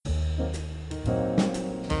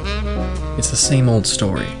It's the same old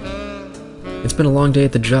story. It's been a long day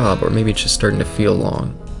at the job, or maybe it's just starting to feel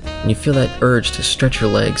long, and you feel that urge to stretch your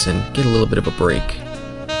legs and get a little bit of a break.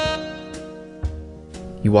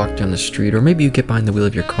 You walk down the street, or maybe you get behind the wheel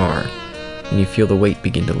of your car, and you feel the weight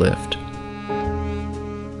begin to lift.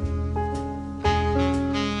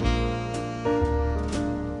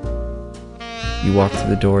 You walk through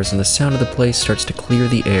the doors, and the sound of the place starts to clear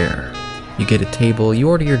the air. You get a table, you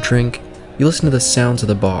order your drink, you listen to the sounds of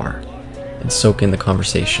the bar, and soak in the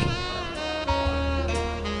conversation.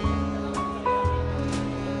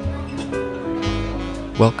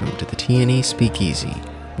 Welcome to the T&E Speakeasy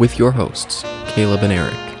with your hosts, Caleb and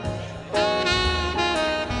Eric.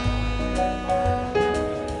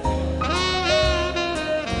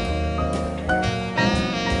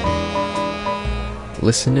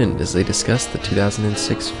 Listen in as they discuss the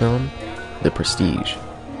 2006 film, The Prestige.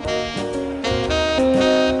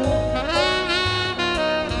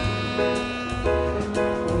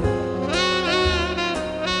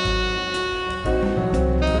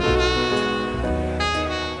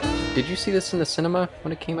 Did you see this in the cinema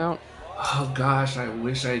when it came out? Oh gosh, I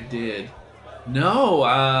wish I did. No,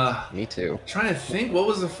 Me too. trying to think, what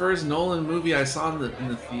was the first Nolan movie I saw in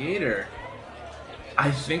the theater? I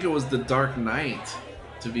think it was The Dark Knight,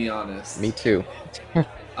 to be honest. Me too.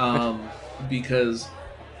 Because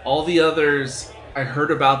all the others, I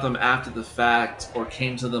heard about them after the fact or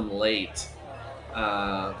came to them late.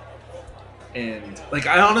 And like,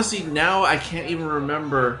 I honestly now I can't even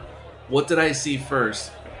remember what did I see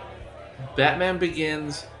first. Batman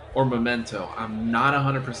Begins or Memento. I'm not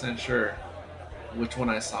 100% sure which one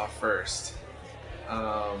I saw first.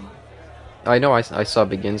 I know I saw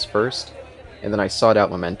Begins first, and then I sought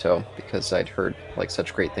out Memento because I'd heard like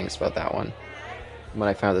such great things about that one. When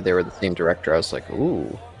I found that they were the same director, I was like,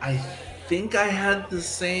 ooh. I think I had the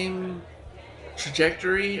same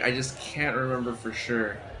trajectory. I just can't remember for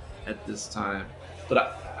sure at this time. But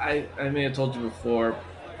I may have told you before,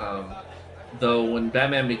 though, when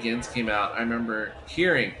Batman Begins came out, I remember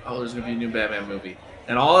hearing, oh, there's going to be a new Batman movie.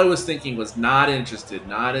 And all I was thinking was, not interested,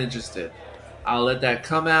 not interested. I'll let that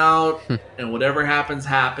come out, and whatever happens,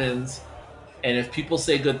 happens. And if people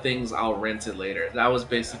say good things, I'll rent it later. That was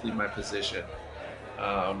basically my position.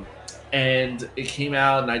 And it came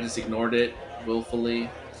out, and I just ignored it willfully.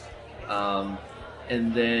 And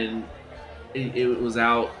then it was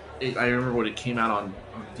out. I remember when it came out on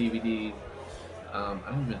DVD. I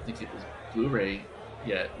don't even think it was Blu-ray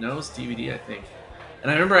yet. No, it was DVD, I think. And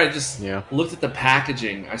I remember I just looked at the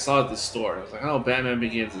packaging. I saw it at the store. I was like, oh, Batman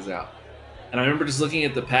Begins is out. And I remember just looking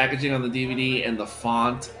at the packaging on the DVD and the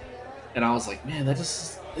font, and I was like, man, it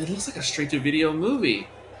looks like a straight-to-video movie.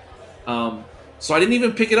 So I didn't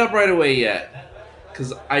even pick it up right away yet,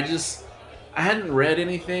 because I hadn't read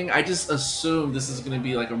anything. I just assumed this is going to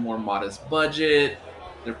be like a more modest budget.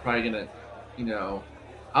 They're probably going to,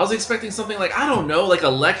 I was expecting something like, I don't know, like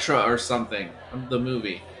Elektra or something, the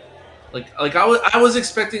movie. Like I was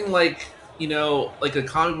expecting like a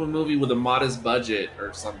comic book movie with a modest budget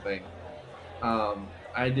or something. I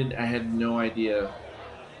had no idea,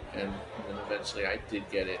 and then eventually I did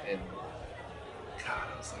get it, and God,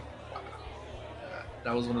 I was like, wow,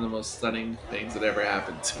 that was one of the most stunning things that ever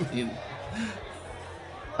happened to me.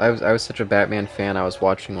 I was such a Batman fan. I was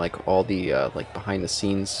watching like all the like behind the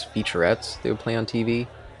scenes featurettes they would play on TV,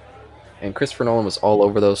 and Christopher Nolan was all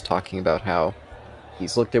over those, talking about how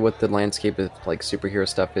he's looked at what the landscape of like superhero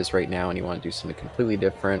stuff is right now, and he wanted to do something completely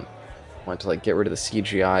different. Wanted to like get rid of the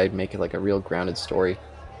CGI, make it like a real grounded story.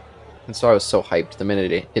 And so I was so hyped. The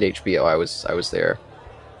minute it hit HBO, I was there,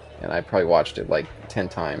 and I probably watched it like 10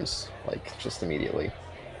 times, like just immediately.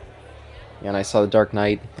 And I saw The Dark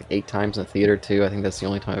Knight like 8 times in the theater too. I think that's the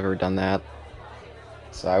only time I've ever done that.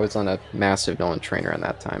 So I was on a massive Nolan train around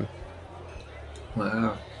that time.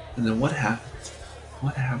 Wow. And then what happened?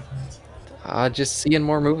 What happened? Just seeing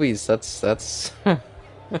more movies. That's. No,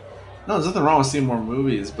 there's nothing wrong with seeing more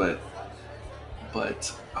movies, but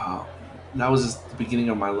that was just the beginning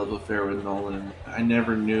of my love affair with Nolan. I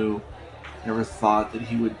never thought that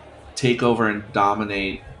he would take over and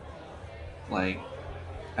dominate, like,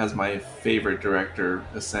 as my favorite director,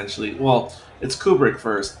 essentially. Well, it's Kubrick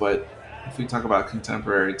first, but if we talk about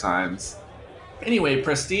contemporary times. Anyway,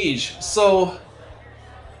 Prestige. So,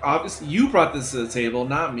 obviously, you brought this to the table,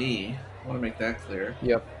 not me. I want to make that clear.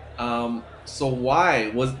 Yep. So why?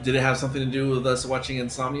 Did it have something to do with us watching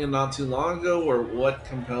Insomnia not too long ago, or what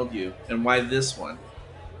compelled you? And why this one?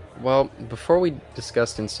 Well, before we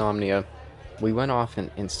discussed Insomnia, we went off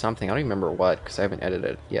in something. I don't even remember what, because I haven't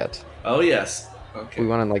edited it yet. Oh, yes. Okay. We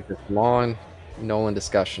went on like this long Nolan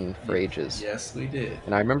discussion for ages. Yes, we did.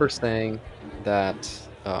 And I remember saying that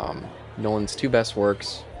Nolan's two best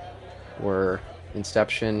works were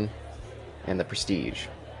Inception and The Prestige.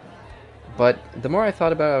 But the more I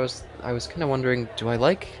thought about it, I was kind of wondering, do I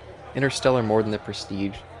like Interstellar more than The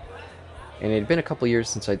Prestige? And it had been a couple years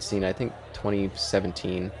since I'd seen it, I think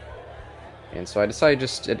 2017. And so I decided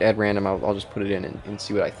just at random, I'll just put it in and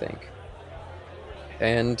see what I think.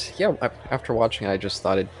 And yeah, after watching it, I just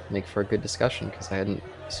thought it'd make for a good discussion because I hadn't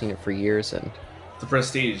seen it for years. And The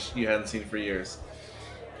Prestige, you hadn't seen for years.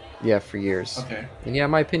 Yeah, for years. Okay. And yeah,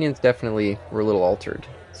 my opinions definitely were a little altered.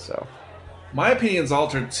 So my opinion's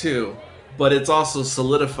altered too, but it's also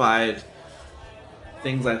solidified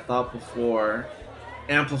things I thought before,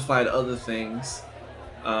 amplified other things,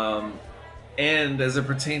 and as it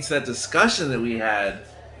pertains to that discussion that we had,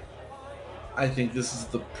 I think this is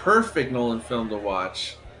the perfect Nolan film to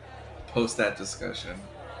watch post that discussion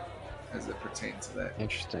as it pertains to that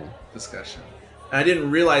discussion. And I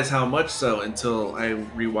didn't realize how much so until I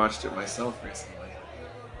rewatched it myself recently.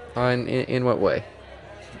 In what way?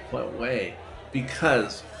 What way?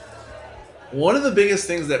 Because one of the biggest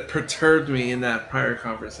things that perturbed me in that prior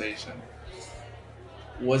conversation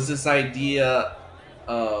was this idea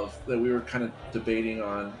of that we were kind of debating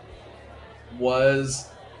on was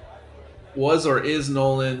or is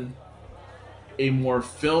Nolan a more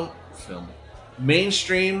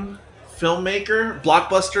mainstream filmmaker,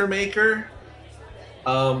 blockbuster maker,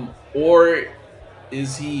 or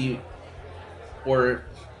is he, or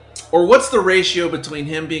what's the ratio between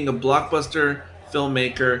him being a blockbuster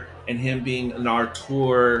filmmaker and him being an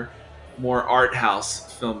auteur, more art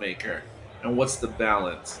house filmmaker, and what's the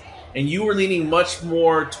balance? And you were leaning much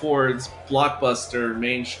more towards blockbuster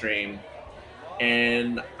mainstream,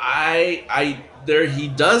 and there he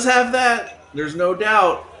does have that. There's no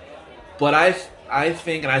doubt, but I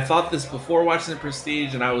think, and I thought this before watching The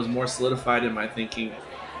Prestige, and I was more solidified in my thinking.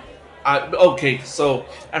 Okay, so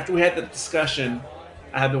after we had the discussion,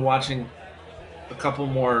 I have been watching a couple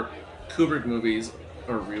more Kubrick movies,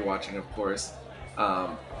 or rewatching, of course.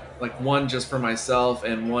 Like one just for myself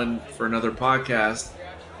and one for another podcast.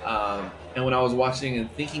 And when I was watching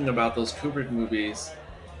and thinking about those Kubrick movies,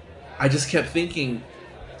 I just kept thinking,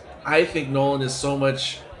 I think Nolan is so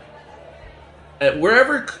much...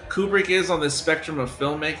 wherever Kubrick is on this spectrum of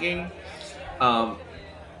filmmaking, I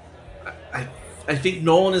think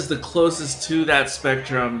Nolan is the closest to that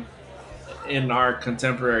spectrum in our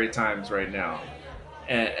contemporary times right now.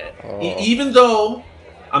 And even though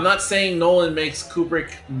I'm not saying Nolan makes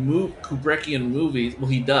Kubrickian movies, well,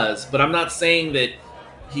 he does, but I'm not saying that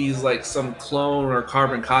he's like some clone or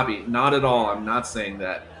carbon copy. Not at all. I'm not saying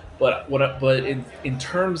that. But in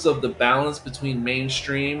terms of the balance between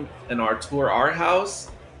mainstream and auteur art house,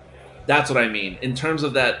 that's what I mean. In terms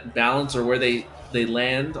of that balance, or where they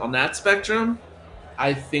land on that spectrum,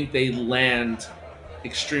 I think they land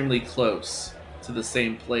extremely close to the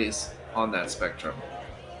same place on that spectrum.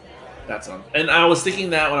 And I was thinking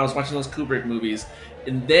that when I was watching those Kubrick movies,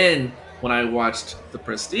 and then when I watched The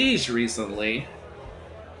Prestige recently,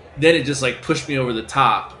 then it just like pushed me over the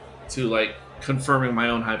top to like confirming my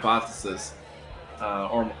own hypothesis,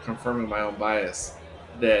 or confirming my own bias,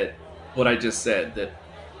 that what I just said, that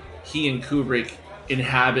he and Kubrick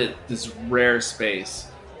inhabit this rare space,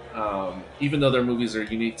 even though their movies are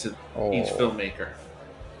unique to each filmmaker.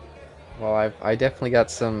 Well, I definitely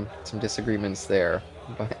got some disagreements there,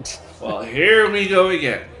 but well, here we go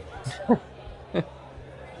again.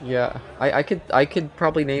 Yeah, I could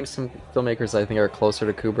probably name some filmmakers I think are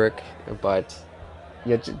closer to Kubrick, but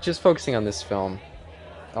yeah, just focusing on this film.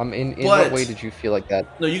 In what way did you feel like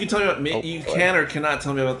that? No, you can tell me about you can or cannot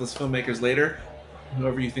tell me about those filmmakers later,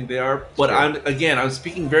 whoever you think they are. But sure. I'm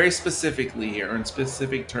speaking very specifically here, or in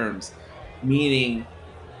specific terms, meaning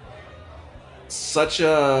such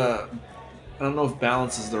a, I don't know if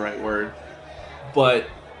balance is the right word, but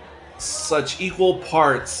such equal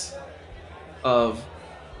parts of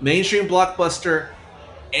mainstream blockbuster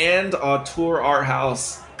and auteur art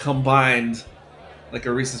house combined, like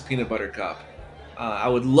a Reese's peanut butter cup. I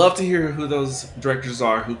would love to hear who those directors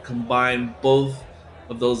are who combine both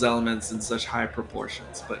of those elements in such high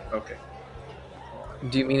proportions. But okay.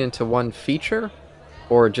 Do you mean into one feature,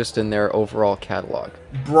 or just in their overall catalog?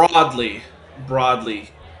 Broadly,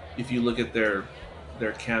 if you look at their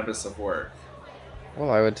canvas of work.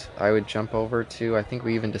 Well, I would jump over to, I think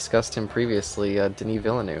we even discussed him previously, Denis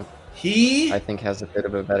Villeneuve. He, I think, has a bit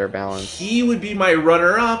of a better balance. He would be my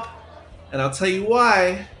runner-up, and I'll tell you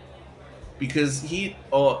why. Because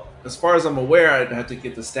as far as I'm aware, I'd have to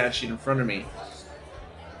get the stat sheet in front of me.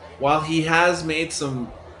 While he has made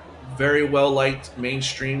some very well-liked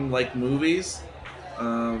mainstream-like movies,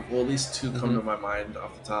 Well, at least two come Mm-hmm. to my mind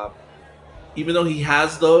off the top. Even though he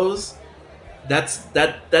has those,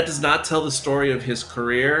 that does not tell the story of his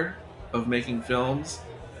career of making films.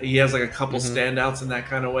 He has like a couple Mm-hmm. standouts in that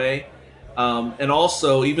kind of way, and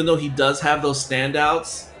also even though he does have those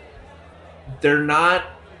standouts, they're not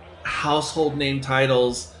household name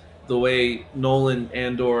titles the way Nolan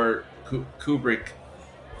and or Kubrick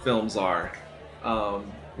films are.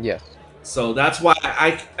 Um, Yes. so that's why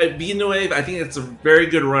I Villeneuve, I think it's a very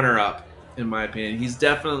good runner up in my opinion. He's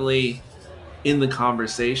definitely in the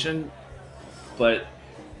conversation, but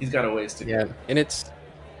he's got a ways to Yeah, go. and it's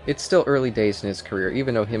still early days in his career,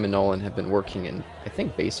 even though him and Nolan have been working in, I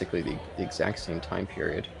think, basically the exact same time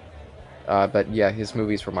period. But yeah, his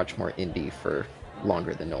movies were much more indie for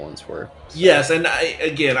longer than Nolan's were. So Yes, and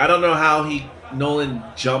I don't know how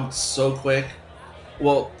Nolan jumped so quick.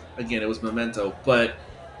 Well, again, it was Memento,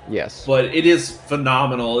 yes, but it is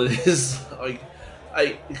phenomenal. It is like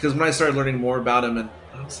because when I started learning more about him, and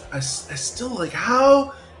I still like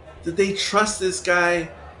how did they trust this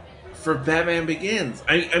guy for Batman Begins?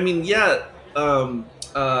 I mean, yeah, um,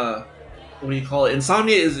 uh, what do you call it?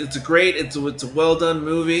 Insomnia is it's a well done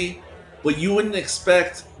movie, but you wouldn't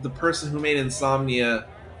expect the person who made Insomnia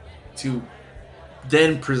to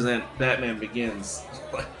then present Batman Begins.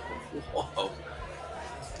 Like, whoa.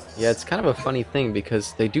 yeah, it's kind of a funny thing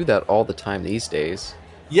because they do that all the time these days.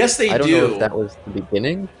 Yes, they I don't know if do. that was the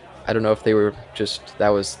beginning. I don't know if they were just that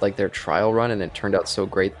was like their trial run and it turned out so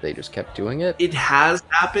great that they just kept doing it. It has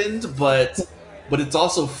happened, but it's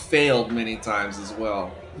also failed many times as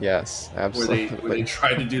well. Yes, Where they absolutely.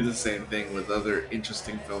 try to do the same thing with other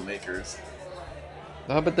interesting filmmakers.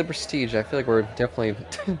 But the Prestige, I feel like we're definitely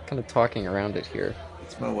kind of talking around it here.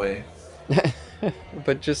 It's my way.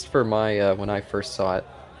 But just for my when I first saw it,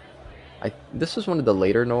 I this was one of the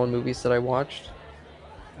later Nolan movies that I watched.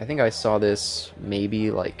 I think I saw this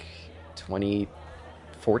maybe like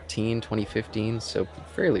 2014, 2015, so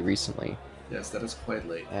fairly recently. Yes, that is quite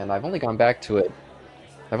late. And I've only gone back to it.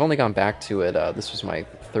 This was my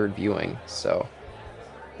third viewing, so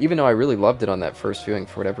even though I really loved it on that first viewing,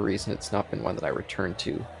 for whatever reason, it's not been one that I return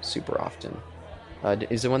to super often.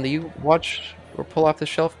 Is it one that you watch or pull off the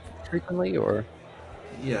shelf frequently, or?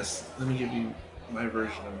 Yes, let me give you my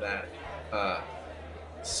version of that. Uh,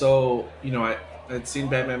 so I'd seen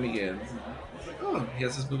Batman Begins. And I was like, oh, he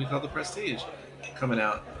has this movie called The Prestige coming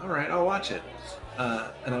out. All right, I'll watch it.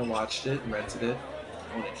 And I watched it and rented it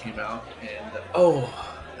when it came out. And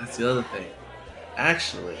that's the other thing.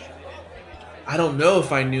 Actually, I don't know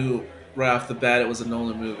if I knew right off the bat it was a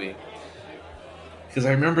Nolan movie because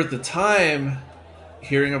I remember at the time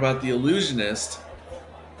hearing about The Illusionist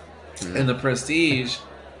Hmm. and The Prestige,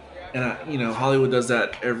 and Hollywood does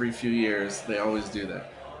that every few years. They always do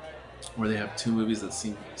that, where they have two movies that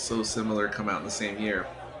seem so similar come out in the same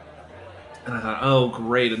year. And I thought, oh,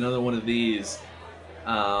 great, another one of these.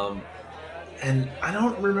 Um, and I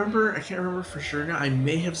don't remember. I can't remember for sure now. I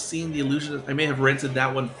may have seen The Illusionist. I may have rented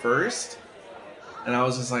that one first, and I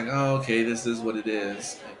was just like, oh, okay, this is what it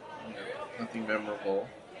is. Like, nothing memorable.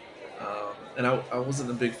 And I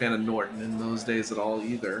wasn't a big fan of Norton in those days at all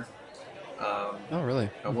either. Oh, really?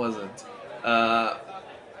 I wasn't. Uh,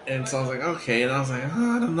 and so I was like, okay. And I was like,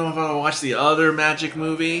 I don't know if I want to watch the other Magic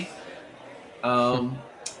movie.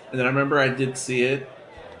 And then I remember I did see it.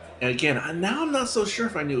 And again, now I'm not so sure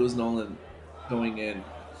if I knew it was Nolan going in.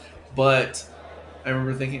 But I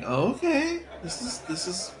remember thinking, oh, okay, this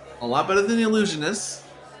is a lot better than The Illusionist.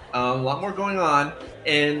 A lot more going on.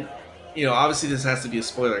 And, obviously this has to be a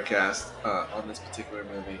spoiler cast on this particular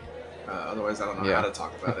movie. Otherwise, I don't know how Yeah, to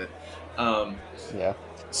talk about it. Um, yeah.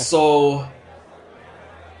 so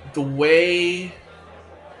the way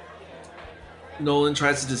Nolan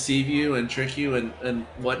tries to deceive you and trick you and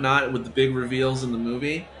whatnot with the big reveals in the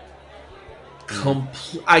movie, Hmm.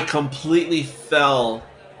 I completely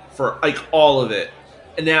fell for like all of it.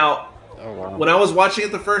 And now, Oh, wow. when I was watching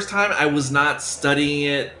it the first time, I was not studying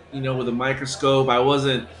it, with a microscope. I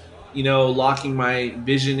wasn't, locking my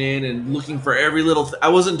vision in and looking for every little. I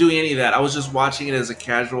wasn't doing any of that. I was just watching it as a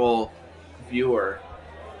casual viewer,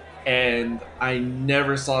 and I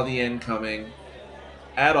never saw the end coming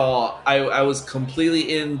at all. I was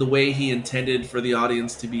completely in the way he intended for the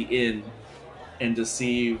audience to be in and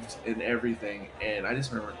deceived and everything. And I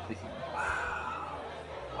just remember thinking, wow,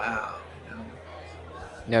 wow.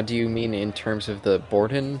 Now, do you mean in terms of the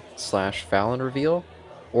Borden/Fallon reveal,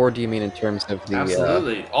 or do you mean in terms of the?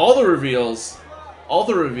 Absolutely, all the reveals,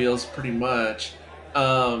 pretty much.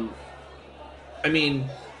 Um, I mean,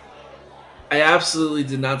 I absolutely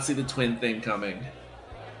did not see the twin thing coming.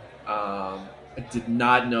 I did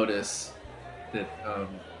not notice that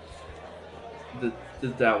the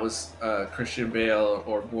that that was Christian Bale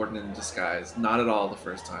or Borden in disguise. Not at all the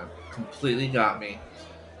first time. Completely got me.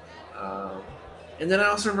 Um, and then I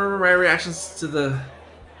also remember my reactions to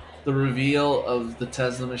the reveal of the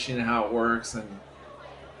Tesla machine and how it works, and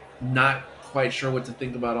not quite sure what to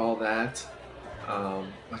think about all that.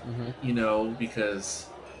 You know, because,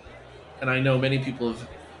 and I know many people have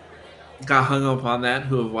got hung up on that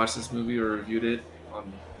who have watched this movie or reviewed it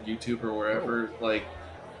on YouTube or wherever. Like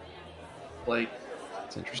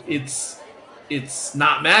It's interesting. It's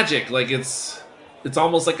not magic. Like it's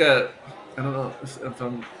almost like a, I don't know if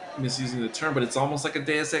I'm misusing the term, but it's almost like a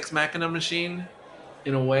Deus Ex Machina machine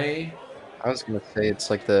in a way. I was gonna say it's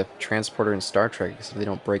like the transporter in Star Trek, except they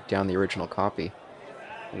don't break down the original copy.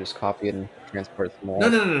 They just copy it and transport it somewhere No,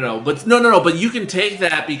 else. no, no, no, no. But no, no, no. But you can take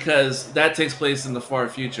that because that takes place in the far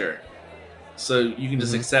future. So you can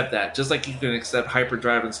just accept that, just like you can accept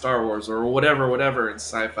hyperdrive in Star Wars or whatever in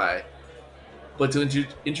sci-fi. But to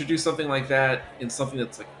introduce something like that in something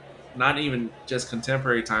that's like not even just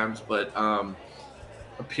contemporary times, but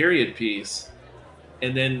a period piece,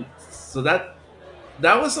 and then so that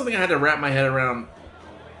was something I had to wrap my head around.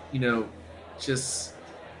 You know, just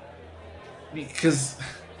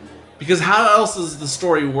because how else does the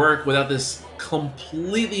story work without this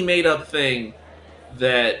completely made up thing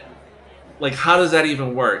that, like, how does that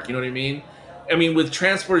even work? You know what I mean? I mean, with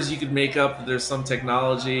transporters, you could make up that there's some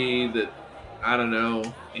technology that, I don't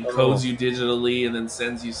know, encodes Oh, you digitally and then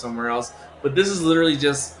sends you somewhere else. But this is literally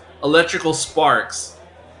just electrical sparks.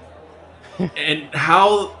 And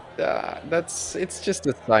how. it's just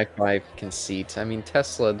a sci-fi conceit. I mean,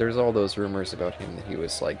 Tesla. There's all those rumors about him that he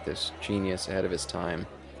was like this genius ahead of his time.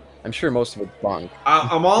 I'm sure most of it's bunk.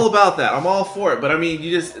 I'm all about that. I'm all for it. But I mean,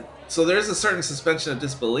 you just. So there's a certain suspension of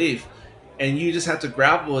disbelief. And you just have to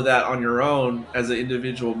grapple with that on your own as an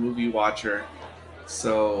individual movie watcher.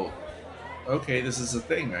 So, okay, this is a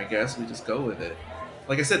thing. I guess we just go with it.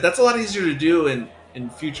 Like I said, that's a lot easier to do in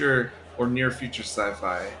future or near future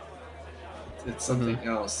sci-fi. It's Hmm. something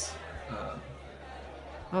else. Uh,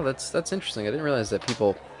 Oh, that's interesting. I didn't realize that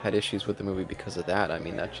people had issues with the movie because of that. I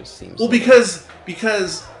mean, that just seems well, like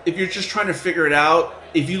because if you're just trying to figure it out,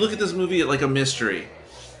 if you look at this movie like a mystery,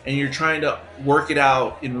 and you're trying to work it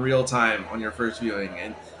out in real time on your first viewing,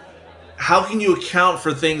 and how can you account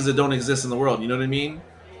for things that don't exist in the world? You know what I mean?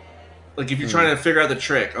 Like if you're hmm. trying to figure out the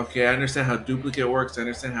trick, okay, I understand how duplicate works, I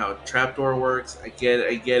understand how trapdoor works, I get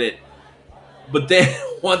it. But then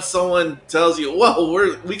once someone tells you,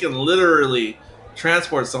 "Whoa, we can literally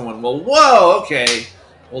transport someone," well, whoa, okay,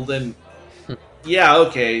 well then, yeah,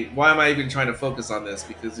 okay. Why am I even trying to focus on this?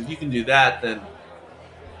 Because if you can do that, then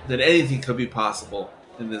anything could be possible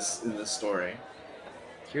in this story.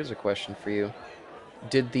 Here's a question for you.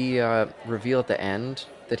 Did the reveal at the end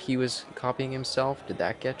that he was copying himself, did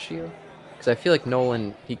that get you? Because I feel like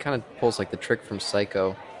Nolan, he kind of pulls like the trick from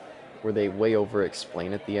Psycho, where they way over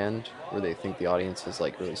explain at the end, where they think the audience is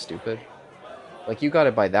like really stupid. Like you got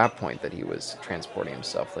it by that point that he was transporting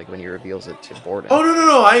himself, like when he reveals it to Borden. Oh no no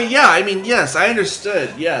no! I mean yes, I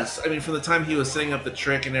understood. Yes, I mean from the time he was setting up the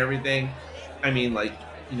trick and everything, I mean like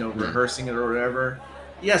Hmm. rehearsing it or whatever.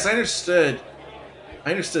 Yes, I understood.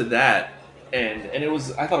 I understood that, and it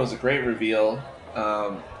was, I thought it was a great reveal.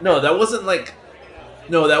 No, that wasn't like,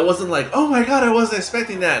 no, that wasn't like, oh my god, I wasn't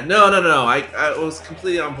expecting that. No no no, I was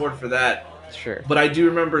completely on board for that. Sure. But I do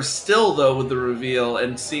remember still though with the reveal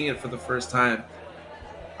and seeing it for the first time.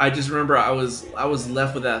 I just remember I was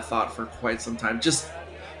left with that thought for quite some time, just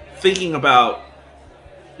thinking about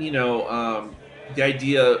you know the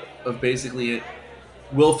idea of basically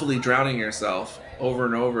willfully drowning yourself over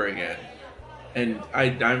and over again. And I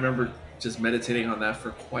remember just meditating on that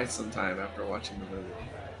for quite some time after watching the movie.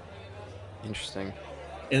 Interesting.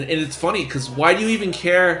 And it's funny because why do you even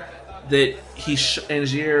care that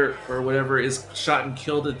Angier or whatever is shot and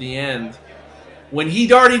killed at the end when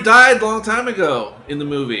he'd already died a long time ago in the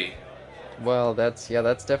movie? Well, that's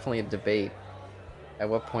definitely a debate. At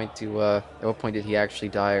what point did he actually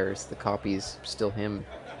die, or is the copies still him?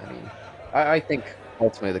 I mean, I think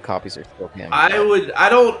ultimately the copies are still him, I but would. I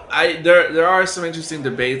don't. I there are some interesting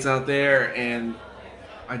debates out there, and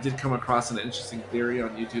I did come across an interesting theory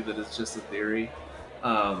on YouTube that is just a theory,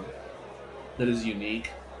 um, that is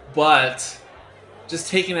unique. But just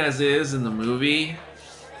taken as is in the movie,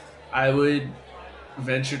 I would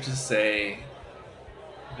venture to say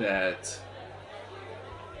that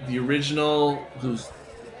the original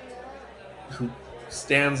who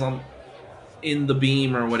stands on in the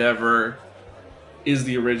beam or whatever is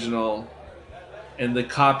the original, and the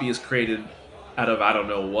copy is created out of I don't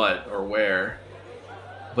know what or where,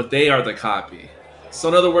 but they are the copy. So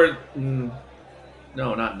in other words, no,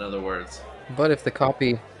 not in other words. But if the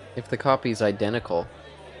copy's identical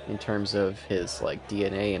in terms of his like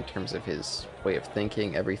DNA, in terms of his way of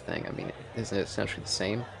thinking, everything, I mean, isn't it essentially the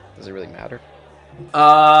same? Does it really matter?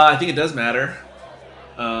 I think it does matter,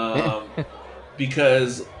 um,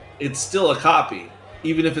 because it's still a copy,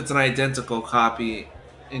 even if it's an identical copy,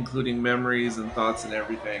 including memories and thoughts and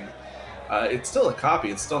everything. It's still a copy.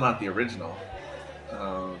 It's still not the original.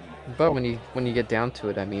 Um, But when you get down to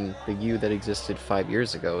it, I mean, the you that existed 5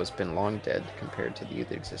 years ago has been long dead compared to the you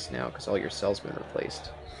that exists now, because all your cells have been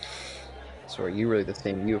replaced. So are you really the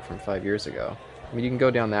same you from 5 years ago? I mean, you can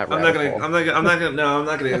go down that I'm not rabbit gonna. hole. I'm not. I'm not gonna. No, I'm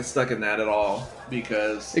not gonna get stuck in that at all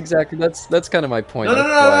because Exactly. That's kind of my point. no, no, no,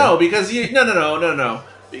 That's no, why. no. Because you. No, no, no, no, no.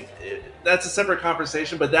 That's a separate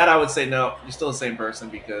conversation. But that I would say no. You're still the same person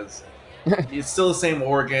because it's still the same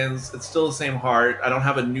organs. It's still the same heart. I don't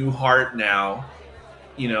have a new heart now.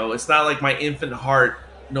 You know, it's not like my infant heart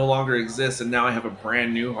no longer exists and now I have a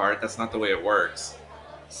brand new heart. That's not the way it works.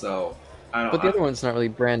 So I don't. But the other one's not really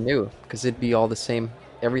brand new, because it'd be all the same.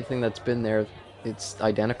 Everything that's been there, it's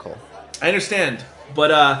identical. I understand, but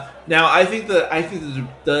now I think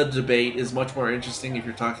the debate is much more interesting if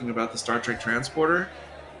you're talking about the Star Trek transporter.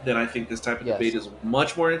 Then I think this type of debate Yes. is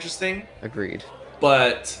much more interesting. Agreed.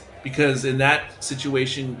 But because in that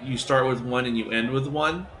situation you start with one and you end with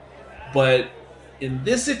one, but in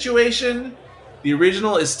this situation, the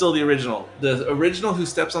original is still the original. The original who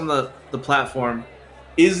steps on the platform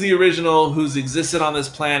is the original who's existed on this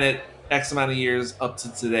planet X amount of years up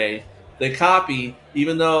to today. The copy,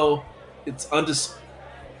 even though it's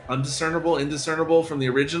indiscernible from the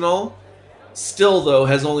original, still though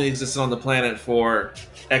has only existed on the planet for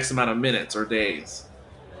X amount of minutes or days.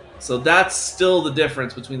 So that's still the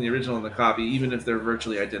difference between the original and the copy, even if they're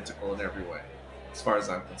virtually identical in every way, as far as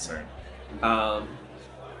I'm concerned. Um,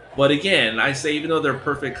 but again, I say even though they're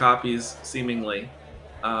perfect copies, seemingly,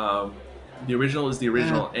 um, the original is the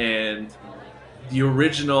original, and the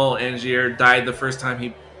original Angier died the first time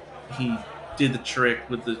he did the trick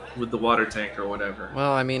with the water tank or whatever.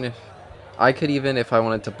 Well, I mean, if I could even, if I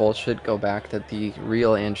wanted to bullshit, go back that the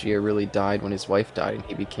real Angier really died when his wife died, and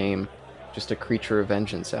he became just a creature of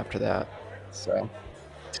vengeance after that. So.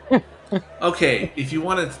 Okay, if you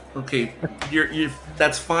want to, okay, you're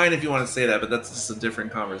that's fine if you want to say that, but that's just a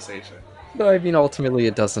different conversation. No, I mean, ultimately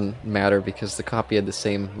it doesn't matter because the copy had the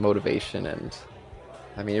same motivation, and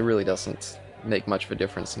I mean, it really doesn't make much of a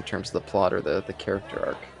difference in terms of the plot or the character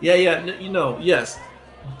arc. Yeah, yeah, you know, yes,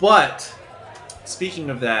 but speaking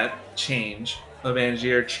of that change of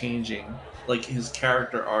Angier changing, like his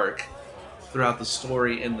character arc throughout the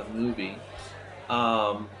story in the movie,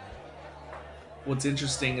 um, what's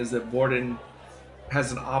interesting is that Borden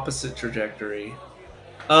has an opposite trajectory.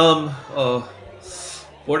 Oh,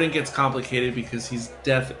 Borden gets complicated because he's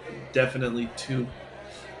definitely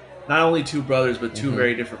not only two brothers, but 2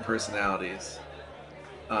 very different personalities.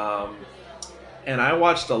 Um, and I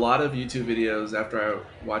watched a lot of YouTube videos after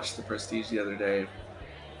I watched The Prestige the other day,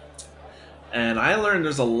 and I learned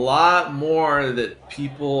there's a lot more that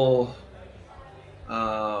people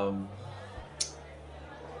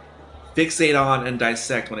fixate on and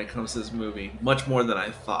dissect when it comes to this movie, much more than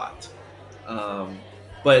I thought.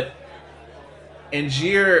 But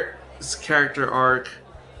Angier's character arc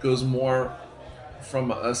goes more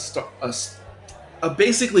from a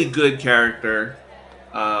basically good character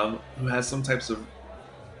who has some types of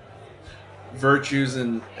virtues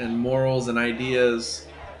and morals and ideas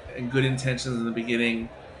and good intentions in the beginning,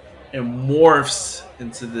 and morphs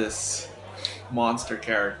into this monster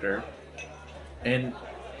character. And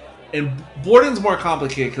Borden's more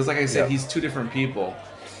complicated because, like I said, he's 2 different people,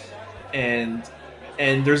 and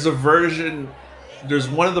there's a version. There's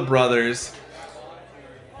one of the brothers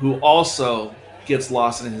who also gets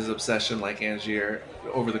lost in his obsession, like Angier,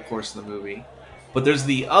 over the course of the movie. But there's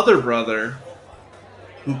the other brother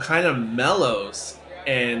who kind of mellows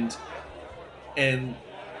and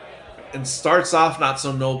starts off not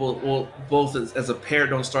so noble. Well, both as a pair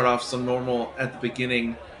don't start off so normal at the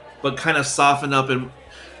beginning, but kind of soften up, and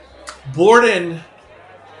Borden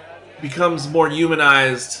becomes more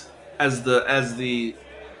humanized as the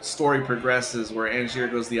story progresses, where Angier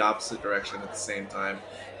goes the opposite direction at the same time.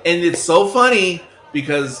 And it's so funny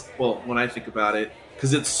because, well, when I think about it,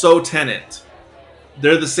 because it's so Tenet.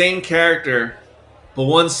 They're the same character, but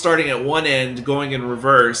one's starting at one end going in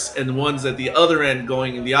reverse, and one's at the other end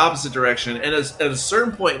going in the opposite direction. And at a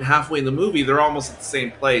certain point halfway in the movie, they're almost at the same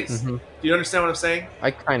place. Do you understand what I'm saying? I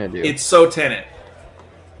kind of do. It's so Tenet.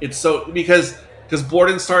 It's so because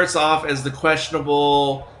Borden starts off as the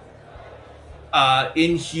questionable,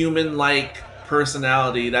 inhuman-like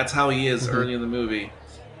personality. That's how he is early in the movie,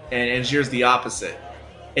 and Angier's the opposite.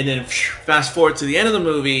 And then fast forward to the end of the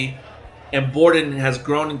movie, and Borden has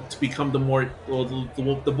grown to become the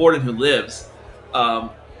Borden who lives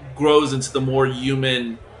grows into the more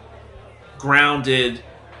human, grounded,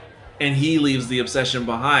 and he leaves the obsession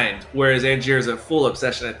behind. Whereas Angier is a full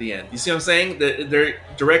obsession at the end. You see what I'm saying? They're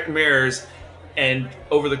direct mirrors, and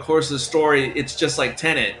over the course of the story, it's just like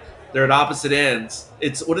Tenet. They're at opposite ends.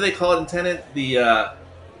 It's what do they call it in Tenet?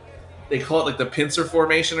 They call it like the pincer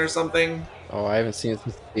formation or something. Oh, I haven't seen it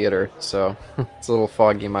since the theater, so it's a little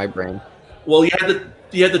foggy in my brain. Well, you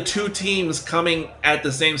had the two teams coming at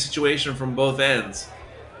the same situation from both ends.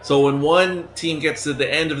 So when one team gets to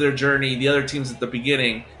the end of their journey, the other team's at the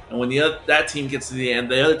beginning, and when that team gets to the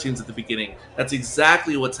end, the other team's at the beginning. That's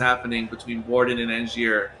exactly what's happening between Borden and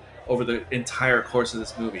Angier over the entire course of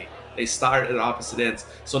this movie. They start at opposite ends.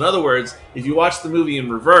 So in other words, if you watch the movie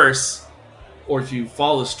in reverse, or if you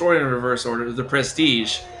follow the story in reverse order, The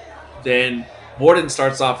Prestige, then Borden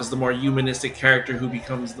starts off as the more humanistic character who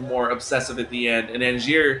becomes the more obsessive at the end, and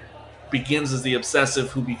Angier begins as the obsessive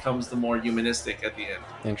who becomes the more humanistic at the end.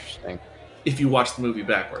 Interesting. If you watch the movie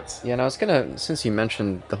backwards. Yeah, and I was gonna, since you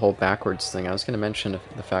mentioned the whole backwards thing, I was gonna mention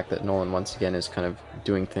the fact that Nolan once again is kind of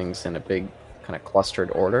doing things in a big, kind of clustered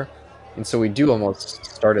order, and so we do almost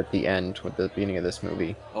start at the end with the beginning of this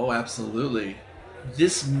movie. Oh, absolutely.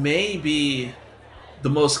 This may be the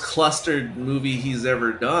most clustered movie he's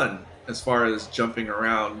ever done as far as jumping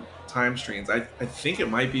around time streams. I think it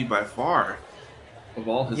might be by far of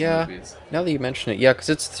all his movies. Now that you mention it, yeah, because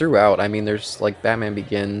it's throughout. I mean, there's like Batman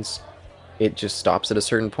Begins, it just stops at a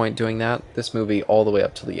certain point doing that. This movie, all the way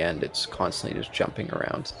up to the end, it's constantly just jumping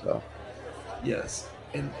around. So yes,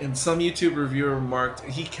 and some YouTube reviewer remarked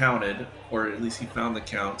he counted, or at least he found the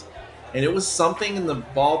count, and it was something in the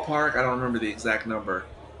ballpark. I don't remember the exact number,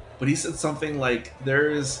 but he said something like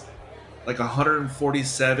there's like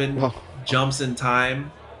 147 jumps in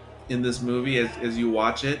time in this movie as you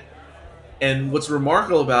watch it. And what's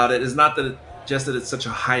remarkable about it is not that just that it's such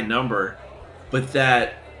a high number, but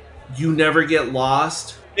that you never get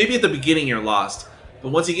lost. Maybe at the beginning you're lost, but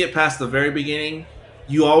once you get past the very beginning,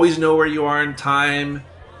 you always know where you are in time.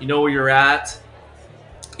 You know where you're at,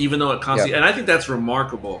 even though it constantly. And I think that's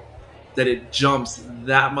remarkable that it jumps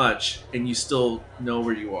that much and you still know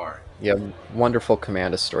where you are. Yeah, wonderful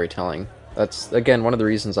command of storytelling. That's, again, one of the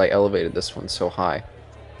reasons I elevated this one so high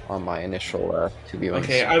on my initial two viewings.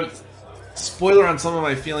 Okay, spoiler on some of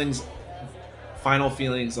my final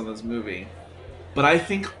feelings on this movie. But I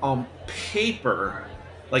think on paper,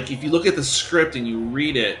 like if you look at the script and you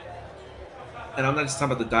read it, and I'm not just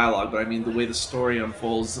talking about the dialogue, but I mean the way the story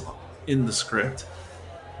unfolds in the script,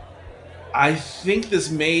 I think this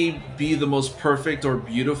may be the most perfect or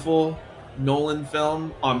beautiful Nolan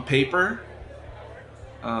film on paper.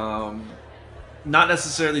 Not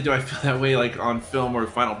necessarily do I feel that way like on film or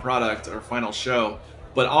final product or final show,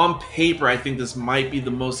 but on paper I think this might be the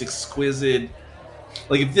most exquisite.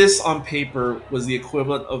 Like if this on paper was the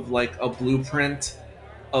equivalent of like a blueprint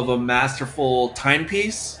of a masterful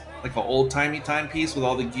timepiece, like an old-timey timepiece with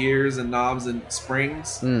all the gears and knobs and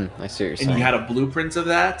springs. I see what you're saying. And you had a blueprint of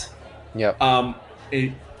that. Yep.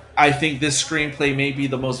 I think this screenplay may be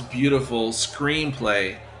the most beautiful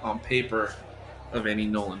screenplay on paper of any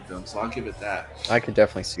Nolan film, so I'll give it that. I could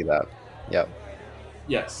definitely see that. Yep.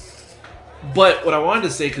 Yes. But what I wanted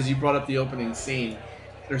to say, because you brought up the opening scene,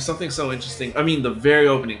 there's something so interesting. I mean, the very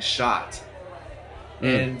opening shot.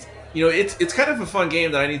 And, you know, it's kind of a fun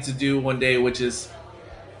game that I need to do one day, which is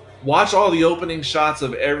watch all the opening shots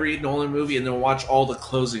of every Nolan movie and then watch all the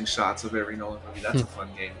closing shots of every Nolan movie. That's a fun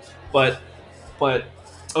game. But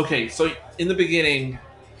okay, so in the beginning,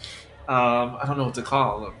 I don't know what to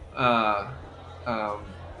call him.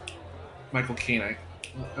 Michael Caine. I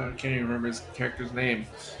can't even remember his character's name.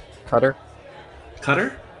 Cutter?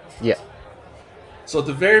 Cutter? Yeah. So at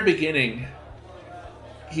the very beginning,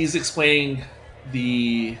 he's explaining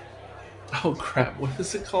the... Oh, crap. What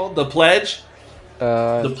is it called? The Pledge?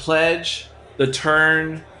 The Pledge, the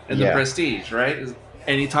Turn, and the Prestige, right?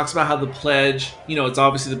 And he talks about how the Pledge, you know, it's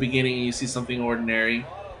obviously the beginning and you see something ordinary.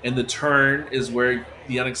 And the Turn is where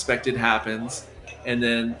the unexpected happens. And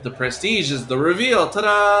then the Prestige is the reveal.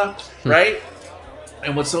 Ta-da! Right?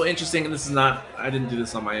 And what's so interesting, and this is not... I didn't do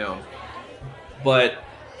this on my own. But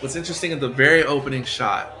what's interesting in the very opening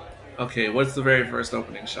shot... Okay, what's the very first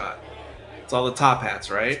opening shot? It's all the top hats,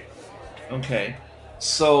 right? Okay.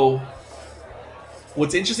 So...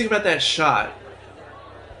 what's interesting about that shot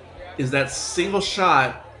is that single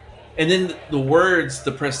shot, and then the words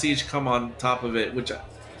 "The Prestige" come on top of it, which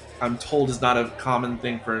I'm told is not a common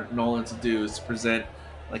thing for Nolan to do, is to present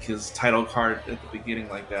like his title card at the beginning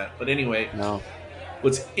like that. But anyway, no.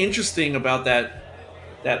 What's interesting about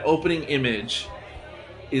that that opening image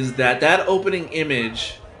is that opening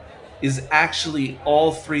image is actually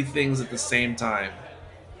all three things at the same time.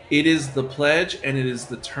 It is the pledge, and it is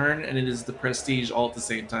the turn, and it is the prestige all at the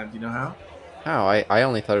same time. Do you know how? How? I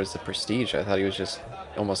only thought it was the prestige. I thought he was just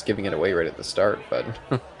almost giving it away right at the start, but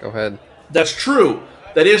go ahead. That's true.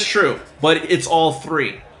 That is true. But it's all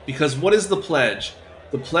three. Because what is the pledge?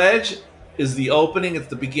 The pledge is the opening, it's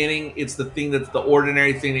the beginning, it's the thing that's the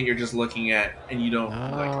ordinary thing that you're just looking at, and you don't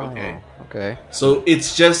like, okay. Okay. So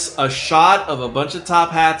it's just a shot of a bunch of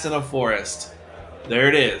top hats in a forest. There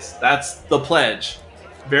it is. That's the pledge.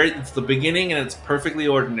 It's the beginning, and it's perfectly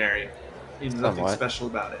ordinary. There's nothing special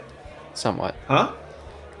about it. Somewhat. Huh?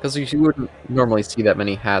 Because you wouldn't normally see that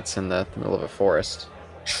many hats in the middle of a forest.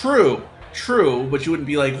 True, but you wouldn't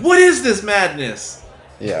be like, what is this madness?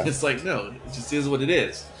 Yeah. It's like, no, it just is what it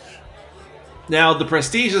is. Now, the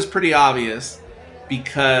prestige is pretty obvious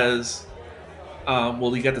because,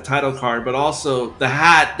 well, you got the title card, but also the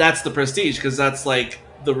hat, that's the prestige because that's like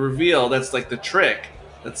the reveal, that's like the trick.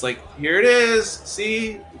 That's like, here it is,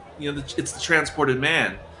 see? It's the transported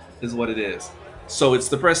man is what it is. So it's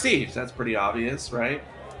the prestige. That's pretty obvious, right?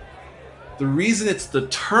 The reason it's the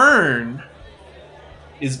turn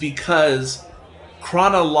is because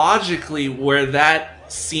chronologically where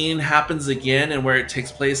that scene happens again and where it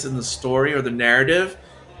takes place in the story or the narrative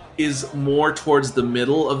is more towards the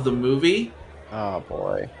middle of the movie. Oh,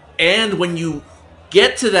 boy. And when you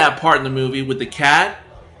get to that part in the movie with the cat,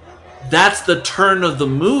 that's the turn of the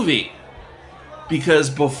movie. Because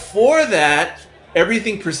before that,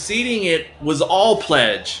 everything preceding it was all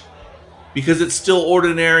pledge. Because it's still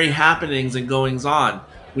ordinary happenings and goings on.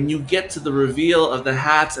 When you get to the reveal of the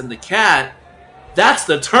hats and the cat, that's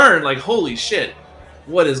the turn. Like, holy shit,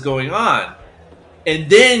 what is going on? And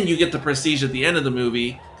then you get the prestige at the end of the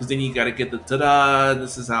movie, because then you got to get the ta-da,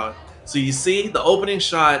 this is how... So you see, the opening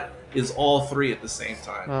shot is all three at the same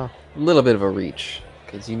time. A little bit of a reach,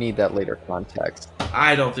 because you need that later context.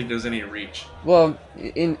 I don't think there's any reach. Well,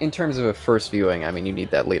 in terms of a first viewing, I mean, you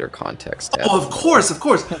need that later context. Oh, of course.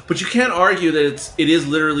 But you can't argue that it is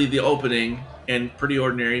literally the opening and pretty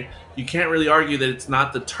ordinary. You can't really argue that it's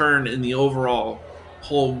not the turn in the overall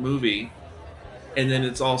whole movie. And then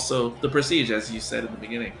it's also the prestige, as you said in the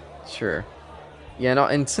beginning. Sure. Yeah,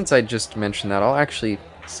 and since I just mentioned that, I'll actually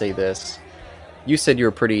say this. You said you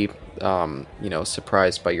were pretty,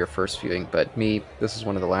 surprised by your first viewing, but me, this is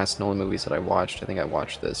one of the last Nolan movies that I watched. I think I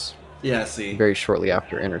watched this very shortly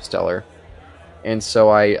after Interstellar. And so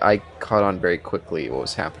I caught on very quickly what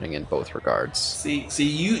was happening in both regards.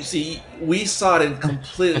 We saw it in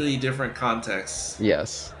completely different contexts.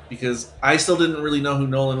 Yes. Because I still didn't really know who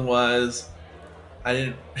Nolan was. I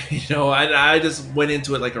didn't, I just went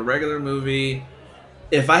into it like a regular movie.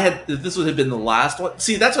 If this would have been the last one,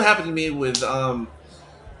 see, that's what happened to me with,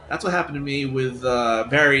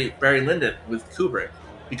 Barry Lyndon with Kubrick,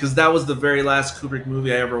 because that was the very last Kubrick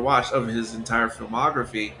movie I ever watched of his entire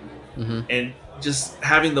filmography, and just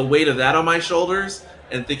having the weight of that on my shoulders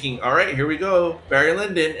and thinking, all right, here we go, Barry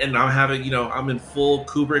Lyndon, and I'm having, I'm in full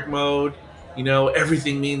Kubrick mode.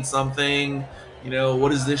 Everything means something. What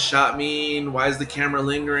does this shot mean? Why is the camera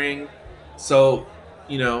lingering? So,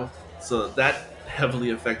 so that heavily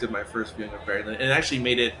affected my first viewing of Barry Lyndon, and it actually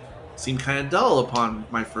made it seem kind of dull upon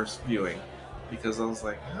my first viewing, because I was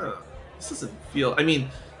like, this doesn't feel... I mean,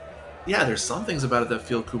 yeah, there's some things about it that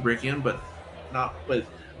feel Kubrickian, but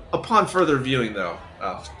upon further viewing, though,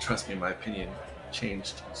 trust me, my opinion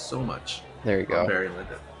changed so much. There you go. Barry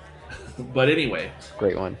Lyndon. But anyway.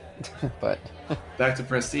 Great one. But back to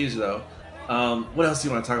Prestige, though. What else do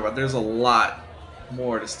you want to talk about? There's a lot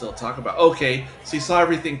more to still talk about. Okay, so you saw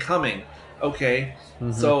everything coming. Okay,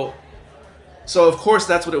 so of course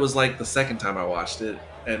that's what it was like the second time I watched it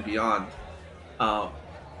and beyond.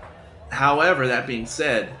 However, that being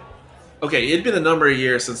said, okay, it'd been a number of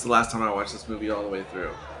years since the last time I watched this movie all the way through.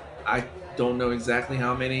 I don't know exactly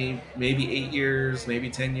how many, maybe 8 years, maybe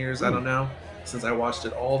 10 years, I don't know, since I watched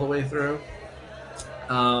it all the way through.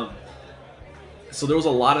 So there was a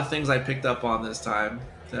lot of things I picked up on this time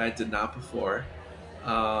that I did not before.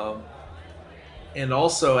 And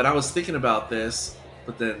I was thinking about this,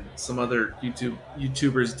 but then some other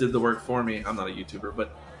YouTubers did the work for me. I'm not a YouTuber,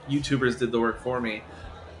 but YouTubers did the work for me,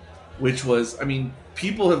 which was,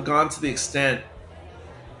 people have gone to the extent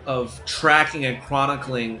of tracking and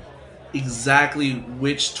chronicling exactly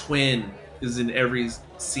which twin is in every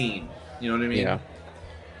scene. You know what I mean? Yeah.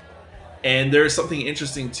 And there's something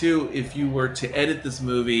interesting, too, if you were to edit this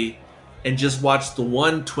movie and just watch the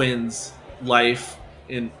one twin's life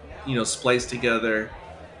in, spliced together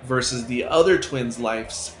versus the other twin's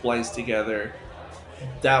life spliced together.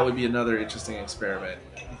 That would be another interesting experiment.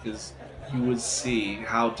 because you would see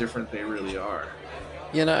how different they really are.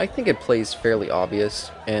 Yeah, no, I think it plays fairly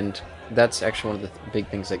obvious, and that's actually one of the big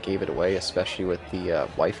things that gave it away, especially with the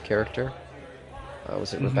wife character.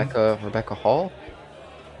 Was it Mm-hmm. Rebecca Hall?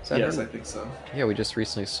 Is that Yes, her? I think so. Yeah, we just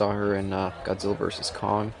recently saw her in Godzilla vs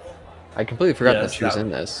Kong. I completely forgot that Yes, she was that. in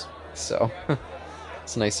this, so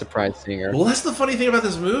it's a nice surprise seeing her. Well, that's the funny thing about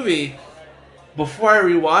this movie. Before I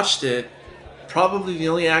rewatched it, probably the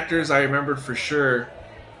only actors I remembered for sure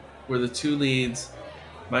were the two leads,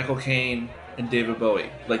 Michael Caine and David Bowie.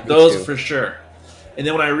 Like Me those too, for sure. And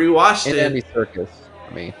then when I rewatched and it, Andy Serkis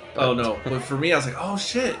for me, oh but no! But for me, I was like, oh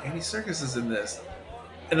shit, Andy Serkis is in this.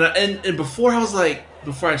 And before I was like,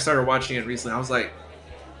 before I started watching it recently, I was like,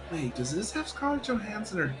 wait, does this have Scarlett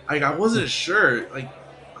Johansson or like I wasn't sure. Like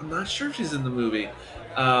I'm not sure if she's in the movie.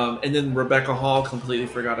 And then Rebecca Hall completely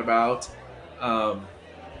forgot about. Um,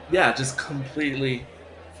 yeah, just completely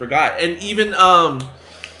forgot. And even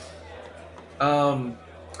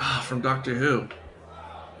from Doctor Who.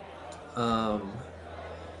 Um,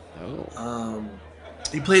 oh,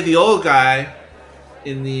 he played the old guy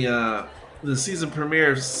in the season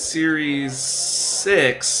premiere of series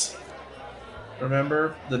 6.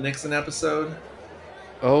 Remember the Nixon episode?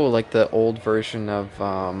 oh, like the old version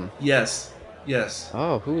of Yes, yes.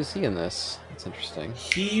 Oh, who is he in this? That's interesting.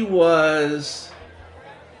 He was.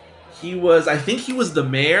 He was. I think he was the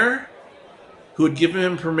mayor who had given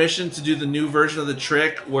him permission to do the new version of the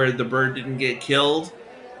trick where the bird didn't get killed,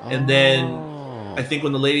 and then I Oh, think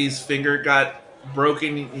when the lady's finger got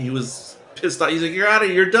broken, he was pissed off. He's like, "You're out of.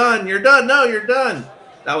 You're done. You're done. No, you're done."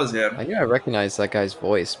 That was him. I knew I recognized that guy's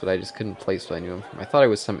voice, but I just couldn't place what I knew him from. I thought it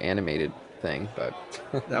was some animated thing, but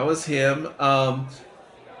That was him.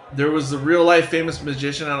 There was a real life famous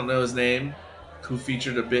magician. I don't know his name, who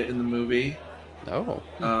featured a bit in the movie. oh,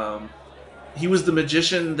 Um, he was the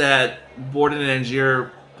magician that Borden and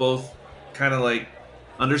Angier both kind of like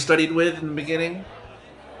understudied with in the beginning.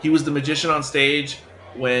 He was the magician on stage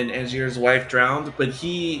when Angier's wife drowned, but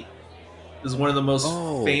he is one of the most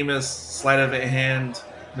oh, famous sleight of hand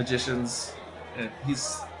magicians, and he's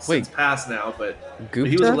since wait, passed now. But he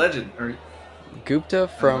was a Gupta? legend. Or Gupta oh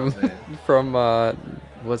from man, from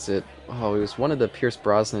was it? Oh, it was one of the Pierce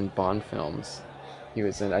Brosnan Bond films. He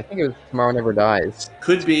was in. I think it was Tomorrow Never Dies.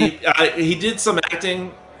 could be. He did some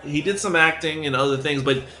acting. He did some acting and other things,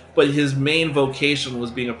 but his main vocation was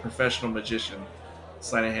being a professional magician,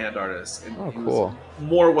 sleight of hand artist, and Oh, he was cool.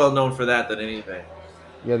 more well known for that than anything.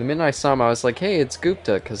 Yeah, the minute I saw him, I was like, "Hey, it's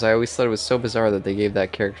Gupta," because I always thought it was so bizarre that they gave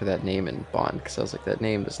that character that name in Bond. Because I was like, that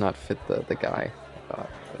name does not fit the guy. But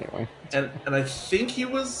anyway, And I think he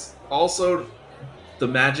was also the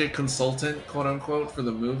magic consultant, quote unquote, for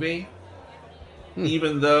the movie. hmm.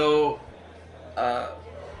 Even though uh,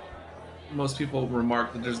 most people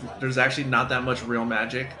remark that there's actually not that much real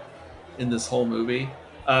magic in this whole movie.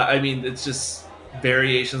 I mean, it's just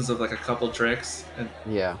variations of like a couple tricks, and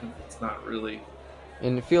Yeah, it's not really.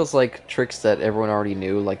 and it feels like tricks that everyone already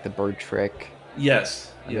knew, like the bird trick.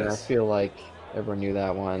 Yes, I mean, I yes. feel like everyone knew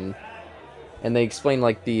that one. And they explained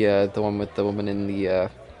like the one with the woman in the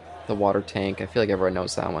water tank. I feel like everyone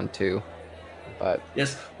knows that one too. But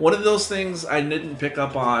Yes, one of those things I didn't pick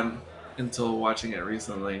up on until watching it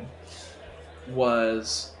recently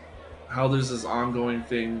was how there's this ongoing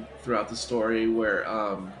thing throughout the story where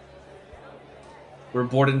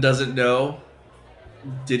Borden doesn't know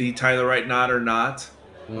did he tie the right knot or not.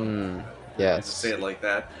 Well, mm, I didn't mean to say yes. it like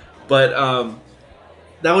that, but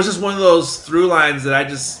that was just one of those through lines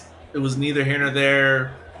that it was neither here nor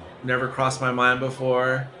there, never crossed my mind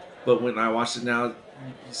before. But when I watched it now, you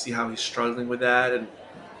see how he's struggling with that,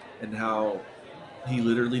 and how he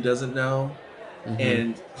literally doesn't know, Mm-hmm.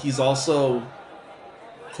 and he's also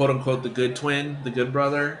quote unquote the good twin, the good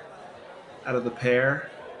brother out of the pair,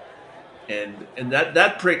 and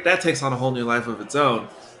that prick that takes on a whole new life of its own.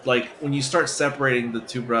 Like when you start separating the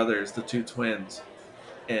two brothers, the two twins,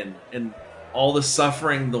 and all the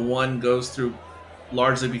suffering the one goes through,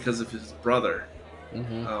 largely because of his brother,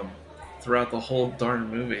 Mm-hmm. um, throughout the whole darn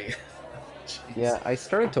movie. Yeah, Jeez. I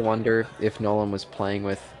started to wonder if Nolan was playing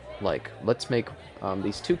with like, let's make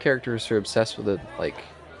these two characters who are obsessed with it, like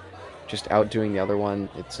just outdoing the other one.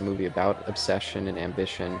 It's a movie about obsession and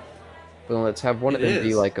ambition. But then let's have one It of them be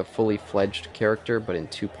is. like a fully fledged character, but in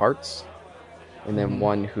two parts, and then Mm-hmm.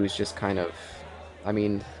 one who's just kind of, I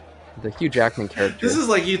mean, the Hugh Jackman This character. is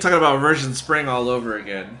like you talking about Version Spring all over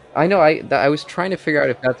again. I know. I was trying to figure out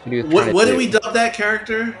if that's what he was trying What to did we do. dub that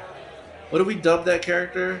character? What did we dub that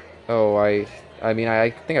character? Oh, I mean,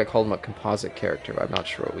 I think I called him a composite character. But I'm not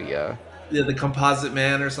sure what we. Yeah, the Composite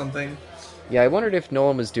Man or something. Yeah, I wondered if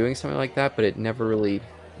Nolan was doing something like that, but it never really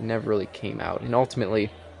came out. And ultimately,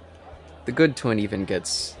 the good twin even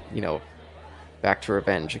gets, back to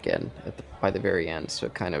revenge again by the very end. So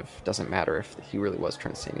it kind of doesn't matter if he really was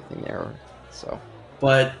trying to say anything there. So,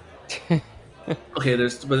 but okay,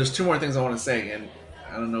 there's two more things I want to say, and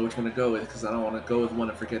I don't know which one to go with because I don't want to go with one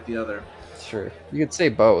and forget the other. Sure, you could say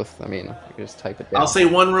both. I mean, you could just type it down. I'll say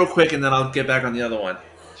one real quick, and then I'll get back on the other one.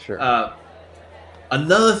 Sure.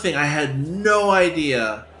 Another thing I had no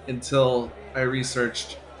idea until I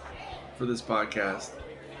researched for this podcast.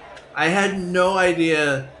 I had no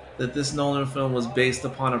idea that this Nolan film was based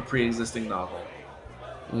upon a pre-existing novel.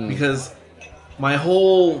 Because my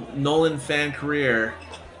whole Nolan fan career,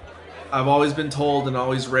 I've always been told and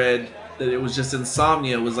always read that it was just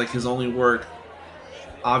Insomnia was like his only work.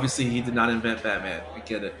 Obviously, he did not invent Batman. I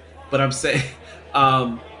get it. But I'm saying,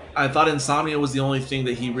 I thought Insomnia was the only thing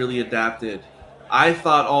that he really adapted. I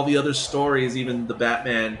thought all the other stories, even the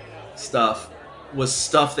Batman stuff, was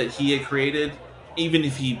stuff that he had created, even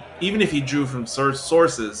if he drew from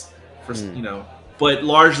sources, But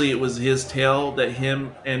largely, it was his tale that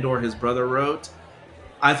him and or his brother wrote.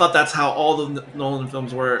 I thought that's how all the Nolan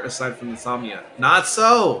films were, aside from Insomnia. Not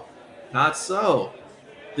so.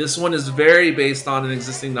 This one is very based on an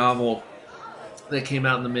existing novel that came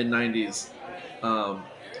out in the mid-90s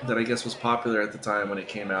that I guess was popular at the time when it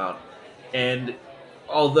came out. And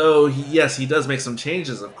although, he does make some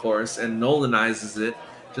changes, of course, and Nolanizes it,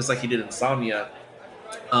 just like he did Insomnia,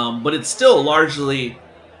 but it's still largely,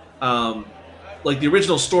 like the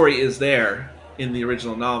original story is there in the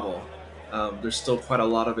original novel. There's still quite a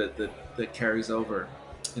lot of it that carries over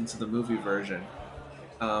into the movie version.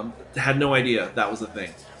 Had no idea that was a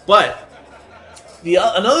thing. But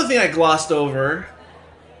another thing I glossed over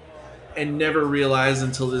and never realized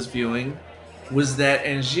until this viewing was that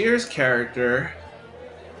Angier's character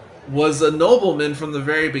was a nobleman from the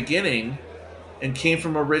very beginning and came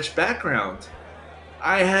from a rich background.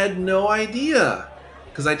 I had no idea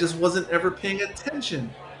because I just wasn't ever paying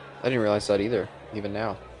attention. I didn't realize that either, even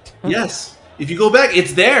now. Yes. If you go back,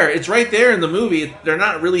 it's there. It's right there in the movie. They're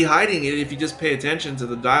not really hiding it if you just pay attention to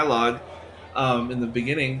the dialogue in the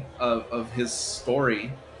beginning of his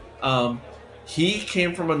story. He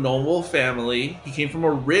came from a noble family. He came from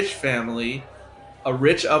a rich family, a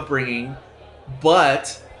rich upbringing.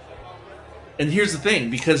 But, and here's the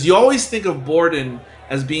thing, because you always think of Borden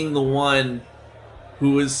as being the one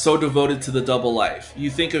who is so devoted to the double life.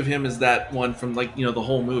 You think of him as that one from the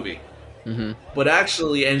whole movie. Mm-hmm. But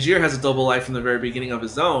actually, Angier has a double life from the very beginning of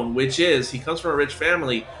his own, which is he comes from a rich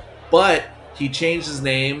family, but he changed his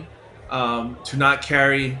name to not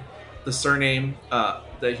carry the surname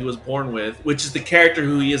that he was born with, which is the character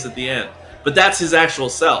who he is at the end. But that's his actual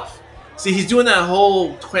self. See, he's doing that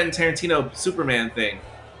whole Quentin Tarantino Superman thing,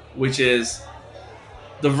 which is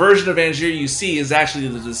the version of Angier you see is actually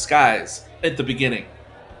the disguise at the beginning,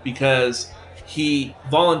 because he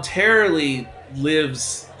voluntarily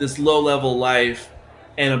lives this low-level life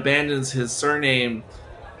and abandons his surname.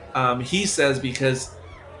 He says because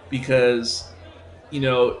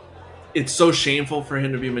it's so shameful for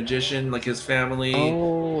him to be a magician, like his family.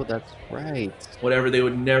 Oh, that's right. Whatever, they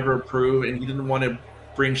would never approve, and he didn't want to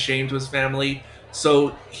bring shame to his family.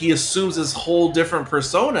 So he assumes this whole different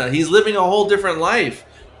persona. He's living a whole different life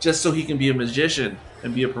just so he can be a magician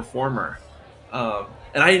and be a performer.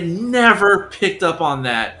 And I never picked up on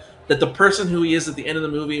that the person who he is at the end of the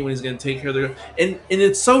movie when he's going to take care of the... And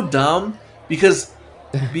it's so dumb because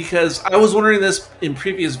I was wondering this in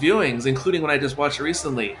previous viewings, including when I just watched it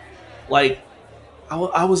recently. Like,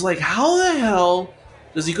 I was like, how the hell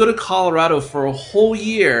does he go to Colorado for a whole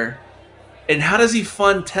year, and how does he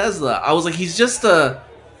fund Tesla? I was like, he's just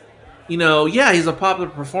he's a popular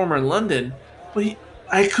performer in London, but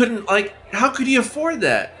I couldn't, how could he afford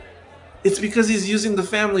that? It's because he's using the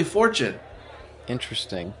family fortune.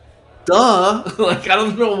 Interesting. Duh! I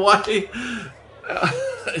don't know why.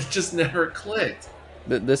 It just never clicked.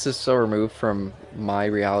 This is so removed from my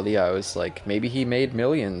reality. I was like, maybe he made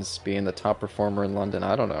millions being the top performer in London.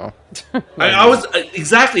 I don't know. I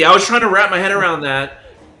was trying to wrap my head around that,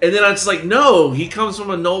 and then I was like, no, he comes from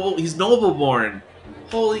he's noble born.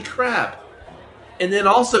 Holy crap. And then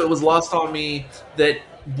also it was lost on me that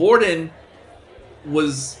Borden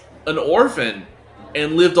was an orphan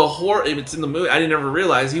and lived it's in the movie. I didn't ever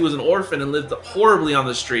realize he was an orphan and lived horribly on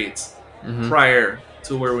the streets prior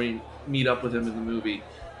to where we meet up with him in the movie.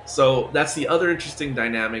 So that's the other interesting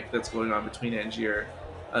dynamic that's going on between Angier,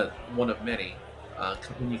 one of many,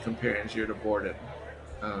 when you compare Angier to Borden.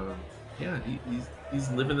 He's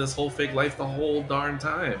living this whole fake life the whole darn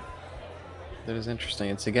time. That is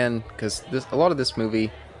interesting. It's again because a lot of this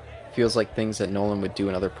movie feels like things that Nolan would do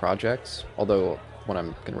in other projects. Although what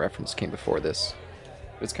I'm going to reference came before this.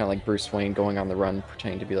 it's kind of like Bruce Wayne going on the run,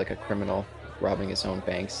 pretending to be like a criminal, robbing his own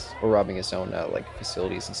banks or robbing his own like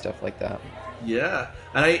facilities and stuff like that. Yeah,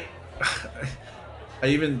 and I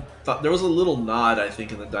even thought there was a little nod, I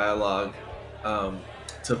think, in the dialogue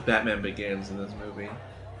to Batman Begins in this movie.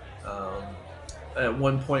 At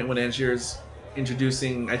one point, when Angier's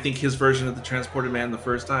introducing, I think, his version of the Transported Man the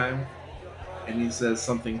first time, and he says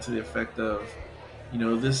something to the effect of,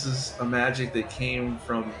 this is a magic that came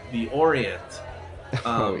from the Orient.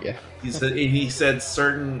 Oh yeah. He said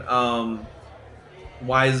certain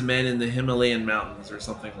wise men in the Himalayan mountains or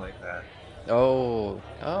something like that. Oh,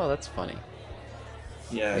 that's funny.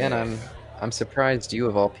 Yeah, Man, yeah. I'm surprised you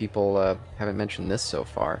of all people haven't mentioned this so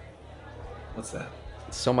far. What's that?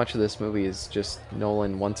 So much of this movie is just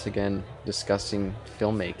Nolan once again discussing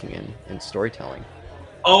filmmaking and storytelling.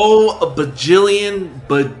 Oh, a bajillion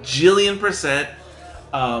percent.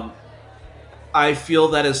 I feel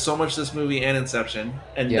that is so much this movie and Inception,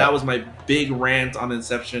 and that was my big rant on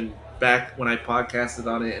Inception back when I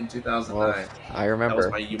podcasted on it in 2009. Well, I remember.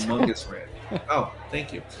 That was my humongous rant. Oh,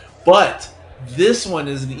 thank you. But this one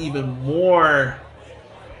is an even more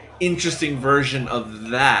interesting version of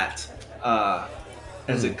that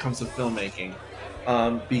as it comes to filmmaking,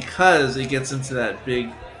 because it gets into that big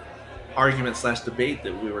argument / debate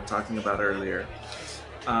that we were talking about earlier.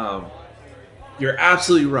 You're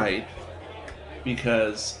absolutely right,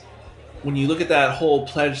 because when you look at that whole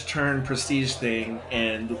pledge turn prestige thing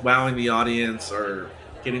and wowing the audience or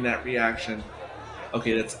getting that reaction,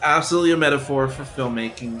 okay, that's absolutely a metaphor for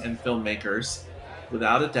filmmaking and filmmakers,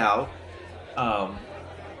 without a doubt.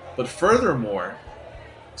 But furthermore,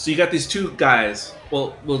 so you got these two guys.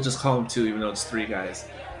 Well, we'll just call them two, even though it's three guys.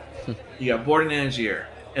 You got Borden and Angier,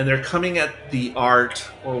 and they're coming at the art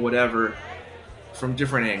or whatever from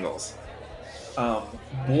different angles.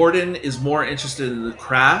 Borden is more interested in the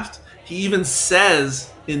craft. He even says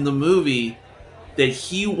in the movie that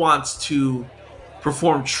he wants to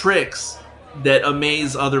perform tricks that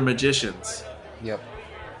amaze other magicians. Yep.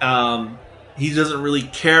 He doesn't really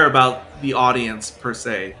care about the audience per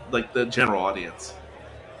se, like the general audience.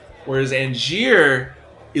 Whereas Angier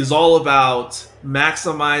is all about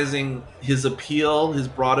maximizing his appeal, his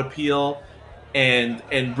broad appeal, and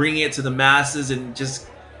bringing it to the masses and just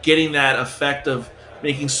getting that effect of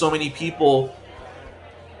making so many people,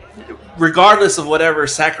 regardless of whatever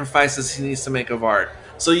sacrifices he needs to make of art.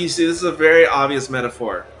 So you see, this is a very obvious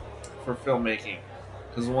metaphor for filmmaking,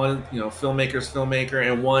 because one, filmmaker's filmmaker,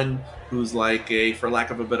 and one who's like a, for lack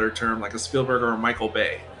of a better term, like a Spielberg or a Michael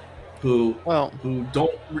Bay, who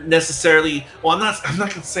don't necessarily. Well, I'm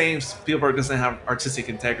not saying Spielberg doesn't have artistic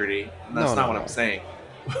integrity. That's not what I'm saying.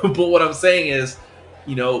 But what I'm saying is,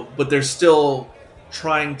 but they're still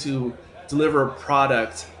trying to deliver a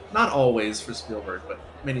product, not always for Spielberg, but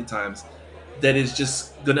many times, that is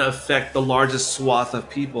just going to affect the largest swath of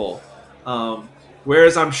people.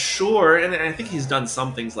 Whereas I'm sure, and I think he's done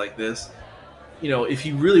some things like this, if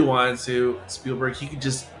he really wanted to, Spielberg, he could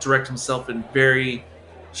just direct himself in very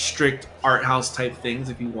strict art house type things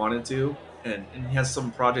if he wanted to. And he has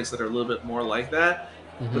some projects that are a little bit more like that.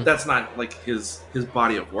 Mm-hmm. But that's not like his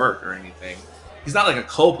body of work or anything. He's not like a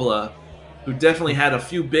Coppola, who definitely had a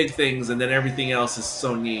few big things and then everything else is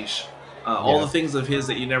so niche. All the things of his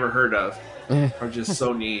that you never heard of are just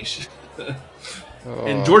so niche.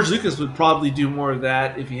 And George Lucas would probably do more of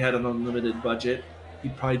that if he had an unlimited budget.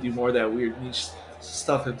 He'd probably do more of that weird niche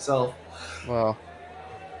stuff himself. Well,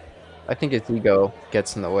 I think his ego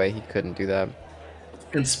gets in the way. He couldn't do that.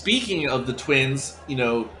 And speaking of the twins,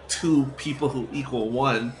 two people who equal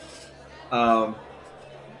one, or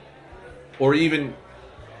even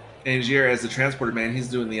Angier as the Transported Man, he's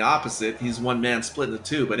doing the opposite. He's one man split into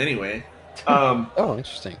two. But anyway. Oh,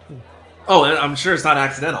 interesting. Oh, and I'm sure it's not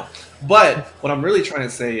accidental. But what I'm really trying to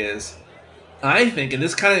say is, I think, and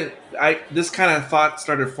this kind of thought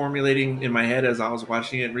started formulating in my head as I was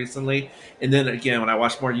watching it recently, and then again when I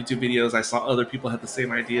watched more YouTube videos, I saw other people had the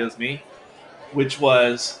same idea as me, which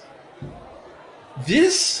was,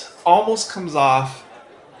 this almost comes off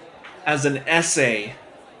as an essay,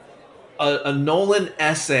 a Nolan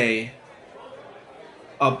essay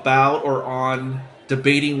about or on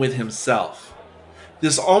debating with himself.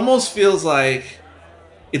 This almost feels like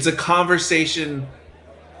it's a conversation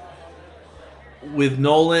with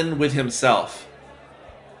Nolan with himself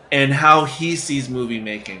and how he sees movie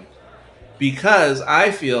making. Because I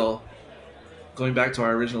feel, going back to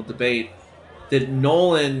our original debate, that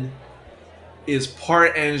Nolan is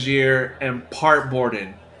part Angier and part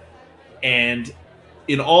Borden. And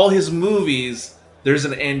in all his movies, there's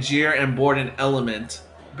an Angier and Borden element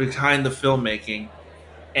behind the filmmaking.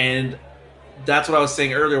 And that's what I was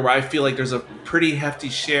saying earlier, where I feel like there's a pretty hefty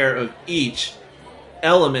share of each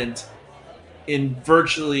element in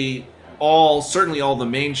virtually certainly all the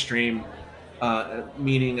mainstream,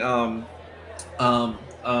 meaning um,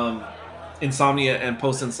 um, Insomnia and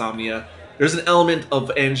Post Insomnia. There's an element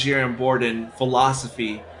of Angier and Borden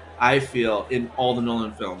philosophy, I feel, in all the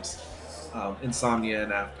Nolan films, Insomnia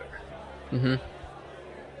and after. Mm-hmm.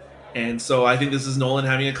 And so I think this is Nolan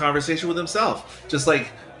having a conversation with himself, just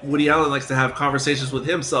like Woody Allen likes to have conversations with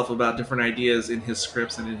himself about different ideas in his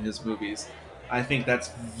scripts and in his movies. I think that's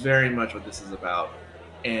very much what this is about,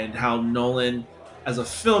 and how Nolan, as a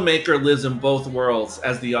filmmaker, lives in both worlds,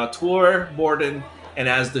 as the auteur, Borden, and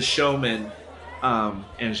as the showman,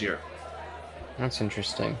 Angier. That's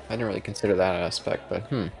interesting. I didn't really consider that aspect, but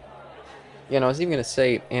Yeah, no, I was even going to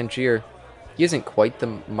say Angier, he isn't quite the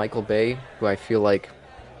Michael Bay, who I feel like,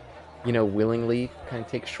 willingly kind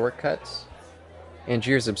of takes shortcuts.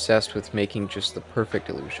 Angier's obsessed with making just the perfect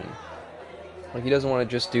illusion. Like, he doesn't want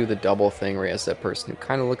to just do the double thing where he has that person who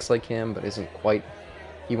kind of looks like him, but isn't quite.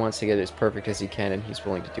 He wants to get it as perfect as he can, and he's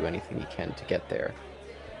willing to do anything he can to get there.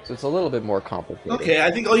 So it's a little bit more complicated. Okay,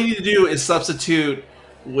 I think all you need to do is substitute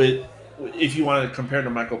with, if you want to compare to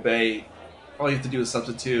Michael Bay, all you have to do is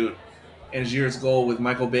substitute Angier's goal with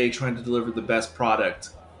Michael Bay trying to deliver the best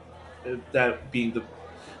product. That being the,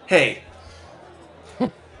 hey,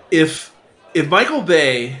 if Michael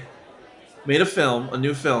Bay made a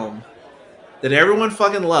new film that everyone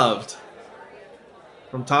fucking loved,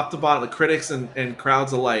 from top to bottom, the critics and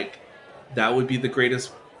crowds alike, that would be the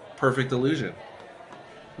greatest perfect illusion.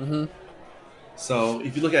 Mm-hmm. So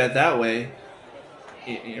if you look at it that way,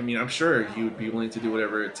 I mean, I'm sure you would be willing to do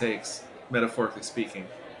whatever it takes, metaphorically speaking,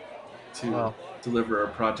 to deliver a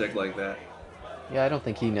project like that. Yeah, I don't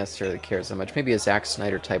think he necessarily cares that much. Maybe a Zack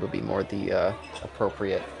Snyder type would be more the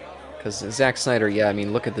appropriate. Because Zack Snyder, yeah, I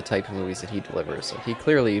mean, look at the type of movies that he delivers. Like, he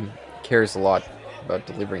clearly cares a lot about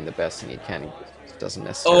delivering the best thing he can. He just doesn't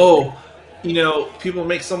necessarily. People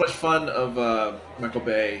make so much fun of Michael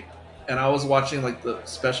Bay, and I was watching like the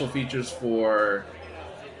special features for,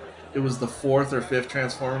 it was the fourth or fifth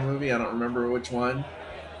Transformer movie. I don't remember which one.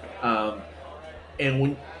 And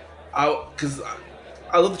when because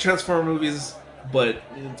I love the Transformer movies, but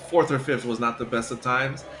fourth or fifth was not the best of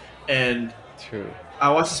times. And True. I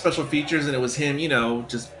watched the special features, and it was him,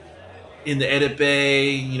 just in the edit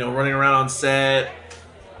bay, running around on set.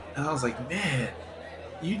 And I was like, man,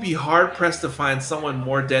 you'd be hard pressed to find someone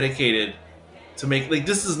more dedicated to make, like,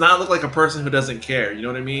 this does not look like a person who doesn't care. You know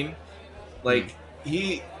what I mean? Like,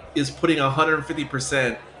 he is putting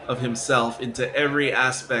 150% of himself into every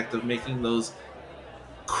aspect of making those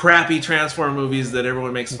crappy Transformer movies that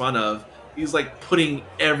everyone makes fun of. He's like putting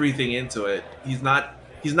everything into it. He's not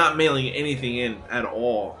mailing anything in at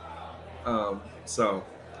all. So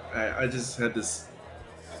I just had this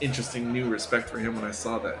interesting new respect for him when I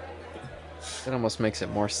saw that. It almost makes it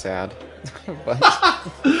more sad. But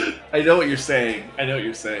I know what you're saying.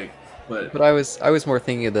 But I was more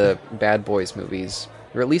thinking of the Bad Boys movies,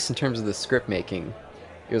 or at least in terms of the script making,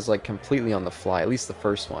 it was like completely on the fly. At least the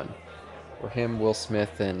first one, where him, Will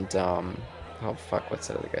Smith, and oh fuck, what's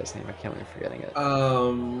that other guy's name? I can't believe I'm forgetting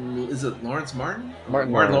it. Is it Lawrence Martin?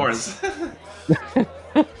 Martin Lawrence.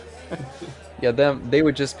 Yeah, they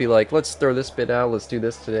would just be like, let's throw this bit out, let's do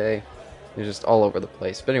this today. They're just all over the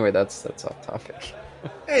place. But anyway, that's off topic.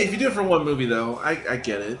 Hey, if you do it for one movie, though, I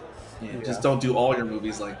get it. Yeah. Just don't do all your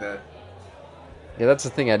movies like that. Yeah, that's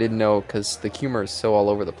the thing I didn't know, because the humor is so all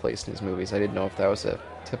over the place in his movies. I didn't know if that was a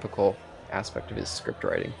typical aspect of his script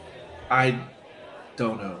writing. I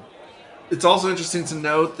don't know. It's also interesting to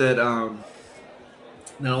note that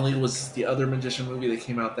not only was the other Magician movie that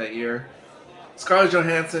came out that year, Scarlett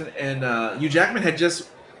Johansson and Hugh Jackman had just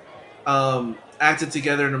acted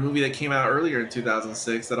together in a movie that came out earlier in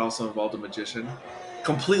 2006 that also involved a magician.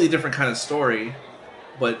 Completely different kind of story,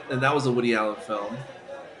 and that was a Woody Allen film.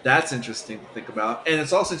 That's interesting to think about. And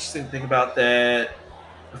it's also interesting to think about that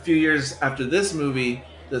a few years after this movie,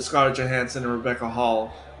 that Scarlett Johansson and Rebecca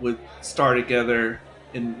Hall would star together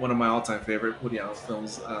in one of my all-time favorite Woody Allen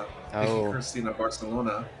films, Christina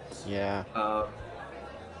Barcelona. Yeah.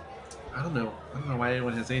 I don't know why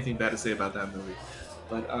anyone has anything bad to say about that movie,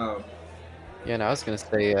 but yeah, no, I was gonna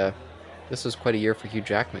say this was quite a year for Hugh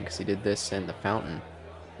Jackman, because he did this and The Fountain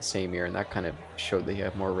the same year, and that kind of showed that he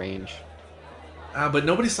had more range. But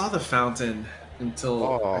nobody saw The Fountain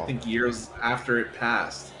until I think years after it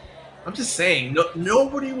passed. I'm just saying,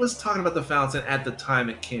 nobody was talking about The Fountain at the time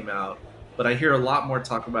it came out, but I hear a lot more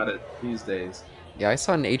talk about it these days. Yeah, I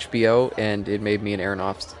saw it on HBO, and it made me an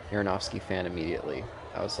Aronofsky fan immediately.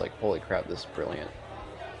 I was like, holy crap, this is brilliant.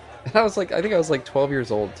 And I was like, I think I was like 12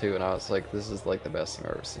 years old too, and I was like, this is like the best thing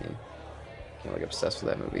I've ever seen. I'm like obsessed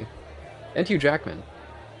with that movie. And Hugh Jackman.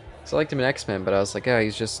 So I liked him in X-Men, but I was like, yeah,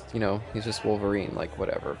 he's just, he's just Wolverine, like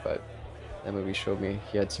whatever. But that movie showed me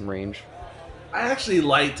he had some range. I actually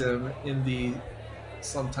liked him in the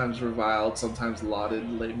sometimes reviled, sometimes lauded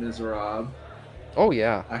Les Miserables. Oh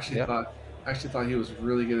yeah, I yeah. actually thought he was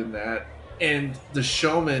really good in that. And The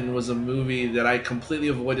Showman was a movie that I completely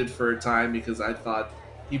avoided for a time because I thought,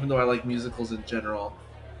 even though I like musicals in general,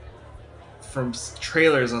 from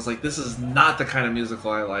trailers I was like, this is not the kind of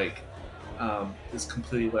musical I like. Is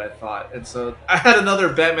completely what I thought, and so I had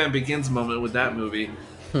another Batman Begins moment with that movie,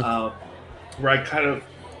 um, where I kind of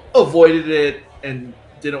avoided it and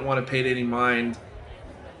didn't want to pay it any mind.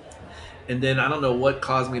 And then I don't know what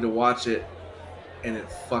caused me to watch it, and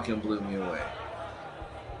it fucking blew me away.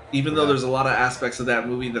 Even though Yeah. there's a lot of aspects of that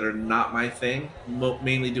movie that are not my thing,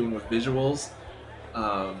 mainly doing with visuals,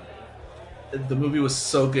 um, the movie was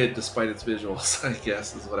so good despite its visuals, I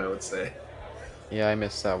guess is what I would say. Yeah, I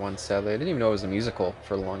missed that one, sadly. I didn't even know it was a musical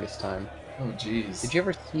for the longest time. Oh, Did jeez. you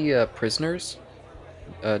ever see Prisoners?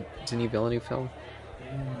 Denis Villeneuve film?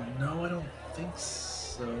 No, I don't think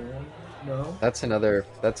so. No. That's another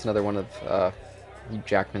one of Hugh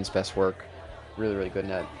Jackman's best work. Really, really good in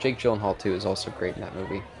that. Jake Gyllenhaal too is also great in that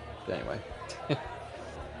movie. But anyway.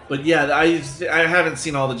 But yeah, I haven't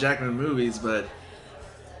seen all the Jackman movies, but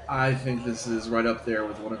I think this is right up there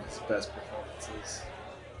with one of his best performances.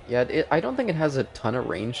 Yeah, I don't think it has a ton of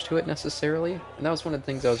range to it necessarily, and that was one of the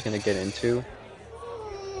things I was going to get into.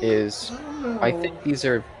 Is I don't I think know. these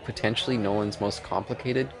are potentially Nolan's most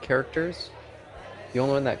complicated characters. The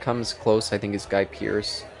only one that comes close, I think, is Guy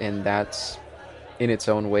Pearce, and that's in its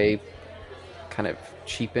own way kind of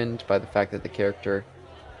cheapened by the fact that the character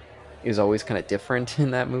is always kind of different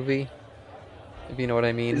in that movie. If you know what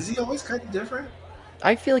I mean. Is he always kind of different?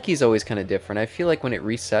 I feel like he's always kind of different. I feel like when it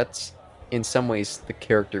resets, in some ways, the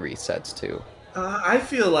character resets too. I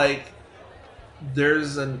feel like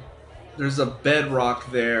there's an there's a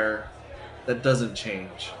bedrock there that doesn't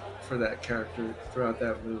change for that character throughout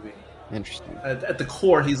that movie. Interesting. At the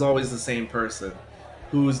core, he's always the same person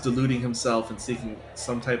who's deluding himself and seeking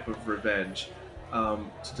some type of revenge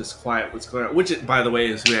to disquiet what's going on. Which, by the way,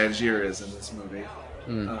 is who Angier is in this movie.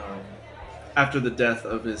 Mm. Um, after the death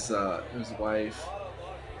of his wife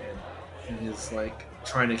and his like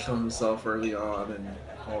trying to kill himself early on and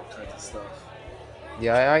all kinds of stuff.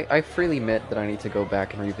 Yeah, I freely admit that I need to go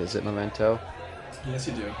back and revisit Memento Yes,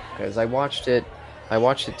 you do. because I watched it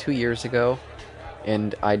 2 years ago,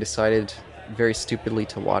 and I decided very stupidly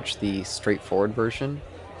to watch the straightforward version,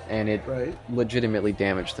 and it Right. legitimately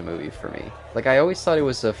damaged the movie for me. Like I always thought it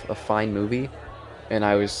was a fine movie, and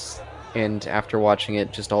and after watching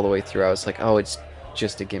it just all the way through, I was like, oh, it's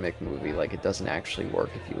just a gimmick movie. Like it doesn't actually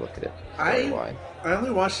work if you look at it story I wide. I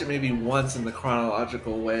only watched it maybe once in the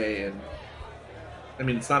chronological way, and I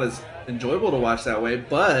mean it's not as enjoyable to watch that way,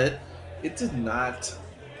 but it did not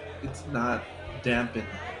it did not dampen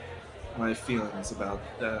my feelings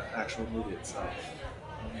about the actual movie itself.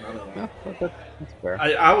 Not at all. No, that's fair.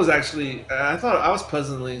 I was actually I was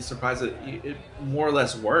pleasantly surprised that it more or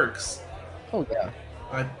less works. Oh yeah,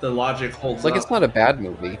 The logic holds like it's up. not a bad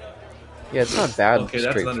movie. Yeah, it's not bad, Okay,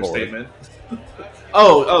 that's an straightforward. understatement.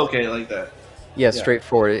 Oh, okay, like that. Yeah, Yeah.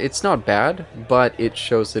 straightforward. It's not bad, but it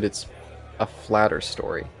shows that it's a flatter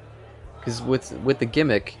story. Because with the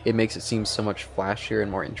gimmick, it makes it seem so much flashier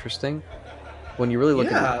and more interesting. When you really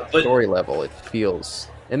look at it Yeah, at the but story level, it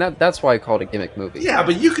feels, and that's why I call it a gimmick movie. yeah,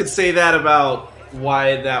 but you could say that about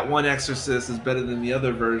why that one Exorcist is better than the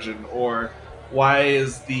other version, or why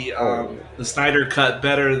is Oh the Snyder cut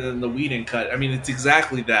better than the Whedon cut? I mean, it's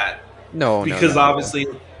exactly that no, no, because no, no. obviously,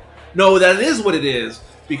 no, that is what it is.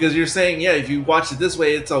 Because you're saying, yeah, if you watch it this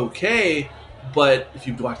way, it's okay, but if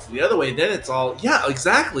you watch it the other way, then it's all yeah,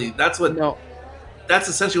 exactly. No, That's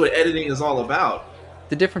essentially what editing is all about.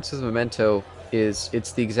 the difference with Memento is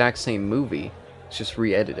it's the exact same movie, it's just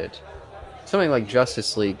re-edited. Something like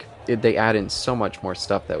Justice League, they add in so much more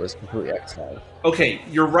stuff that was completely exiled. Okay,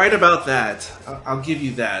 you're right about that. I'll give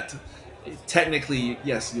you that. Technically,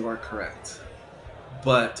 yes, you are correct.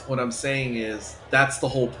 But what I'm saying is that's the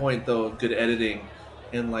whole point, though, of good editing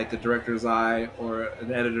in like a director's eye or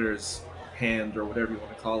an editor's hand or whatever you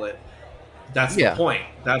want to call it. That's the Yeah, point.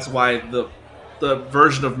 That's why the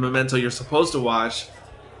version of Memento you're supposed to watch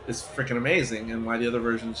is freaking amazing, and why the other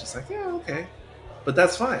version is just like, yeah, okay. But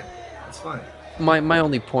that's fine. That's fine. my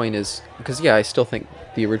only point is because yeah, I still think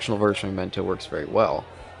the original version of Memento works very well,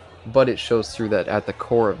 but it shows through that at the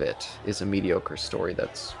core of it is a mediocre story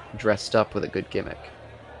that's dressed up with a good gimmick.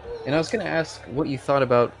 And I was going to ask what you thought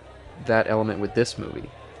about that element with this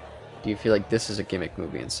movie. do you feel like this is a gimmick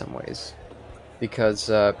movie in some ways? Because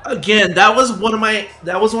Again, that was one of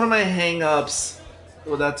my hang-ups.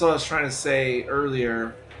 Well, that's what I was trying to say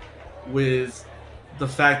earlier with the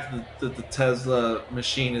fact that the Tesla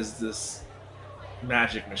machine is this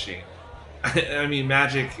magic machine. I mean,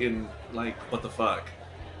 magic in like what the fuck?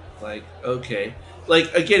 Like, okay,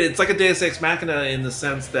 like again, it's like a Deus Ex Machina in the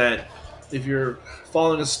sense that if you're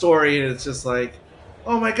following a story and it's just like,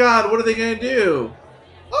 oh my god, what are they gonna do?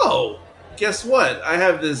 Oh, guess what? I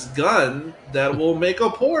have this gun that will make a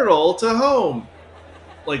portal to home.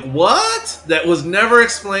 Like what? That was never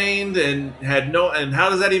explained and had no. And how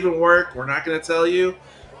does that even work? We're not going to tell you.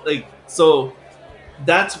 Like so,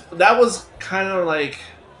 that was kind of like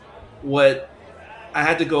what I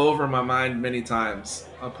had to go over in my mind many times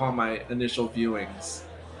upon my initial viewings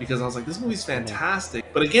because I was like, this movie's fantastic.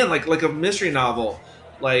 But again, like a mystery novel,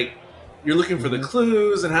 like you're looking for the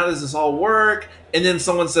clues and how does this all work, and then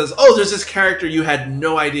someone says, "Oh, there's this character you had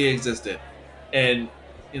no idea existed," and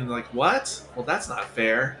you're like, "What? Well, that's not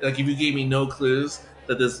fair." Like if you gave me no clues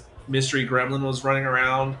that this mystery gremlin was running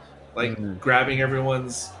around, like grabbing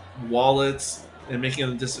everyone's wallets and making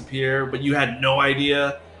them disappear, but you had no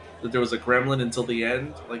idea that there was a gremlin until the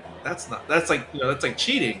end. Like that's like that's like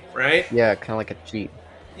cheating, right? yeah, kind of like a cheat.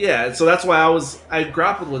 Yeah, so that's why I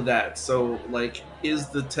grappled with that. So like, is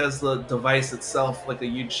the Tesla device itself like a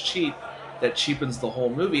huge cheat that cheapens the whole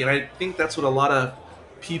movie? And I think that's what a lot of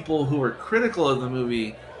people who were critical of the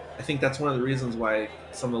movie. I think that's one of the reasons why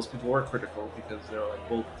some of those people were critical because they're like,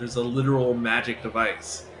 well, there's a literal magic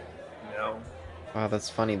device, you know. Wow, that's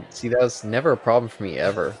funny. See, that was never a problem for me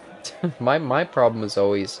ever. My problem was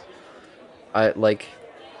always, I like.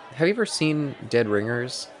 Have you ever seen Dead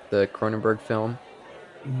Ringers, the Cronenberg film?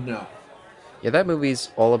 No. Yeah, that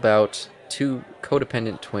movie's all about two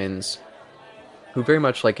codependent twins who, very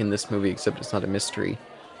much like in this movie, except it's not a mystery,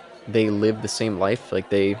 they live the same life.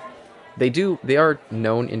 Like they are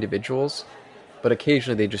known individuals, but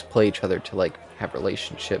occasionally they just play each other to like have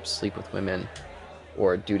relationships, sleep with women,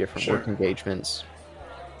 or do different work engagements.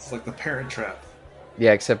 It's like The Parent Trap.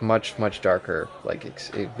 Yeah, except much, much darker. Like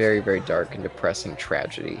it's a very, very dark and depressing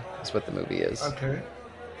tragedy is what the movie is. Okay.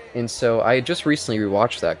 And so I just recently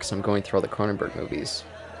rewatched that because I'm going through all the Cronenberg movies.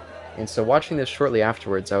 And so watching this shortly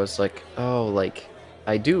afterwards, I was like, oh, like,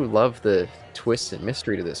 I do love the twist and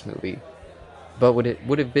mystery to this movie. But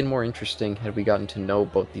would have been more interesting had we gotten to know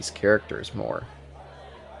both these characters more.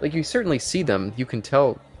 Like, you certainly see them, you can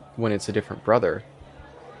tell when it's a different brother.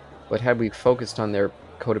 But had we focused on their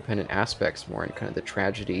codependent aspects more and kind of the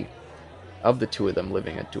tragedy of the two of them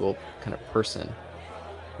living a dual kind of person,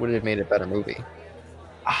 would it have made a better movie?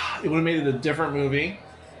 It would have made it a different movie.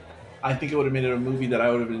 I think it would have made it a movie that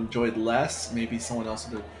I would have enjoyed less. Maybe someone else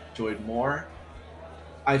would have enjoyed more.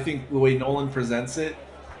 I think the way Nolan presents it,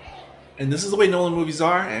 and this is the way Nolan movies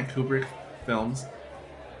are, and Kubrick films,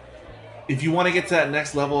 if you want to get to that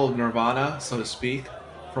next level of nirvana, so to speak,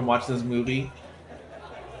 from watching this movie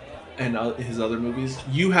and his other movies,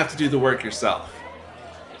 you have to do the work yourself.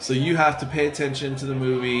 So you have to pay attention to the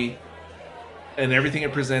movie and everything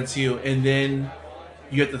it presents you, and then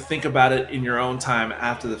you have to think about it in your own time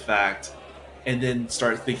after the fact, and then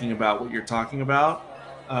start thinking about what you're talking about,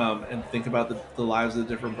 and think about the lives of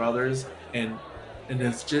the different brothers, and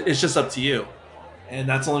it's just up to you, and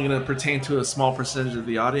that's only going to pertain to a small percentage of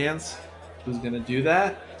the audience who's going to do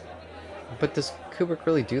that. But does Kubrick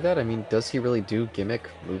really do that? I mean, does he really do gimmick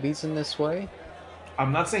movies in this way?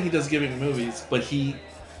 I'm not saying he does gimmick movies, but he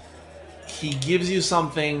gives you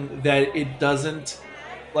something that it doesn't,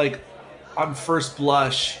 like, on first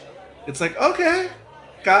blush, it's like, okay,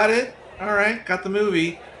 got it, all right, got the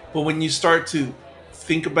movie. But when you start to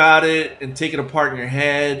think about it and take it apart in your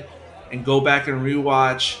head and go back and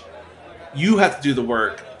rewatch, you have to do the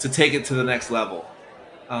work to take it to the next level.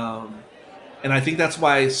 And I think that's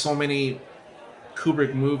why so many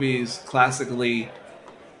Kubrick movies classically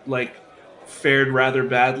like fared rather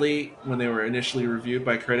badly when they were initially reviewed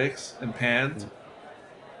by critics and panned,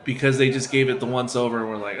 because they just gave it the once over and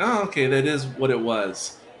were like, oh, okay, that is what it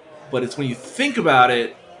was. But it's when you think about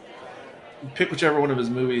it, pick whichever one of his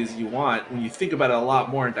movies you want, when you think about it a lot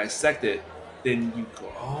more and dissect it, then you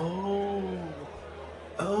go,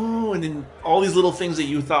 oh, and then all these little things that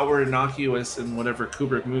you thought were innocuous in whatever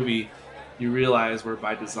Kubrick movie, you realize were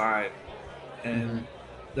by design. And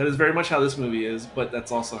that is very much how this movie is, but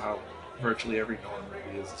that's also how virtually every Nolan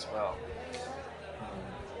movie is as well.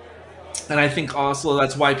 And I think also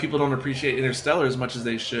that's why people don't appreciate Interstellar as much as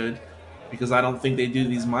they should, because I don't think they do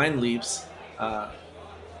these mind leaps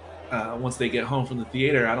once they get home from the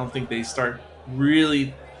theater. I don't think they start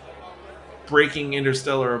really breaking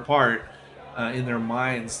Interstellar apart in their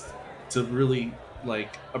minds to really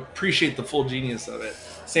like appreciate the full genius of it.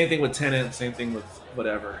 Same thing with Tenet. Same thing with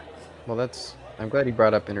whatever. Well, I'm glad you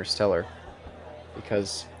brought up Interstellar,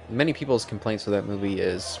 because many people's complaints with that movie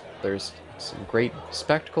is there's some great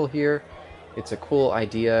spectacle here, it's a cool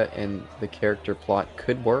idea, and the character plot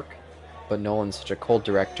could work, but Nolan's such a cold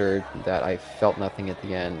director that I felt nothing at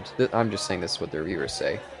the end. I'm just saying this is what the reviewers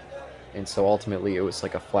say. And so ultimately it was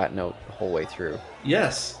like a flat note the whole way through.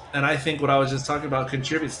 Yes, and I think what I was just talking about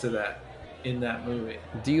contributes to that in that movie.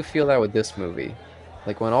 Do you feel that with this movie?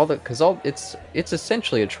 Like when all the, because all it's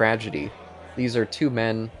essentially a tragedy. These are two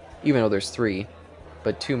men, even though there's three,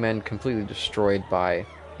 but two men completely destroyed by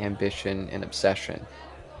ambition and obsession.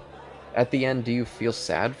 At the end, do you feel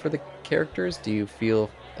sad for the characters? Do you feel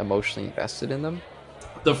emotionally invested in them?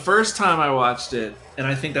 The first time I watched it, and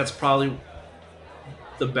I think that's probably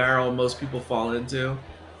the barrel most people fall into,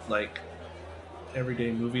 like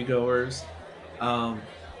everyday moviegoers.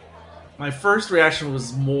 My first reaction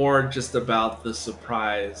was more just about the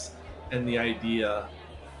surprise and the idea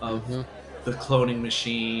of the cloning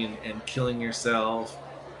machine and killing yourself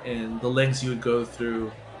and the lengths you would go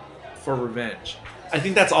through for revenge. I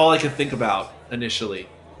think that's all I could think about initially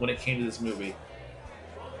when it came to this movie.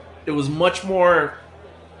 It was much more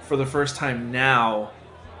for the first time now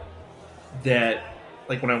that,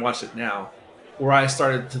 like when I watched it now, where I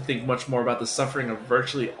started to think much more about the suffering of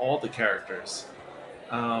virtually all the characters.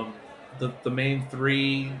 The main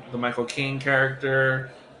three, the Michael Caine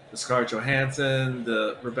character, the Scarlett Johansson,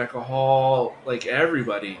 the Rebecca Hall, like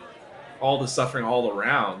everybody, all the suffering all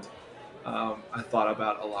around. I thought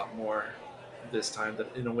about a lot more this time,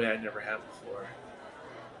 that in a way I never had before.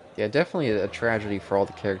 Yeah, definitely a tragedy for all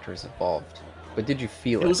the characters involved. But did you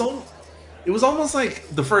feel it? It was almost like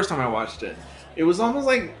the first time I watched it. It was almost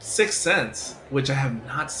like Sixth Sense, which I have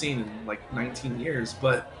not seen in like 19 years.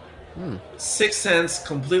 But Sixth Sense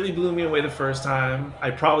completely blew me away the first time.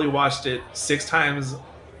 I probably watched it 6 times,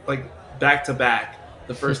 like back to back,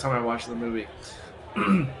 the first time I watched the movie.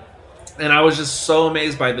 And I was just so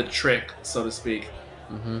amazed by the trick, so to speak.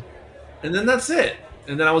 And then that's it.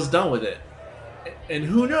 And then I was done with it. And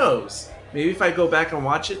who knows? Maybe if I go back and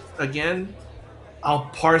watch it again, I'll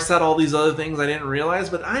parse out all these other things I didn't realize,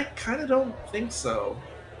 but I kind of don't think so.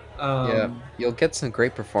 Yeah, you'll get some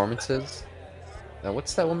great performances.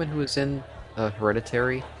 What's that woman who was in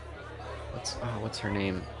Hereditary? What's her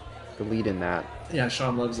name? The lead in that. Yeah,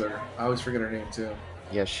 Sean loves her. I always forget her name too.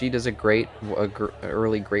 Yeah, she does a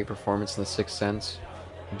early great performance in The Sixth Sense.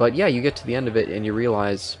 But yeah, you get to the end of it and you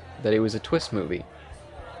realize that it was a twist movie.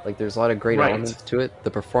 Like there's a lot of great elements to it.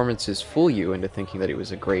 The performances fool you into thinking that it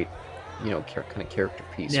was a great, kind of character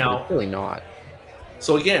piece. Now, but it's really not.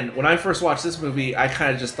 So again, when I first watched this movie, I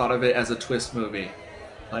kind of just thought of it as a twist movie.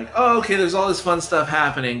 Like, oh, okay, there's all this fun stuff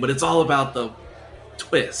happening, but it's all about the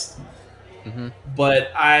twist.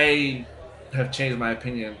 But I have changed my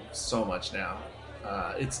opinion so much now.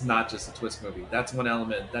 It's not just a twist movie. That's one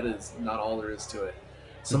element. That is not all there is to it.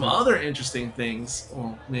 Some other interesting things,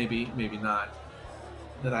 well, maybe not,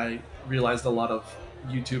 that I realized a lot of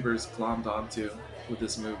YouTubers glommed onto with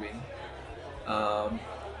this movie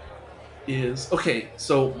is, okay,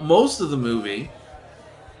 so most of the movie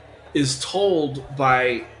is told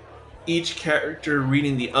by each character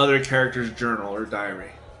reading the other character's journal or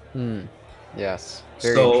diary. Yes.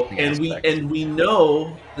 So and we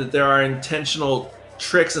know that there are intentional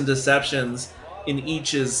tricks and deceptions in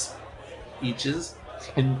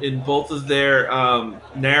in both of their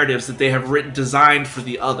narratives that they have designed for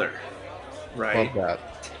the other, right? Love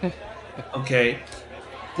that. Okay,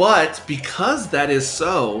 but because that is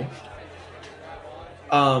so,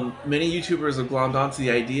 many YouTubers have glommed onto the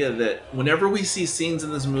idea that whenever we see scenes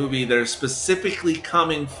in this movie that are specifically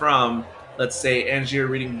coming from, let's say, Angier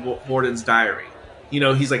reading Borden's diary,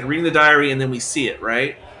 he's like reading the diary and then we see it,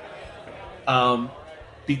 right?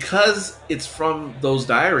 Because it's from those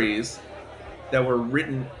diaries that were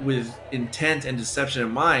written with intent and deception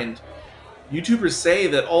in mind, YouTubers say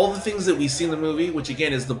that all the things that we see in the movie, which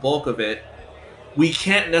again is the bulk of it, we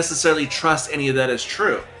can't necessarily trust any of that as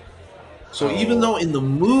true. So even though in the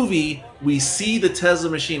movie we see the Tesla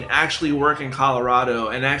machine actually work in Colorado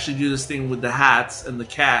and actually do this thing with the hats and the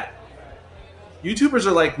cat, YouTubers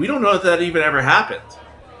are like, we don't know if that even ever happened.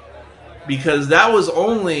 Because that was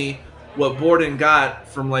only what Borden got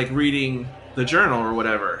from like reading the journal or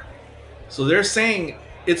whatever. So they're saying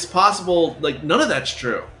it's possible, like, none of that's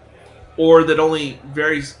true. Or that only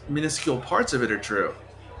very minuscule parts of it are true.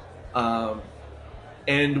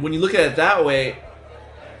 And when you look at it that way,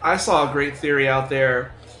 I saw a great theory out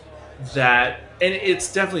there that, and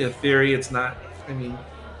it's definitely a theory, it's not,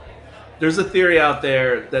 there's a theory out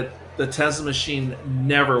there that the Tesla machine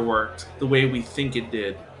never worked the way we think it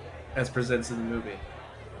did, as presented in the movie.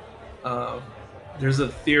 Um, there's a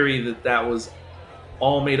theory that that was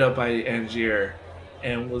all made up by Angier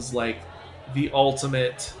and was like the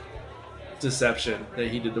ultimate deception that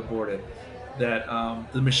he did to Borden. That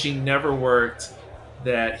the machine never worked,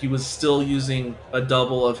 that he was still using a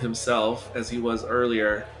double of himself as he was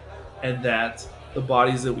earlier, and that the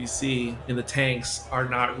bodies that we see in the tanks are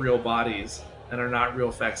not real bodies and are not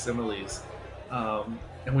real facsimiles.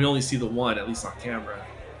 And we only see the one, at least on camera.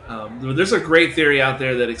 There's a great theory out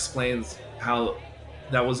there that explains how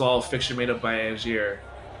that was all fiction made up by Angier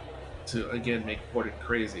to, again, make Borden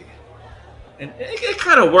crazy. And it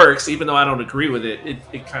kind of works, even though I don't agree with it.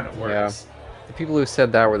 It kind of works. Yeah. The people who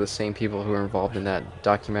said that were the same people who were involved in that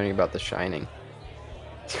documentary about The Shining.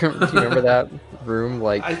 Do you remember that room?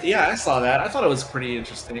 Like, I saw that. I thought it was pretty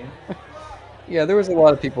interesting. Yeah, there was a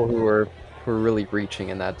lot of people who were really reaching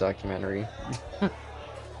in that documentary.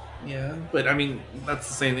 Yeah, but I mean, that's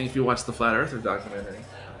the same thing if you watch the Flat Earther documentary.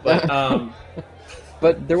 But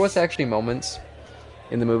but there was actually moments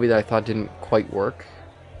in the movie that I thought didn't quite work,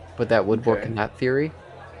 but that would work in that theory.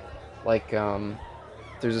 Like,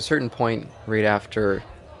 there's a certain point right after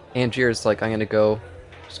Angier's like, I'm gonna go.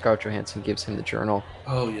 Scarlett Johansson gives him the journal.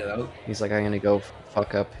 Oh yeah. He's like, I'm gonna go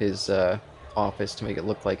fuck up his office to make it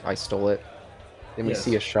look like I stole it. Then we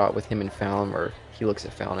see a shot with him and Fallon where he looks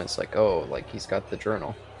at Fallon and it's like, oh, like he's got the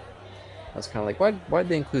journal. I was kind of like, why'd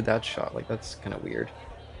they include that shot? Like, that's kind of weird.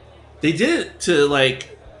 They did it to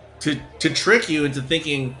like to trick you into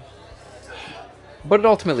thinking. But it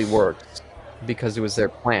ultimately worked because it was their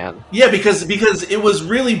plan. Yeah, because it was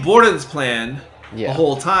really Borden's plan the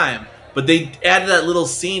whole time. But they added that little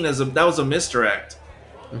scene that was a misdirect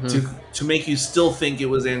to make you still think it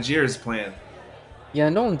was Angier's plan. Yeah,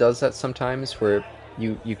 Nolan does that sometimes where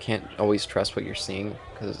you can't always trust what you're seeing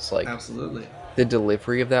because it's like absolutely the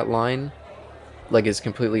delivery of that line like is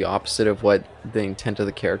completely opposite of what the intent of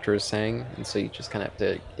the character is saying, and so you just kind of have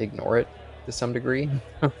to ignore it to some degree.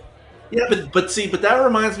 Yeah, but that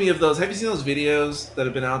reminds me of those. Have you seen those videos that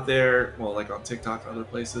have been out there? Well, like on TikTok and other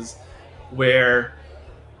places, where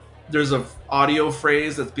there's a audio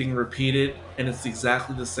phrase that's being repeated and it's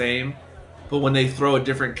exactly the same, but when they throw a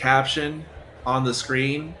different caption on the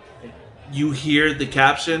screen, you hear the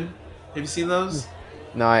caption. Have you seen those?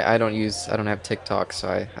 No, I don't have TikTok, so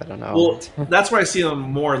I don't know. Well, that's where I see them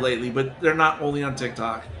more lately, but they're not only on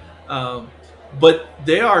TikTok. But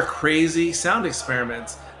they are crazy sound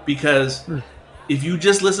experiments because if you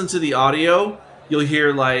just listen to the audio, you'll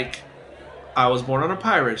hear like, I was born on a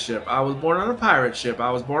pirate ship. I was born on a pirate ship.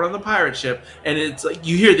 I was born on the pirate ship. And it's like,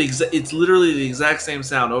 you hear it's literally the exact same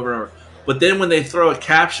sound over and over. But then when they throw a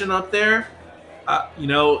caption up there,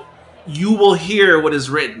 you will hear what is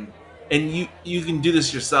written. And you can do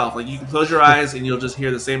this yourself. Like, you can close your eyes and you'll just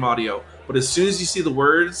hear the same audio. But as soon as you see the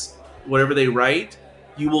words, whatever they write,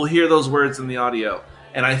 you will hear those words in the audio.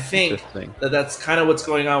 And I think that's kind of what's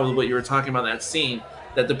going on with what you were talking about in that scene.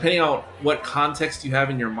 That depending on what context you have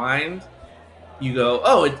in your mind, you go,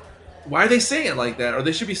 oh, why are they saying it like that? Or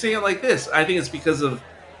they should be saying it like this. I think it's because of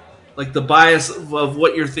like the bias of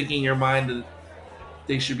what you're thinking in your mind.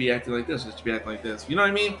 They should be acting like this. They should be acting like this. You know what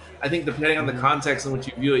I mean? I think depending on the context in which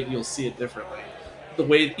you view it, you'll see it differently. The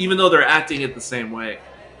way, even though they're acting it the same way.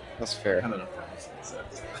 That's fair. I don't know if that makes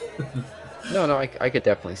sense. No, I could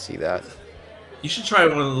definitely see that. You should try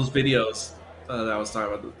one of those videos that I was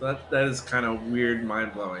talking about. That is kind of weird,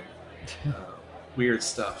 mind-blowing, weird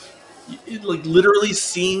stuff. Like literally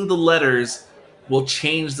seeing the letters will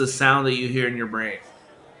change the sound that you hear in your brain.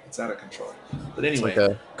 It's out of control. But anyway, it's like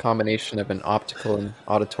a combination of an optical and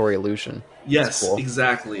auditory illusion. Yes, cool.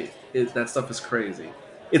 Exactly. That stuff is crazy.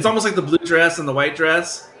 It's almost like the blue dress and the white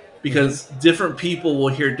dress because different people will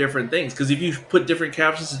hear different things. Because if you put different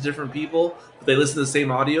captions to different people, but they listen to the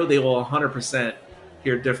same audio, they will 100%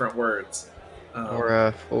 hear different words.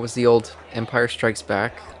 Or what was the old Empire Strikes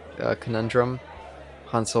Back conundrum?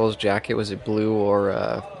 Han Solo's jacket, was it blue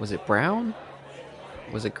or was it brown?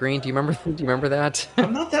 Was it green? Do you remember that?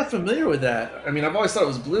 I'm not that familiar with that. I mean, I've always thought it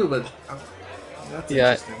was blue, but that's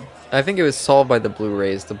interesting. I think it was solved by the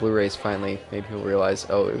Blu-rays. The Blu-rays finally made people realize,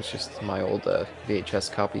 oh, it was just my old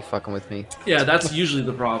VHS copy fucking with me. Yeah, that's usually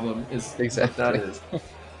the problem. Is exactly what that is.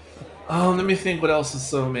 Let me think. What else is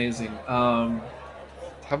so amazing? How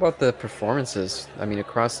about the performances? I mean,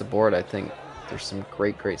 across the board, I think there's some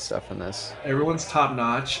great stuff in this. Everyone's top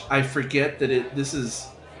notch. I forget that this is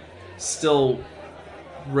still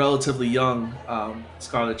relatively young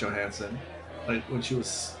Scarlett Johansson. Like when she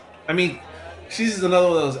was, I mean, she's another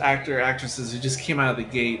one of those actresses who just came out of the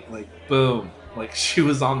gate like boom, like she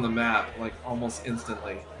was on the map like almost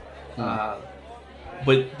instantly. Hmm.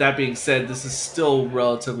 But that being said, this is still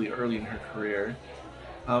relatively early in her career.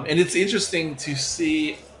 And it's interesting to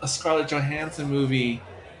see a Scarlett Johansson movie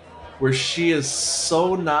where she is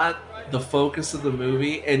so not the focus of the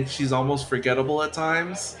movie and she's almost forgettable at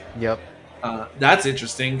times. Yep. That's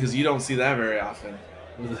interesting because you don't see that very often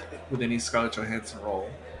with any Scarlett Johansson role.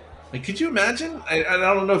 Like, could you imagine? I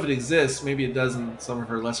don't know if it exists. Maybe it does in some of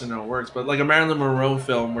her lesser known works, but like a Marilyn Monroe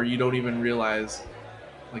film where you don't even realize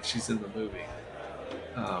like she's in the movie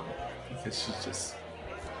um, because she's just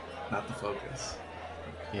not the focus.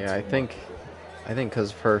 Yeah, I think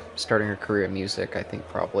because of her starting her career in music, I think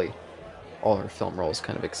probably all her film roles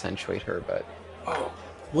kind of accentuate her. But Oh,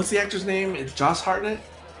 what's the actor's name? It's Josh Hartnett.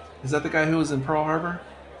 Is that the guy who was in Pearl Harbor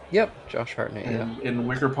yep, Josh Hartnett. Yeah. and in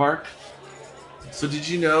Wicker Park? So did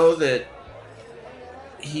you know that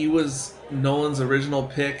he was Nolan's original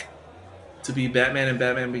pick to be Batman in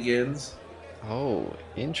Batman Begins? Oh,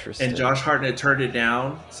 And interesting. Josh Hartnett turned it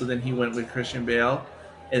down, so then he went with Christian Bale.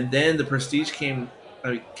 And then the Prestige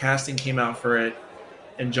casting came out for it,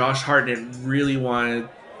 and Josh Hartnett really wanted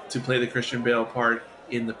to play the Christian Bale part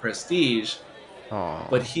in the Prestige, but Oh.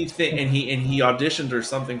 he auditioned or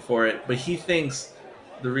something for it, but he thinks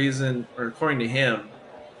the reason, or according to him,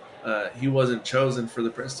 he wasn't chosen for the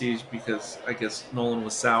Prestige because I guess Nolan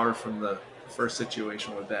was sour from the first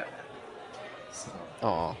situation with Batman. So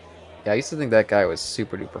Oh. Yeah, I used to think that guy was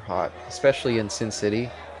super duper hot, especially in Sin City.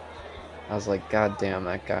 I was like, God damn,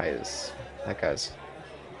 that guy's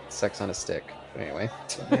sex on a stick. But anyway.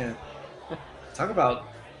 man, talk about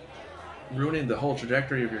ruining the whole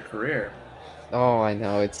trajectory of your career. Oh, I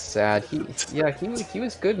know, it's sad. He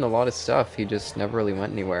was good in a lot of stuff. He just never really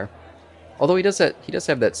went anywhere. Although he does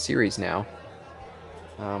have that series now.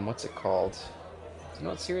 What's it called? Do you know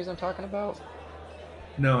what series I'm talking about?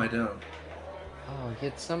 No, I don't. Oh, he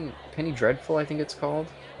had some Penny Dreadful, I think it's called.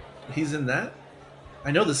 He's in that.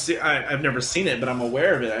 I know I've never seen it, but I'm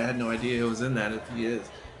aware of it. I had no idea he was in that. If he is,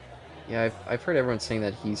 Yeah, I've heard everyone saying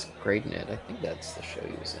that he's great in it. I think that's the show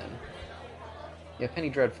he was in. Yeah, Penny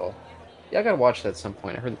Dreadful. Yeah, I gotta watch that at some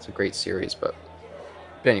point. I heard it's a great series, but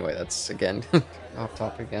anyway, that's again off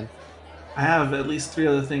topic again. I have at least three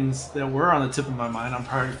other things that were on the tip of my mind. I'm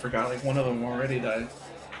probably forgot like one of them already that I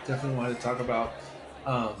definitely wanted to talk about.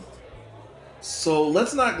 Um, so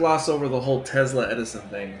let's not gloss over the whole Tesla Edison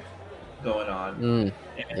thing going on, Mm,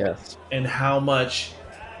 and, yes. and how much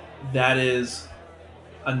that is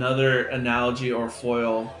another analogy or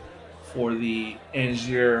foil for the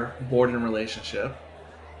Angier Borden relationship.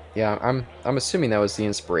 Yeah, I'm assuming that was the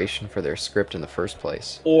inspiration for their script in the first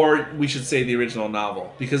place. Or we should say the original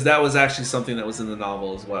novel, because that was actually something that was in the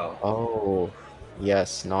novel as well. Oh,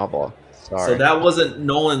 yes, novel. So Sorry. that wasn't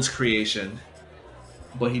Nolan's creation,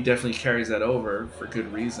 but he definitely carries that over for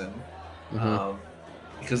good reason, Mm-hmm. um,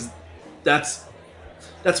 because that's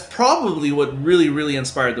that's probably what really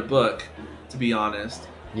inspired the book. To be honest,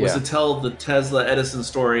 was to Yeah. tell the Tesla Edison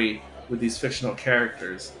story with these fictional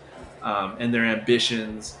characters and their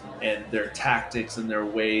ambitions and their tactics and their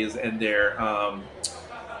ways and their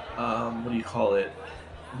what do you call it?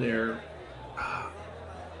 Their uh,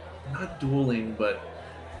 not dueling, but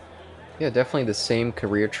Yeah, definitely the same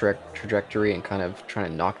career trajectory and kind of trying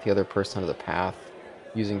to knock the other person out of the path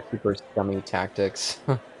using super scummy tactics.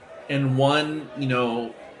 and one,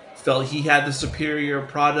 felt he had the superior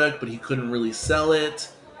product, but he couldn't really sell it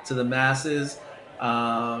to the masses.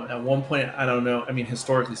 At one point, I don't know. I mean,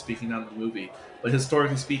 historically speaking, not in the movie, but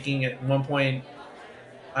historically speaking, at one point,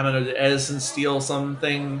 I don't know. Did Edison steal some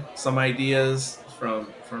ideas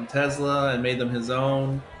from Tesla and made them his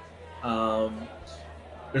own? Um,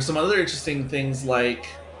 there's some other interesting things like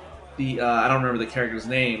the I don't remember the character's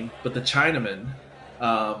name, but the Chinaman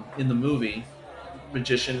in the movie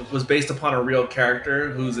magician was based upon a real character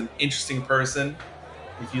who's an interesting person.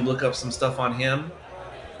 If you look up some stuff on him,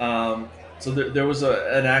 um, so there was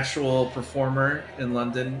an actual performer in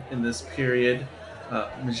London in this period,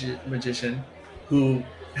 magician, who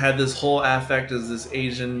had this whole affect as this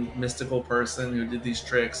Asian mystical person who did these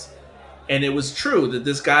tricks. And it was true that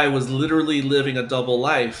this guy was literally living a double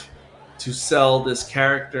life to sell this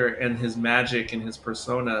character and his magic and his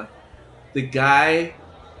persona. The guy,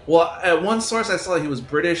 well, at one source I saw that he was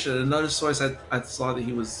British, at another source I saw that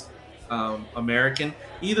he was American.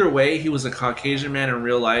 Either way, he was a Caucasian man in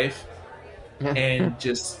real life and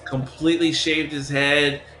just completely shaved his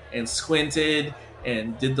head and squinted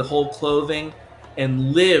and did the whole clothing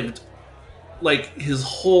and lived like his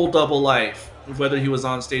whole double life, whether he was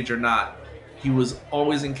on stage or not. He was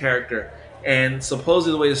always in character. And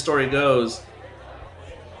supposedly, the way the story goes,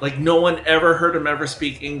 like no one ever heard him ever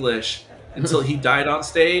speak English until he died on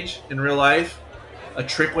stage in real life. a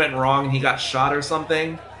trick went wrong and he got shot or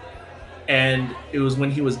something. And it was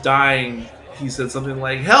when he was dying, he said something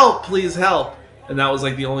like, "Help, please help." And that was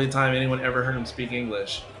like the only time anyone ever heard him speak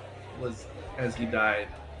English, was as he died.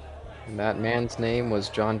 And that man's name was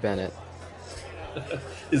John Bennett.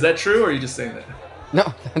 Is that true, or are you just saying that?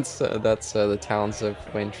 No, that's the Talons of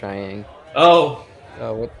Weng-Chiang. Oh,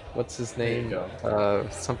 what's his name?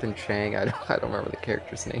 Something Chang. I don't remember the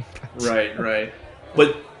character's name. Right.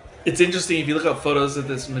 But it's interesting if you look up photos of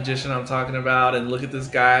this magician I'm talking about, and look at this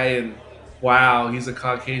guy, and wow, he's a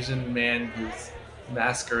Caucasian man who's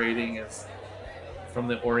masquerading as from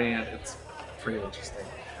the Orient. It's pretty interesting.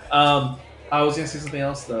 I was gonna say something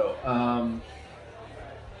else though.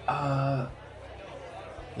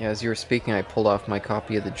 Yeah, as you were speaking, I pulled off my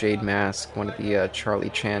copy of the Jade Mask, one of the Charlie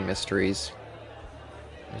Chan mysteries.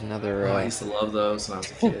 There's another. I used to love those when I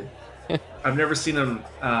was a kid. I've never seen them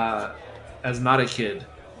as not a kid,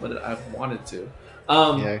 but I've wanted to.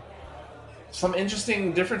 Yeah. Some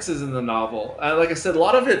interesting differences in the novel. Like I said, a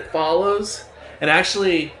lot of it follows, and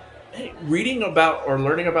actually, reading about or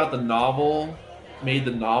learning about the novel made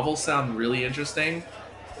the novel sound really interesting,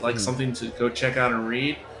 like something to go check out and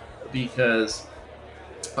read, because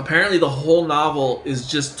apparently the whole novel is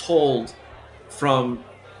just told from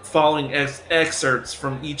following excerpts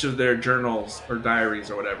from each of their journals or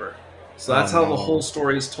diaries or whatever. So that's how the whole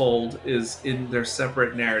story is told, is in their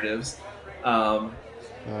separate narratives.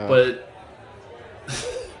 But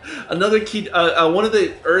another key, one of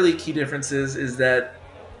the early key differences is that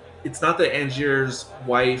it's not that Angier's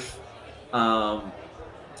wife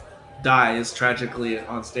dies tragically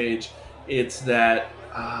on stage. It's that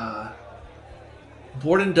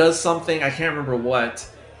Borden does something, I can't remember what,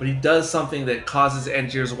 but he does something that causes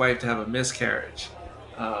Angier's wife to have a miscarriage.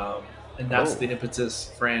 And that's the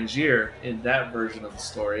impetus for Angier in that version of the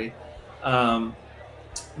story.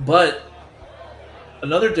 But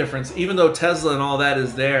another difference, even though Tesla and all that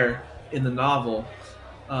is there in the novel,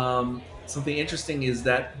 something interesting is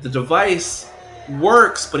that the device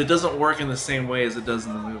works, but it doesn't work in the same way as it does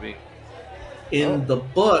in the movie. In the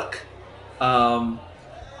book,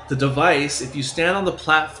 the device, if you stand on the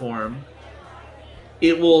platform,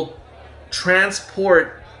 it will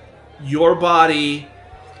transport your body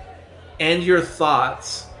and your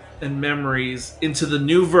thoughts and memories into the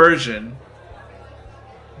new version,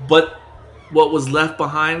 but what was left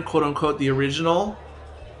behind, quote unquote, the original,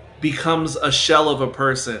 becomes a shell of a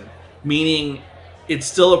person, meaning it's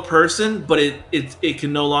still a person, but it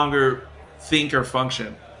can no longer think or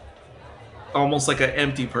function, almost like an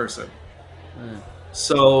empty person.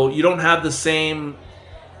 So you don't have the same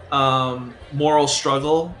moral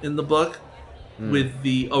struggle in the book with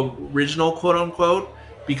the original, quote unquote,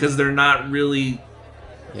 because they're not really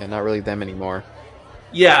not really them anymore.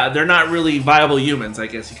 They're not really viable humans, I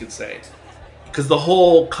guess you could say, because the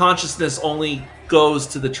whole consciousness only goes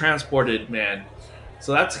to the transported man.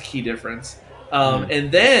 So that's a key difference.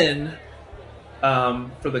 And then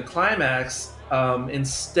for the climax,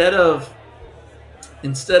 instead of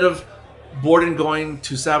Borden going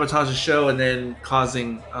to sabotage the show and then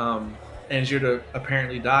causing Angier to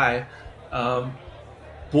apparently die,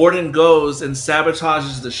 Borden goes and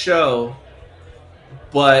sabotages the show,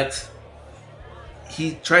 but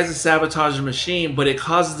he tries to sabotage the machine, but it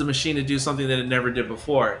causes the machine to do something that it never did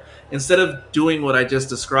before. Instead of doing what I just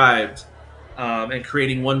described and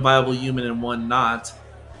creating one viable human and one not,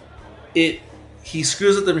 he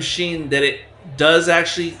screws up the machine that it does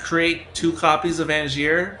actually create two copies of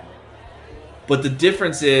Angier, but the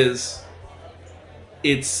difference is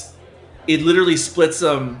it literally splits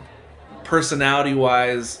them personality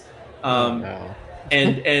wise,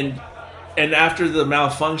 and after the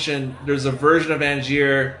malfunction, there's a version of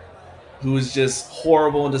Angier who is just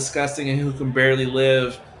horrible and disgusting and who can barely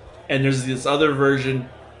live, and there's this other version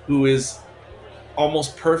who is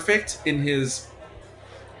almost perfect in his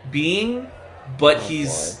being, but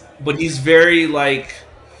he's very like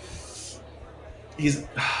he's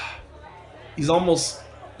almost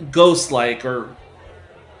ghost-like or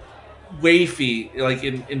waify, like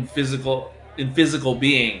in physical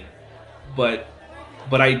being, but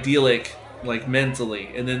idyllic, like mentally.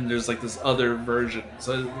 And then there's like this other version,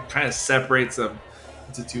 so it kind of separates them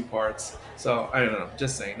into two parts. So I don't know,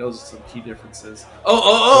 just saying, those are some key differences.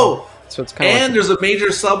 So it's kind of, and there's a major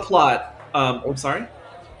subplot. I'm sorry.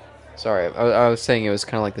 I was saying it was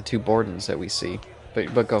kind of like the two Bordens that we see,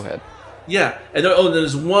 but go ahead. Yeah, and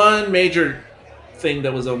there's one major thing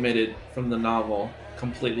that was omitted from the novel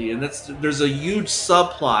completely, and there's a huge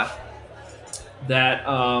subplot that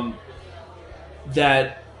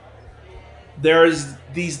that there's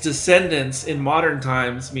these descendants in modern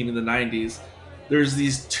times, meaning the 90s, there's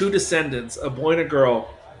these two descendants, a boy and a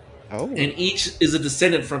girl, Oh. and each is a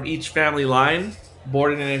descendant from each family line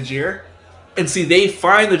born in Angier. And see, they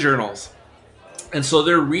find the journals, and so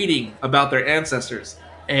they're reading about their ancestors,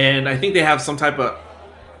 and I think they have some type of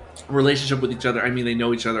relationship with each other. I mean, they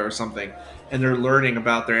know each other or something, and they're learning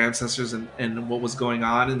about their ancestors and what was going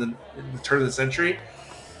on in the turn of the century.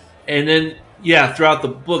 And then, yeah, throughout the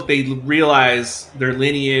book, they realize their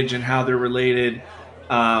lineage and how they're related.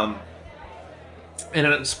 And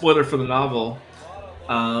a spoiler for the novel,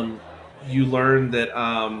 you learn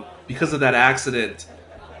that because of that accident,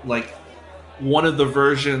 like one of the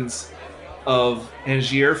versions of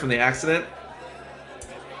Angier from the accident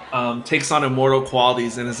takes on immortal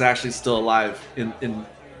qualities and is actually still alive in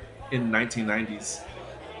 1990s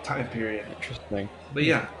time period. Interesting. But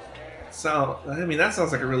yeah, so I mean that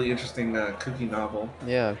sounds like a really interesting kooky novel.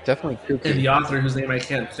 Yeah, definitely kooky. And the author, whose name I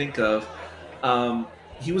can't think of,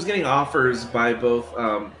 he was getting offers by both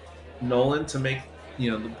Nolan to make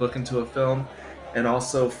the book into a film, and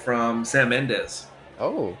also from Sam Mendes.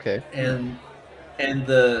 Oh, okay. And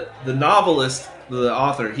the novelist, the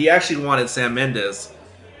author, he actually wanted Sam Mendes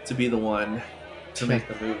to be the one to make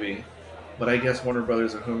the movie, but I guess Warner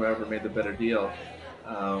Brothers or whomever made the better deal,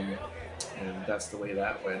 and that's the way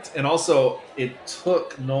that went. And also, it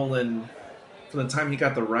took Nolan, from the time he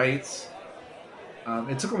got the rights,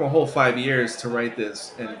 it took him a whole 5 years to write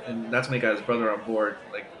this, and that's when he got his brother on board,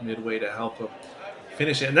 like midway, to help him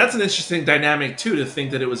finish it. And that's an interesting dynamic too, to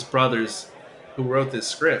think that it was brothers who wrote this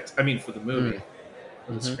script. I mean, for the movie,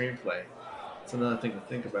 for the screenplay. It's another thing to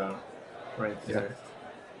think about, right there. Yeah.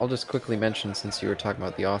 I'll just quickly mention, since you were talking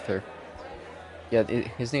about the author. Yeah,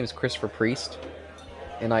 his name is Christopher Priest,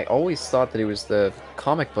 and I always thought that he was the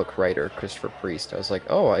comic book writer, Christopher Priest. I was like,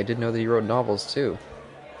 oh, I didn't know that he wrote novels too.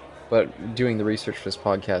 But doing the research for this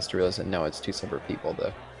podcast, I realized that no, it's two separate people.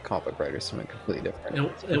 The comic book writer is something completely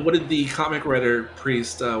different. And what did the comic writer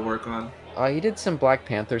Priest work on? He did some Black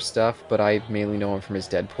Panther stuff, but I mainly know him from his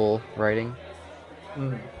Deadpool writing.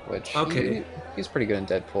 Which he's pretty good in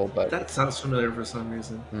Deadpool, but that sounds familiar for some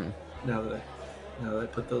reason. Now that I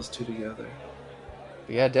put those two together.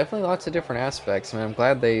 But yeah, definitely lots of different aspects. I mean, I'm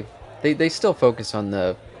glad they still focus on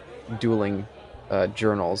the dueling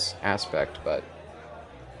journals aspect, but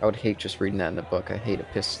I would hate just reading that in the book. I hate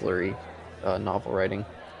epistolary novel writing.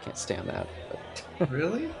 Can't stand that. But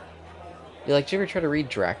really? Yeah, like, did you ever try to read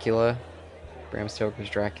Dracula? Bram Stoker's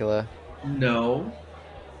Dracula? No.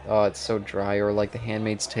 Oh, it's so dry. Or like The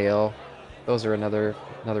Handmaid's Tale. Those are another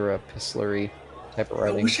epistolary type of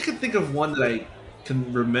writing. I wish I could think of one that I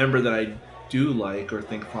can remember that I do like or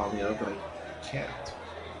think fondly of, but I can't.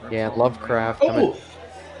 Yeah, Lovecraft. Oh,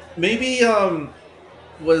 maybe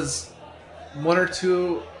was one or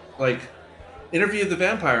two, like Interview with the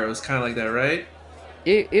Vampire was kind of like that, right?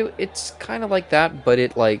 It's kind of like that, but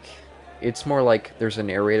it's more like there's a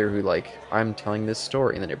narrator who, like, I'm telling this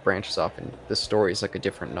story, and then it branches off, and the story is like a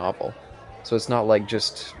different novel. So it's not like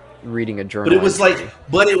just reading a journal. But it was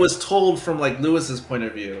but it was told from like Lewis's point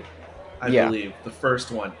of view, I believe, the first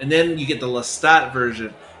one, and then you get the Lestat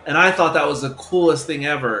version, and I thought that was the coolest thing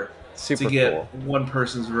ever. Super to get cool. One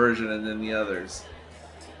person's version and then the others.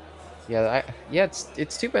 Yeah,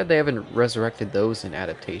 it's too bad they haven't resurrected those in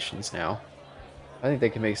adaptations now. I think they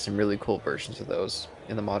can make some really cool versions of those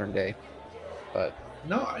in the modern day. But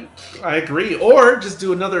no, I agree. Or just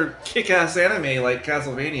do another kick-ass anime like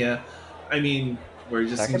Castlevania. I mean, where it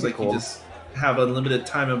just seems like you just have unlimited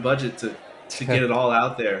time and budget to get it all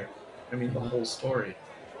out there. I mean, the whole story.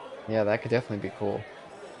 Yeah, that could definitely be cool.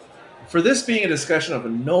 For this being a discussion of a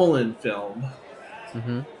Nolan film,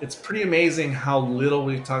 it's pretty amazing how little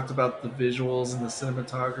we've talked about the visuals and the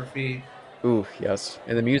cinematography. Ooh, yes.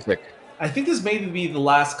 And the music. I think this may be the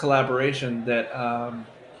last collaboration that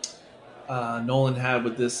Nolan had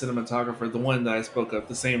with this cinematographer, the one that I spoke of,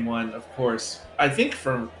 the same one, of course. I think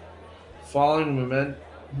from Following Moment,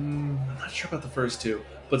 I'm not sure about the first two,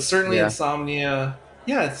 but certainly Insomnia.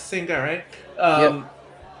 Yeah, it's the same guy, right? Yep.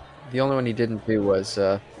 The only one he didn't do was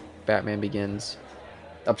Batman Begins,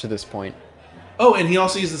 up to this point. Oh, and he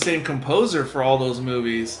also used the same composer for all those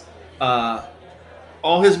movies.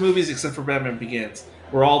 All his movies, except for Batman Begins,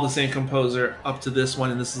 were all the same composer up to this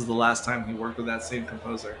one, and this is the last time he worked with that same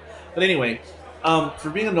composer. But anyway, for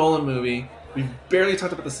being a Nolan movie, we've barely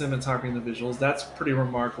talked about the cinematography and the visuals. That's pretty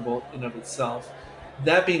remarkable in of itself.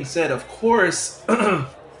 That being said, of course,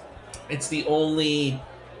 it's the only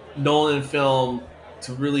Nolan film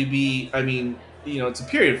to really be, I mean, it's a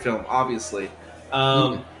period film, obviously.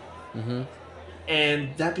 And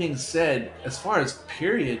that being said, as far as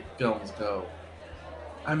period films go,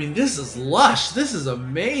 I mean, this is lush. This is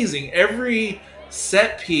amazing. Every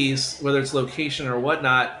set piece, whether it's location or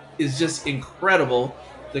whatnot, is just incredible.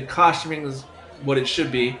 The costuming is what it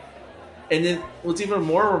should be. And then what's even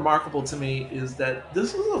more remarkable to me is that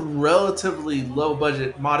this was a relatively low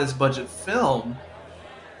budget, modest budget film,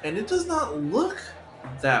 and it does not look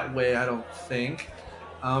that way, I don't think.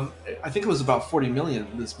 I think it was about 40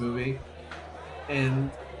 million, this movie.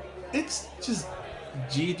 And it's just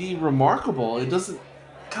GD remarkable. It doesn't,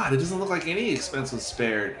 God, it doesn't look like any expense was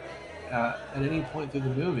spared at any point through the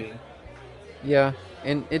movie. Yeah,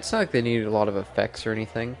 and it's not like they needed a lot of effects or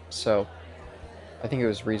anything, so I think it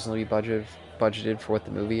was reasonably budgeted for what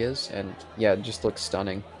the movie is, and yeah, it just looks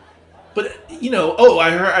stunning. But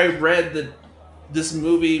I read that this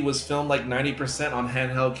movie was filmed like 90% on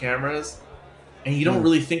handheld cameras, and you don't Hmm.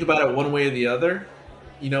 really think about it one way or the other.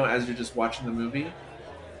 As you're just watching the movie,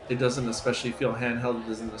 it doesn't especially feel handheld. It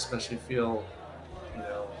doesn't especially feel, you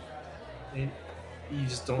know, it, you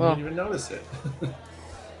just don't Well, even notice it.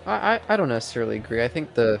 I don't necessarily agree. I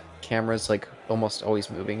think the camera's like almost always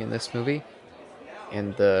moving in this movie,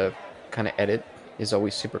 and the kind of edit is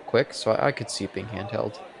always super quick, so I could see it being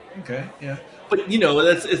handheld. Okay, yeah, but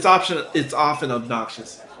that's it's option. It's often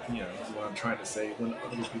obnoxious. Is what I'm trying to say when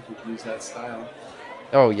other people use that style.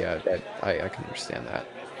 Oh yeah, I can understand that.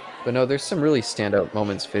 But no, there's some really standout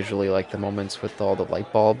moments visually, like the moments with all the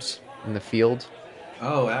light bulbs in the field.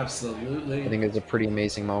 Oh, I absolutely. think it's a pretty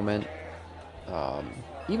amazing moment.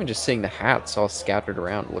 Even just seeing the hats all scattered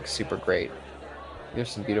around looks super great.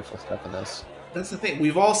 There's some beautiful stuff in this. That's the thing.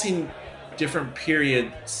 We've all seen different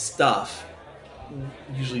period stuff,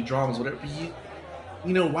 usually dramas, whatever.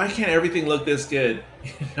 But why can't everything look this good?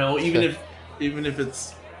 Even if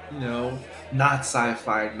it's not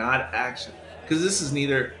sci-fi, not action, because this is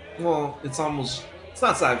neither. Well, it's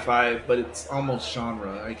not sci-fi, but it's almost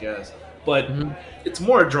genre, I guess. But Hmm. it's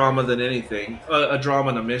more a drama than anything, a drama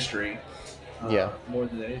and a mystery, Yeah, more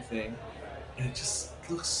than anything. And it just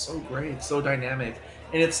looks so great, so dynamic,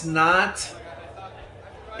 and it's not,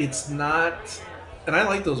 and I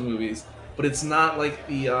like those movies, but it's not like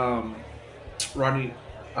the Ronnie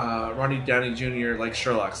Ronnie Downey Jr. like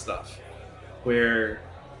Sherlock stuff, where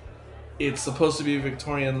it's supposed to be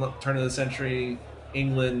Victorian turn of the century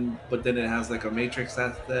England, but then it has like a Matrix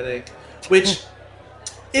aesthetic, which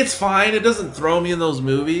it's fine. It doesn't throw me in those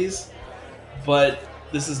movies, but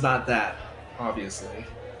this is not that, obviously.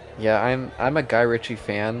 yeah. I'm a Guy Ritchie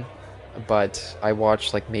fan, but I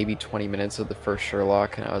watched like maybe 20 minutes of the first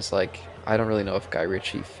Sherlock, and I was like, I don't really know if Guy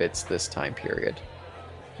Ritchie fits this time period.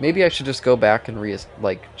 Maybe I should just go back and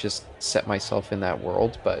just set myself in that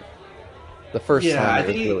world, but the first Yeah, time I it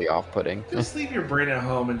was think really off-putting. just leave your brain at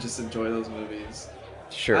home and just enjoy those movies.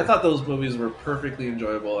 I Sure. thought those movies were perfectly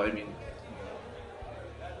enjoyable. I mean,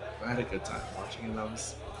 I had a good time watching them.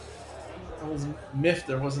 I was miffed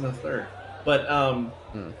there wasn't a third, but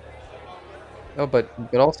Hmm. Oh, but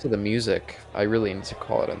also the music. I really need to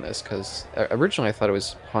call it on this because originally I thought it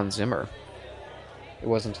was Hans Zimmer. It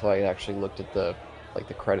wasn't until I actually looked at the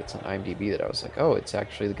credits on IMDb that I was like, oh, it's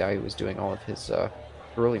actually the guy who was doing all of his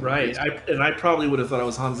early right. movies. I probably would have thought it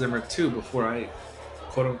was Hans Zimmer too before I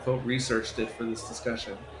quote unquote researched it for this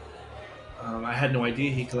discussion. I had no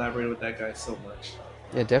idea he collaborated with that guy so much.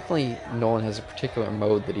 Yeah, definitely Nolan has a particular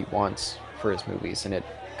mode that he wants for his movies, and it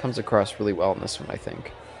comes across really well in this one, I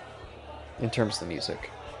think, in terms of the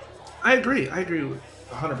music. I agree. I agree with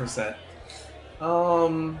 100%.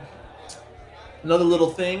 Um, Another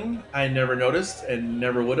little thing I never noticed and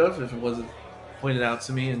never would have if it wasn't pointed out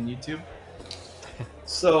to me in YouTube.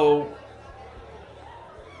 So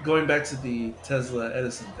going back to the Tesla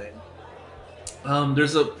Edison thing,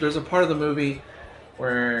 there's a part of the movie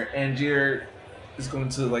where Angier is going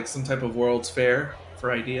to like some type of World's Fair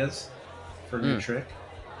for ideas for a new Mm, trick,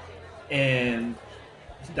 and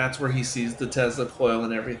that's where he sees the Tesla coil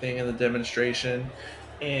and everything and the demonstration,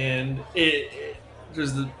 and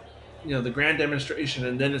there's the grand demonstration,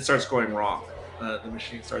 and then it starts going wrong. The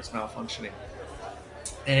machine starts malfunctioning,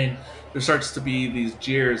 and there starts to be these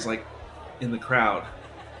jeers like in the crowd.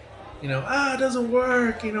 It doesn't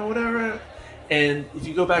work. Whatever. And if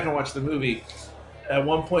you go back and watch the movie, at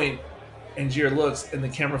one point, Angier looks and the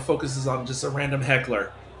camera focuses on just a random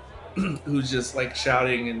heckler who's just like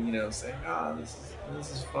shouting and saying,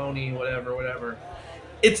 this is phony, whatever, whatever.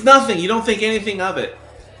 It's nothing. You don't think anything of it.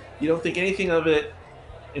 You don't think anything of it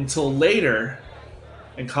until later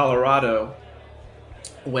in Colorado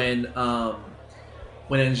when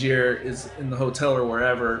Angier is in the hotel or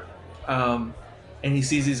wherever, and he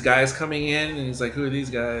sees these guys coming in, and he's like, "Who are these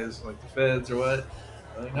guys? Like the feds or what?"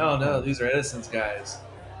 I'm like, no, these are Edison's guys.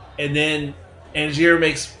 And then Angier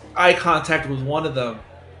makes eye contact with one of them,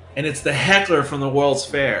 and it's the heckler from the World's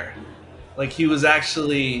Fair. Like he was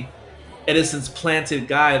actually Edison's planted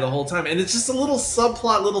guy the whole time, and it's just a little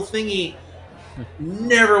subplot, little thingy.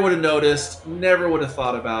 Never would have noticed, never would have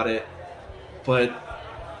thought about it, but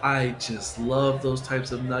I just love those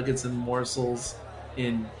types of nuggets and morsels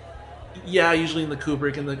in, yeah, usually in the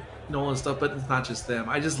Kubrick and the Nolan stuff, but it's not just them.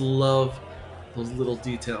 I just love those little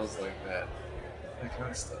details like that kind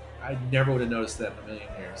of stuff. I never would have noticed that in a million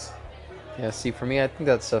years. Yeah, see, for me, I think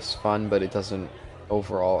that stuff's fun, but it doesn't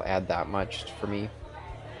overall add that much for me.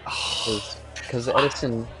 Because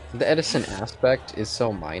the Edison aspect is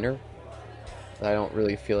so minor that I don't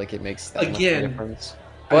really feel like it makes that much of a difference.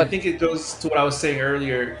 But I think it goes to what I was saying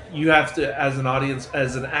earlier. You have to, as an audience,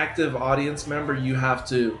 as an active audience member, you have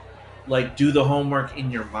to like do the homework in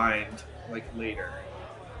your mind, like later.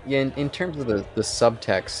 Yeah, in terms of the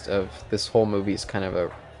subtext of this whole movie is kind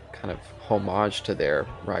of homage to their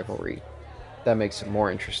rivalry. That makes it more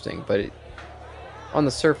interesting, but on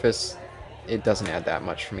the surface, it doesn't add that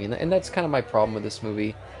much for me, and that's kind of my problem with this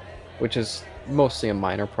movie, which is mostly a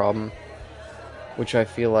minor problem, which I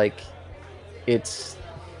feel like it's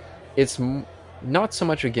not so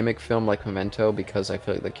much a gimmick film like Memento, because I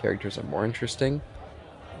feel like the characters are more interesting,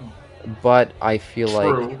 but I feel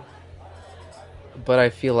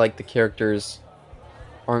like the characters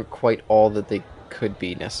aren't quite all that they could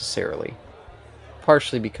be necessarily,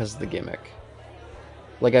 partially because of the gimmick.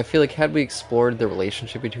 Like, I feel like had we explored the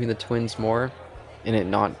relationship between the twins more, and it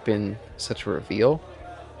not been such a reveal,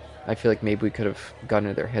 I feel like maybe we could have gotten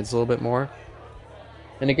into their heads a little bit more.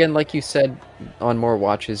 And again, like you said, on more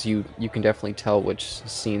watches, you can definitely tell which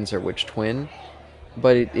scenes are which twin,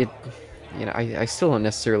 but I still don't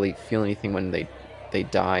necessarily feel anything when they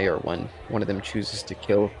die or when one of them chooses to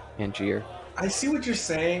kill Angier. I see what you're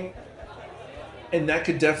saying, and that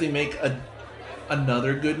could definitely make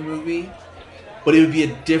another good movie, but it would be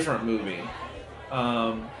a different movie.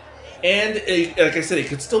 Like I said, it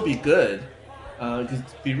could still be good. It could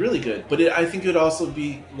be really good, but I think it would also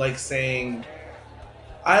be like saying,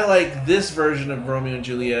 I like this version of Romeo and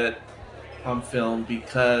Juliet on film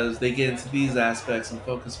because they get into these aspects and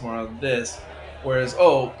focus more on this. Whereas,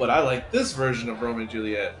 but I like this version of Romeo and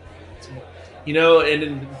Juliet.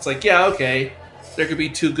 And it's like, yeah, okay, there could be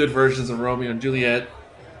two good versions of Romeo and Juliet,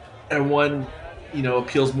 and one,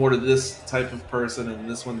 appeals more to this type of person and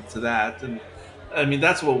this one to that. And I mean,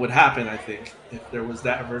 that's what would happen, I think, if there was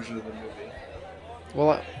that version of the movie.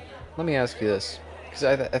 Well, let me ask you this, because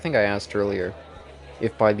I think I asked earlier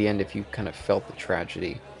if by the end, if you kind of felt the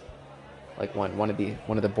tragedy, like when one of the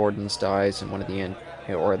Bordens dies and one of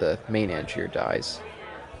or the main Angier dies,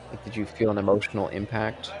 like, did you feel an emotional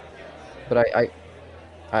impact? But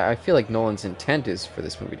I feel like Nolan's intent is for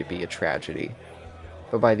this movie to be a tragedy,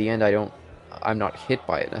 but by the end, I'm not hit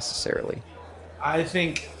by it necessarily. I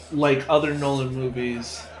think, like other Nolan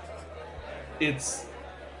movies, he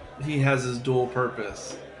has his dual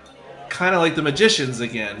purpose, kind of like The Magicians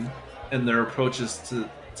again, and their approaches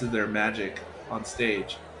to their magic on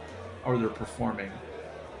stage, or their performing.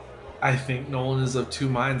 I think Nolan is of two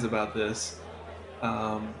minds about this,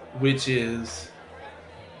 which is,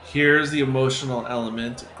 here's the emotional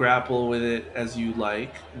element, grapple with it as you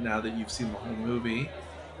like, now that you've seen the whole movie,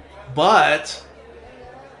 but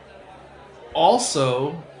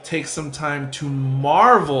also take some time to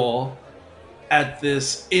marvel at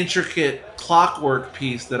this intricate clockwork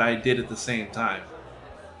piece that I did at the same time.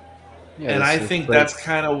 Yeah, and I think that's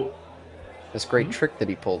kind of this great trick that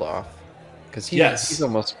he pulled off, because he's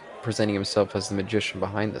almost presenting himself as the magician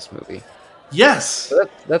behind this movie. Yes, so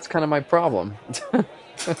that's kind of my problem.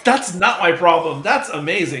 That's not my problem. That's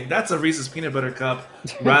amazing. That's a Reese's peanut butter cup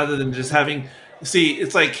rather than just having. See,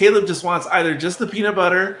 it's like Caleb just wants either just the peanut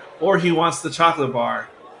butter or he wants the chocolate bar.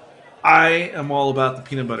 I am all about the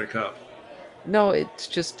peanut butter cup. No, it's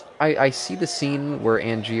just I see the scene where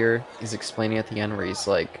Angier is explaining at the end where he's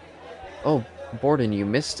like, "Oh, Borden, you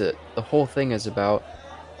missed it. The whole thing is about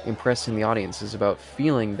impressing the audience. Is about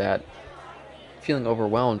feeling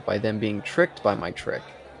overwhelmed by them being tricked by my trick."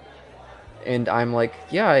 And I'm like,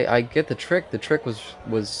 yeah, I get the trick. The trick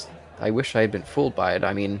was I wish I had been fooled by it.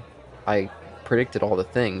 I mean, I predicted all the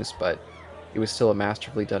things, but it was still a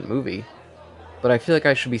masterfully done movie. But I feel like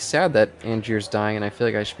I should be sad that Angier's dying, and I feel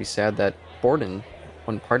like I should be sad that Borden,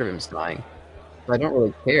 one part of him, is dying. But I don't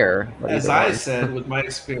really care. As I said with my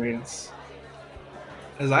experience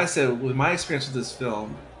with this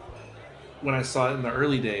film, when I saw it in the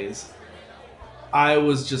early days, I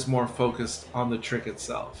was just more focused on the trick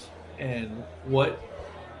itself and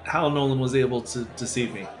how Nolan was able to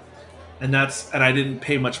deceive me, and I didn't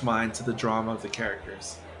pay much mind to the drama of the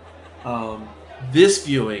characters. This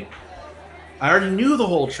viewing, I already knew the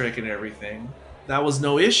whole trick and everything. That was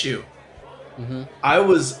no issue. Mm-hmm. I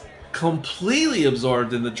was completely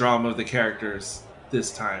absorbed in the drama of the characters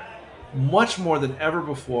this time, much more than ever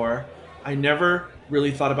before. I never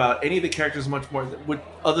really thought about any of the characters much more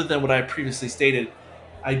other than what I previously stated.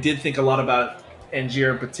 I did think a lot about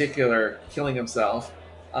Angier in particular killing himself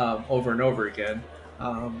over and over again,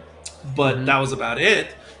 um, but Mm-hmm. that was about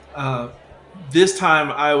it. Uh, this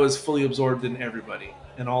time, I was fully absorbed in everybody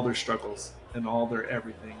and all their struggles and all their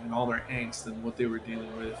everything and all their angst and what they were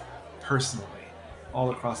dealing with personally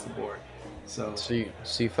all across the board. So, So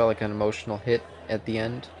you felt like an emotional hit at the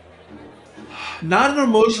end. not an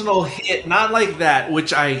emotional hit, not like that,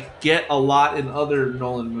 which I get a lot in other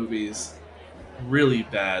Nolan movies. Really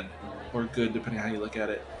bad or good, depending on how you look at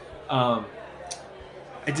it. Um,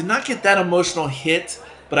 I did not get that emotional hit,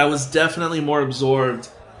 but I was definitely more absorbed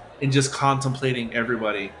in just contemplating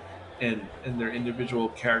everybody and their individual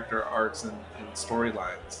character arcs and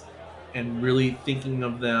storylines, and really thinking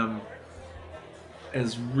of them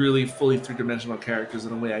as really fully three dimensional characters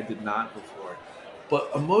in a way I did not before. But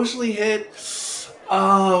emotionally hit,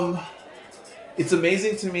 um, it's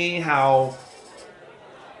amazing to me how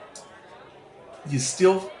you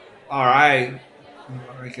still, or I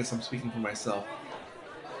guess I'm speaking for myself.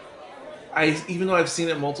 Even though I've seen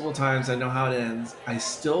it multiple times, I know how it ends. I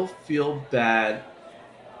still feel bad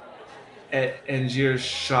at Angier's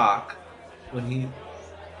shock when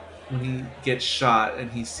he gets shot and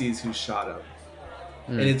he sees who shot him.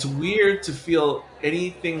 And Mm. it's weird to feel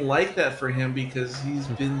anything like that for him because he's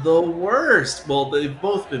been the worst. Well, they've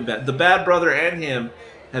both been bad. The bad brother and him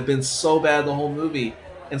have been so bad the whole movie.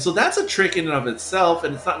 And so that's a trick in and of itself.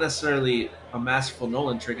 And it's not necessarily a masterful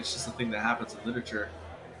Nolan trick. It's just a thing that happens in literature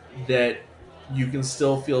that you can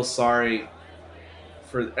still feel sorry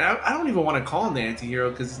for. I don't even want to call him the anti-hero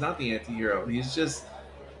because he's not the anti-hero. He's just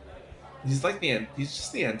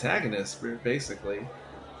the antagonist, basically.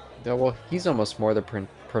 Yeah, well, he's almost more the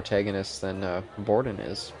protagonist than Borden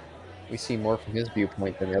is. We see more from his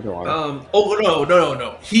viewpoint than the other are. Oh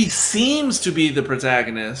no! He seems to be the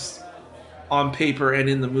protagonist on paper and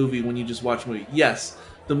in the movie when you just watch the movie. Yes,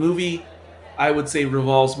 the movie I would say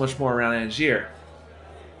revolves much more around Angier.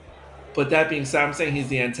 But that being said, I'm saying he's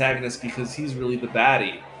the antagonist because he's really the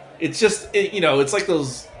baddie. It's just it's like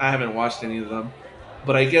those. I haven't watched any of them,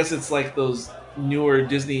 but I guess it's like those newer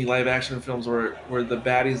Disney live action films where the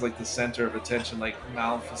baddie's like the center of attention, like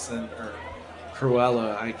Maleficent or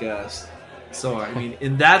Cruella, I guess. So I mean,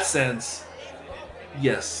 in that sense,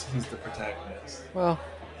 yes, he's the protagonist. Well,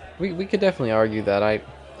 we could definitely argue that.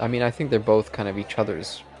 I mean, I think they're both kind of each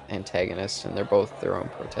other's antagonists, and they're both their own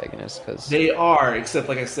protagonists. Because They are, except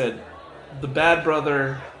like I said, the bad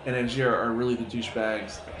brother and Angier are really the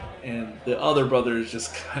douchebags, and the other brother is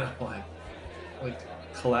just kind of like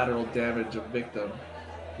collateral damage, a victim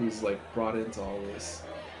who's like brought into all this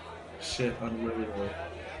shit unwittingly.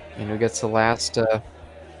 who gets the last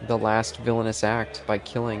villainous act by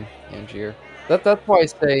killing Angier. That's why I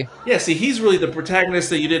say. Yeah, see, he's really the protagonist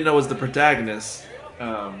that you didn't know was the protagonist.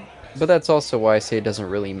 But that's also why I say it doesn't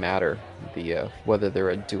really matter whether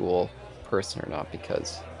they're a dual person or not,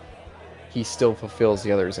 because he still fulfills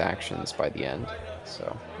the other's actions by the end.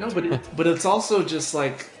 So No, but it's also just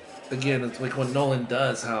like, again, it's like what Nolan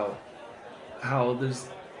does. How there's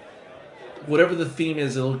whatever the theme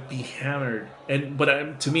is, it'll be hammered, and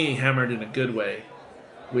but to me, hammered in a good way,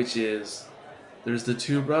 which is there's the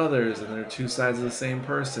two brothers and they're two sides of the same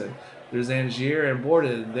person. There's Angier and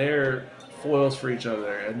Borden, and they're foils for each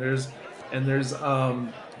other, and there's I was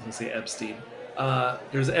gonna say Epstein.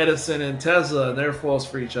 There's Edison and Tesla, and they're foils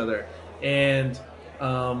for each other, and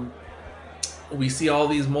we see all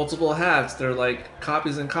these multiple hats. They're like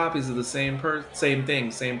copies and copies of the same thing,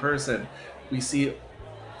 same person. We see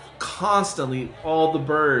constantly all the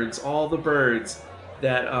birds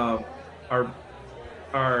that are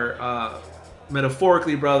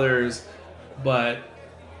metaphorically brothers, but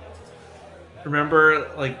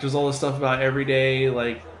remember, like, there's all this stuff about every day,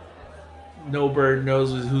 like no bird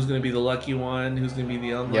knows who's going to be the lucky one, who's going to be the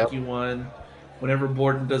yep. unlucky one. Whenever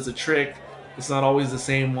Borden does a trick, it's not always the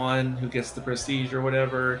same one who gets the prestige or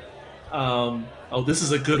whatever. Oh, this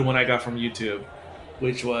is a good one I got from YouTube,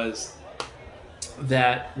 which was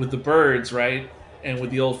that with the birds, right, and with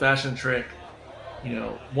the old-fashioned trick,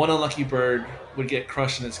 one unlucky bird would get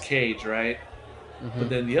crushed in its cage, right? Hmm. But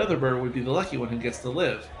then the other bird would be the lucky one who gets to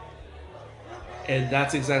live. And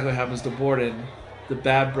that's exactly what happens to Borden. The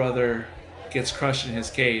bad brother gets crushed in his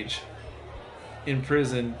cage. In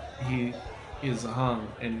prison, he is hung,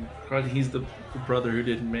 and he's the brother who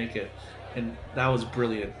didn't make it. And that was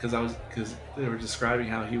brilliant because they were describing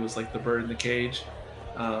how he was like the bird in the cage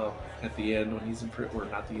at the end when he's in prison, or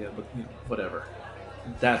not the end, but whatever.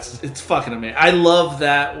 it's fucking amazing. I love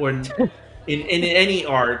that when in any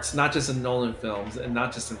arts, not just in Nolan films and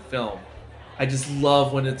not just in film. I just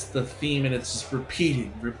love when it's the theme and it's just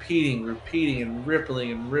repeating, and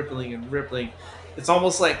rippling and rippling and rippling. It's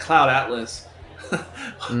almost like Cloud Atlas.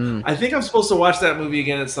 Mm. I think I'm supposed to watch that movie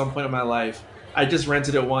again at some point in my life. I just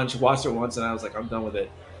rented it once, watched it once, and I was like, I'm done with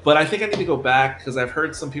it. But I think I need to go back because I've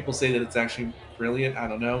heard some people say that it's actually brilliant. I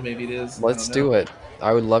don't know. Maybe it is. I Let's don't know. do it.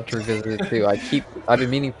 I would love to revisit it too. I've been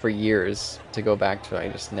meaning for years to go back to it. I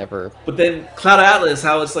just never. But then Cloud Atlas,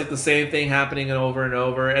 how it's like the same thing happening over and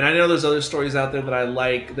over. And I know there's other stories out there that I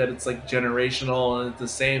like that it's like generational and the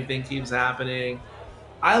same thing keeps happening.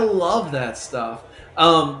 I love that stuff.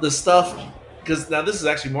 The stuff because now this is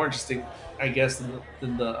actually more interesting, I guess,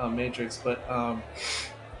 than the Matrix. But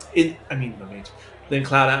the Matrix, than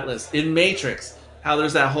Cloud Atlas in Matrix, how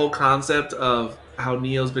there's that whole concept of how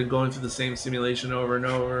Neo's been going through the same simulation over and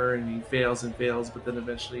over, and he fails and fails, but then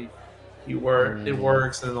eventually it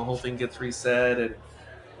works, and the whole thing gets reset. And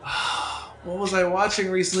what was I watching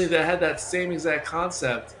recently that had that same exact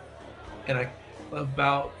concept? And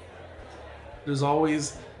there's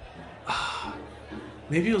always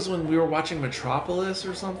maybe it was when we were watching Metropolis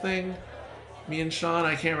or something. Me and Sean,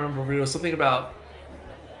 I can't remember. But it was something about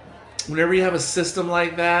whenever you have a system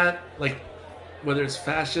like that, like whether it's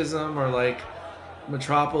fascism or like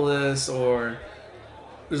Metropolis, or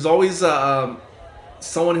there's always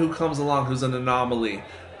someone who comes along who's an anomaly,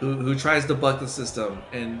 who tries to buck the system,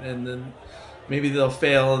 and then maybe they'll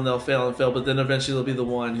fail and they'll fail and fail, but then eventually they'll be the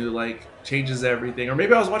one who like changes everything. Or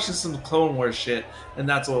maybe I was watching some Clone Wars shit and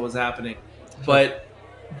that's what was happening. But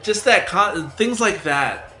just things like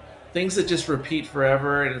that, things that just repeat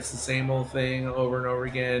forever and it's the same old thing over and over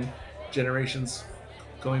again, generations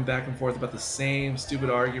going back and forth about the same stupid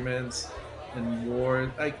arguments and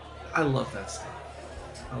war. Like, I love that stuff.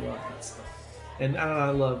 I love that stuff. And I don't know, I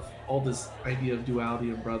love all this idea of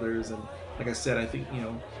duality of brothers. And like I said, I think,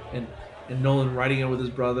 and Nolan writing it with his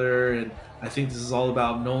brother. And I think this is all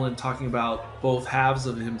about Nolan talking about both halves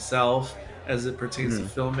of himself as it pertains to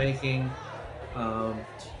filmmaking.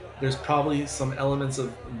 There's probably some elements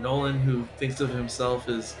of Nolan who thinks of himself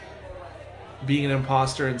as being an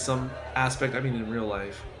imposter in some aspect. I mean, in real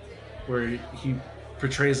life, where he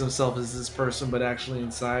portrays himself as this person, but actually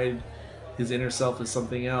inside his inner self is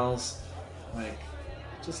something else. Like,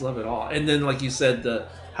 just love it all. And then, like you said,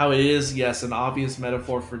 how it is, yes, an obvious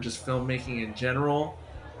metaphor for just filmmaking in general,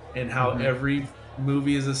 and how every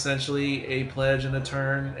movie is essentially a pledge and a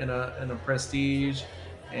turn and a prestige,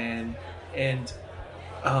 and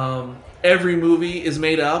every movie is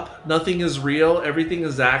made up. Nothing is real. Everything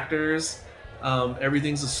is actors.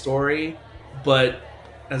 Everything's a story. But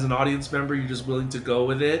as an audience member, you're just willing to go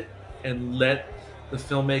with it and let the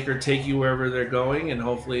filmmaker take you wherever they're going, and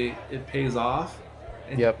hopefully it pays off.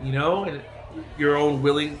 And, and your own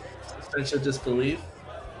willing suspension of disbelief.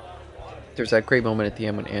 There's that great moment at the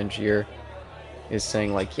end when Angier is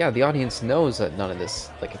saying, like, yeah, the audience knows that none of this,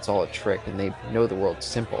 like, it's all a trick, and they know the world's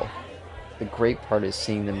simple. The great part is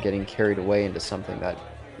seeing them getting carried away into something that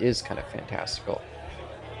is kind of fantastical.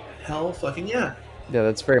 Hell fucking yeah. Yeah,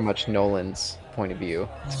 that's very much Nolan's point of view.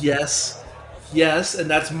 Yes, and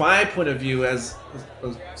that's my point of view as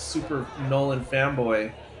a super Nolan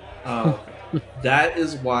fanboy. That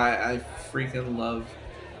is why I freaking love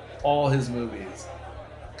all his movies,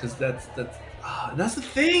 because that's the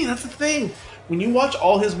thing. That's the thing. When you watch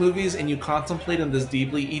all his movies and you contemplate them this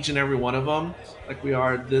deeply, each and every one of them, like we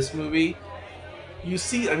are this movie, you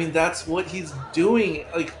see. I mean, that's what he's doing.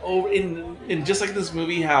 Like over in just like this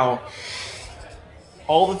movie, how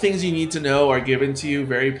all the things you need to know are given to you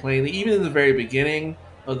very plainly, even in the very beginning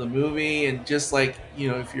of the movie. And just like,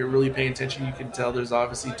 if you're really paying attention, you can tell there's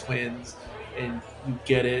obviously twins, and you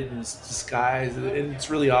get it, and it's disguised, and it's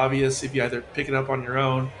really obvious if you either pick it up on your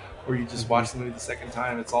own or you just watch the movie the second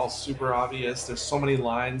time. It's all super obvious. There's so many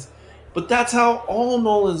lines, but that's how all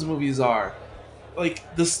Nolan's movies are.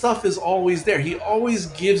 Like, the stuff is always there. He always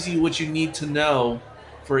gives you what you need to know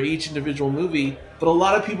for each individual movie, but a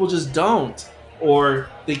lot of people just don't. Or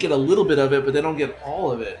they get a little bit of it, but they don't get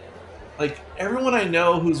all of it. Like, everyone I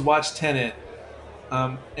know who's watched Tenet,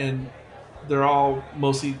 and they're all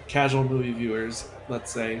mostly casual movie viewers,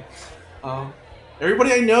 let's say.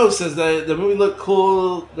 Everybody I know says that the movie looked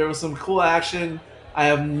cool. There was some cool action. I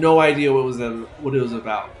have no idea what it was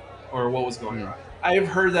about or what was going on. I have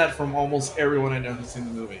heard that from almost everyone I know who's seen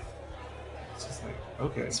the movie. It's just like,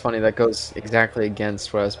 okay. It's funny, that goes exactly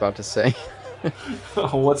against what I was about to say.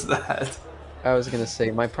 What's that? I was going to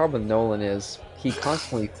say, my problem with Nolan is he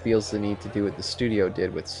constantly feels the need to do what the studio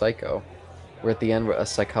did with Psycho, where at the end a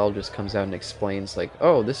psychologist comes out and explains like,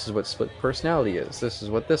 oh, this is what split personality is. This is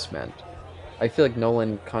what this meant. I feel like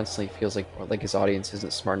Nolan constantly feels like his audience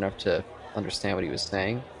isn't smart enough to understand what he was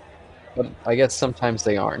saying, but I guess sometimes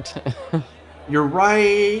they aren't. You're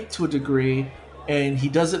right to a degree, and he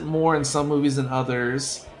does it more in some movies than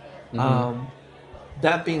others. Hmm. Um,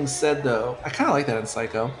 that being said, though, I kind of like that in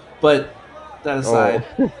Psycho. But that Oh. aside,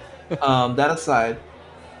 that aside,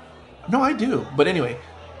 no, I do. But anyway,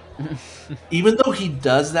 even though he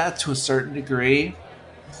does that to a certain degree,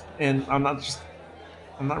 and I'm not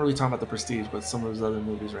really talking about the Prestige, but some of his other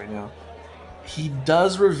movies right now, he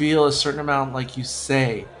does reveal a certain amount, like you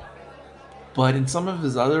say. But in some of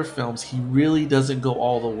his other films, he really doesn't go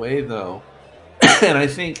all the way, though. And I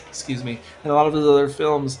think, excuse me, in a lot of his other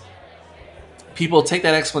films, people take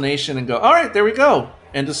that explanation and go, "All right, there we go,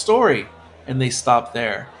 end of story," and they stop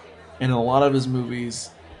there. And in a lot of his movies,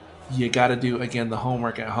 you got to do again the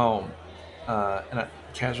homework at home.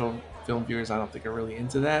 Casual film viewers, I don't think are really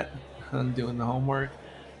into that, doing the homework.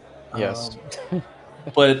 Yes. Um,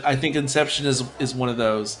 but I think Inception is one of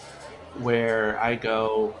those where I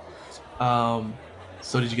go,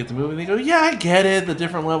 so did you get the movie? And they go, yeah, I get it. The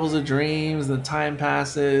different levels of dreams, the time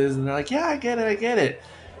passes, and they're like, yeah, I get it.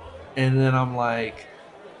 And then I'm like,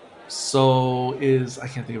 so is I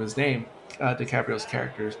can't think of his name, DiCaprio's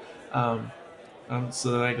characters. Um,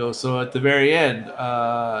 so then I go, so at the very end,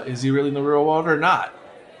 is he really in the real world or not?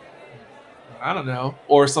 I don't know.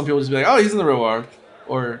 Or some people just be like, oh, he's in the real world,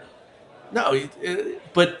 or no,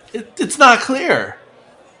 it's not clear.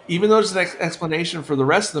 Even though there's an explanation for the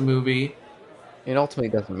rest of the movie, It ultimately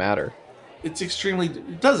doesn't matter.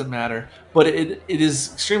 it doesn't matter. But it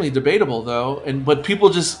is extremely debatable though, and but people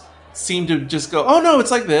just seem to just go, oh no,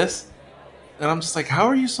 it's like this, and I'm just like, how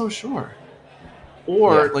are you so sure?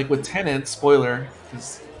 Or Yeah. like with Tenet, spoiler,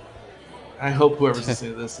 because I hope whoever's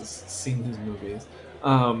listening to this has seen his movies.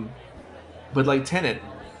 Um, but like Tenet,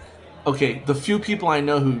 okay, the few people I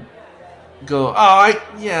know who go,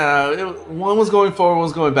 one was going forward, one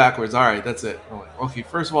was going backwards. All right, that's it. I'm like, okay,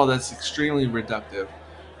 first of all, that's extremely reductive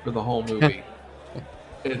for the whole movie.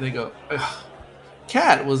 And they go, ugh.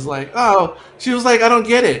 Kat was like, oh, she was like, I don't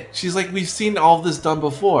get it. She's like, we've seen all this done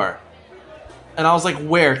before. And I was like,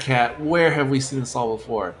 where, Kat? Where have we seen this all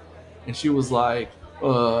before? And she was like,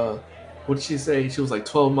 what did she say? She was like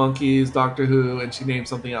 12 Monkeys, Doctor Who, and she named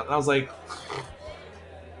something else. And I was like,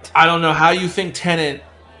 I don't know how you think Tenet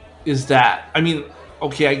is that. I mean,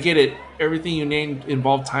 okay, I get it. Everything you named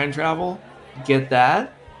involved time travel. Get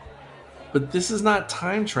that. But this is not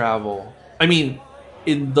time travel. I mean,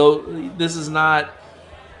 this is not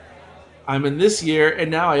I'm in this year and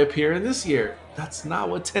now I appear in this year. That's not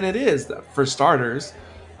what Tenet is, for starters.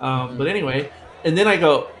 Hmm. But anyway, and then I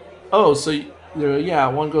go, oh, so yeah,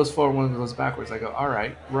 one goes forward, one goes backwards. I go, all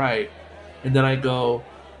right, right. And then I go,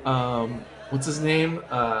 what's his name?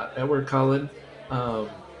 Edward Cullen, um,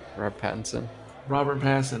 Rob Pattinson. Robert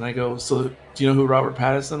Pattinson. I go, so do you know who Robert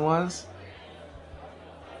Pattinson was?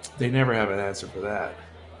 They never have an answer for that.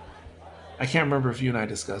 I can't remember if you and I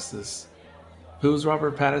discussed this. Who's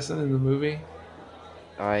Robert Pattinson in the movie?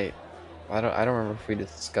 I I don't remember if we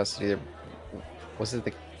discussed it either. Was it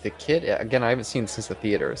the kid? Again, I haven't seen it since the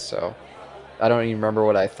theater, so I don't even remember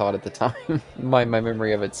what I thought at the time. My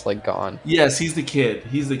memory of it's like gone. Yes, he's the kid.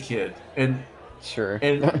 He's the kid, Sure.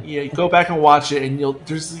 and yeah, go back and watch it, and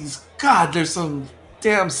there's some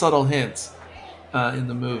damn subtle hints in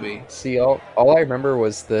the movie. See, all I remember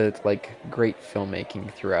was the like great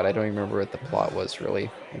filmmaking throughout. I don't even remember what the plot was really.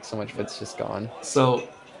 Like so much of it's just gone. So,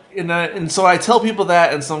 and so I tell people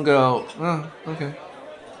that, and some go, oh, okay.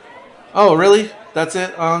 Oh, really? That's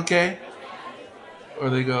it? Oh, okay. Or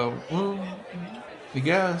they go, well, I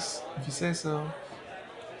guess if you say so.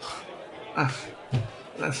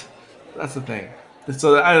 that's that's the thing.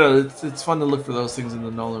 So I don't know. It's fun to look for those things in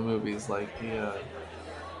the Nolan movies, like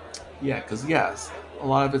yeah, because yes, a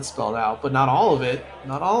lot of it's spelled out, but not all of it.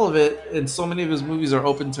 Not all of it, and so many of his movies are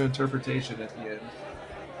open to interpretation at the end.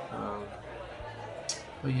 Um,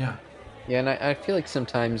 but yeah, Yeah, and I feel like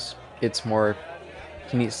sometimes it's more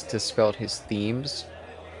he needs to spell out his themes.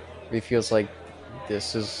 He feels like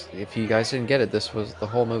this is if you guys didn't get it, this was the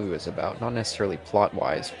whole movie was about. Not necessarily plot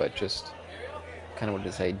wise, but just kind of what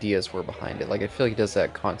his ideas were behind it. Like I feel like he does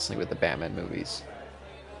that constantly with the Batman movies.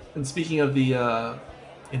 and speaking of the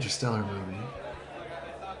Interstellar movie,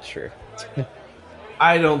 Sure.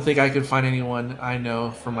 I don't think I could find anyone I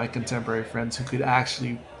know from my contemporary friends who could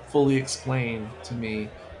actually fully explain to me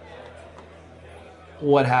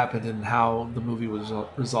what happened and how the movie was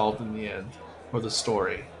resolved in the end, or the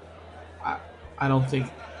story. I, I don't think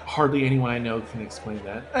hardly anyone I know can explain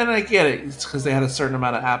that. And I get it. It's because they had a certain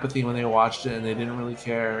amount of apathy when they watched it and they didn't really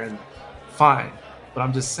care. And fine, but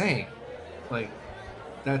I'm just saying, like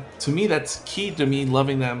that to me, that's key to me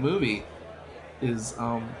loving that movie is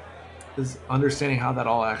understanding how that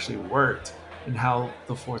all actually worked and how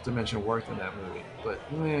the fourth dimension worked in that movie. But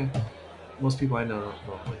most people I know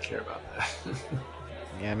don't really care about that.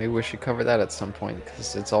 Yeah, maybe we should cover that at some point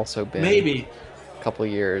because it's also been Maybe a couple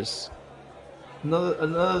years.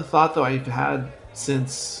 another thought though I've had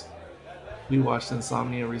since we watched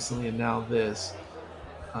Insomnia recently and now this.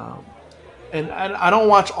 Um, and I don't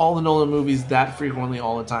watch all the Nolan movies that frequently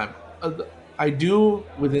all the time. I do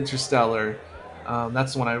with Interstellar.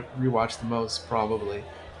 That's the one I rewatch the most probably,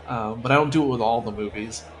 but I don't do it with all the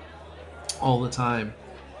movies all the time.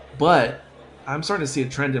 But I'm starting to see a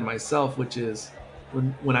trend in myself, which is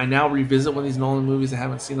when I now revisit one of these Nolan movies I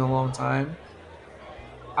haven't seen in a long time,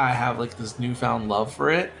 I have like this newfound love for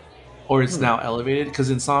it, or it's now elevated because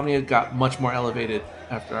Insomnia got much more elevated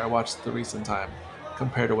after I watched the recent time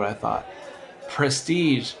compared to what I thought.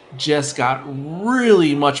 Prestige just got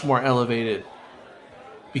really much more elevated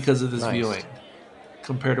because of this Nice. viewing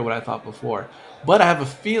compared to what I thought before. But I have a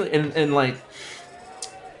feeling, and like,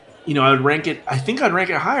 I would rank it. I think I'd rank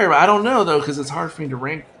it higher, but I don't know though because it's hard for me to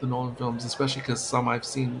rank the Nolan films, especially because some I've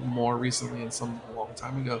seen more recently and some a long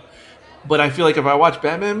time ago. But I feel like if I watch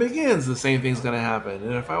Batman Begins, the same thing's gonna happen.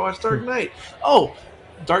 And if I watch Dark Knight,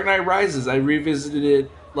 Dark Knight Rises, I revisited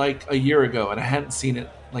it like a year ago, and I hadn't seen it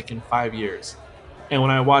like in 5 years. And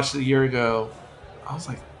when I watched it a year ago, I was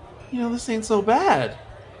like, this ain't so bad.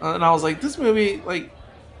 And I was like, this movie, like,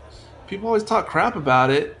 people always talk crap about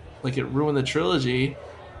it, like it ruined the trilogy.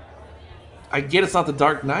 I get it's not the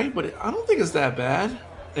Dark Knight, but I don't think it's that bad.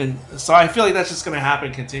 And so I feel like that's just gonna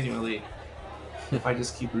happen continually if I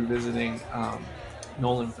just keep revisiting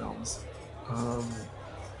Nolan films.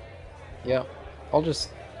 Yeah, this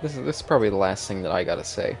is probably the last thing that I gotta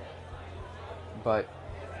say. But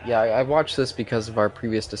yeah, I watched this because of our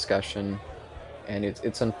previous discussion, and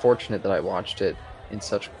it's unfortunate that I watched it in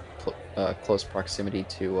such close proximity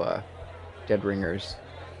to Dead Ringers.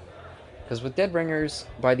 Because with Dead Ringers,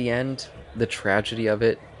 by the end, the tragedy of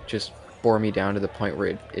it just bore me down to the point where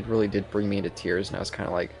it really did bring me into tears, and I was kind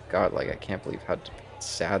of like, God, like I can't believe how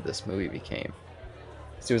sad this movie became.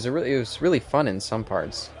 So it was really fun in some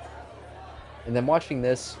parts, and then watching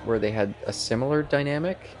this where they had a similar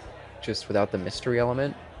dynamic, just without the mystery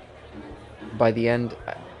element. By the end,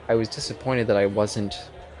 I was disappointed that I wasn't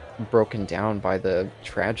broken down by the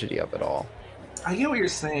tragedy of it all. I get what you're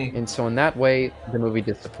saying, and so in that way, the movie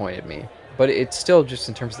disappointed me. But it's still just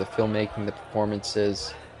in terms of the filmmaking, the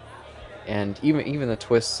performances, and even the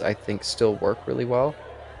twists, I think still work really well.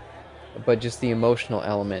 But just the emotional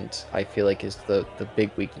element, I feel like, is the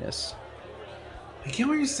big weakness. I get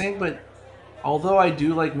what you're saying, but although I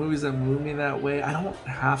do like movies that move me that way, I don't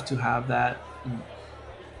have to have that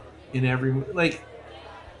in every like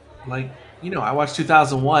I watched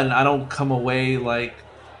 2001. I don't come away like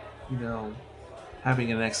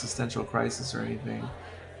having an existential crisis or anything,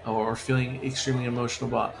 or feeling extremely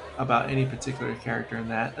emotional about any particular character in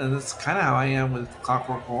that. And that's kind of how I am with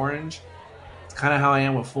Clockwork Orange. It's kind of how I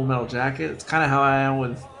am with Full Metal Jacket. It's kind of how I am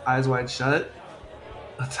with Eyes Wide Shut.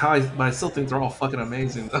 That's how but I still think they're all fucking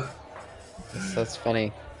amazing though. That's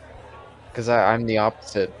funny, because I'm the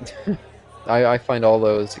opposite. I find all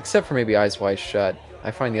those, except for maybe Eyes Wide Shut, I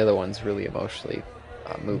find the other ones really emotionally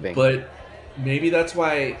moving. But maybe that's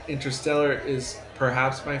why Interstellar is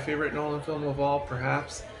perhaps my favorite Nolan film of all,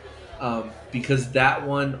 perhaps. Because that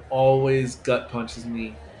one always gut punches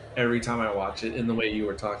me every time I watch it in the way you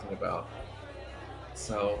were talking about.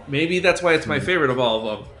 So maybe that's why it's my favorite of all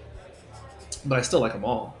of them. But I still like them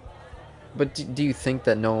all. But do you think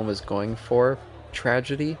that Nolan was going for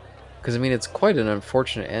tragedy? Because I mean, it's quite an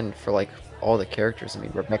unfortunate end for like all the characters. I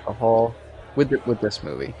mean, Rebecca Hall with this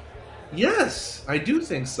movie. Yes, I do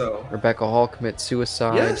think so. Rebecca Hall commits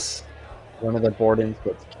suicide. Yes. One of the Bordens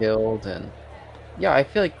gets killed, and yeah, I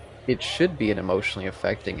feel like it should be an emotionally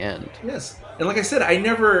affecting end. Yes, and like I said, I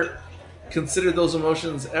never considered those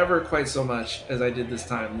emotions ever quite so much as I did this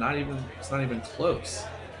time. It's not even close.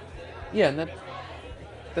 Yeah, and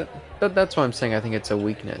that's why I'm saying I think it's a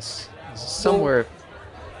weakness. Somewhere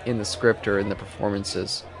in the script or in the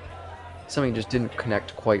performances, something just didn't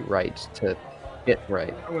connect quite right to it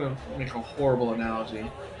right. I'm going to make a horrible analogy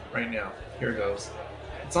right now. Here goes.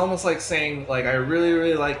 It's almost like saying, like, I really,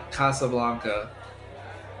 really like Casablanca,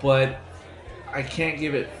 but I can't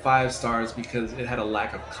give it 5 stars because it had a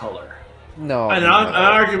lack of color. No. And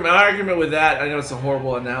my argument with that, I know it's a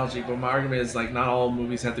horrible analogy, but my argument is, like, not all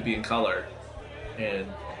movies have to be in color. And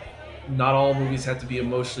not all movies have to be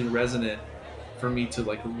emotionally resonant for me to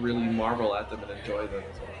like really marvel at them and enjoy them.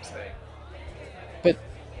 Is what I'm saying. But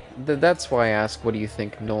that's why I ask, what do you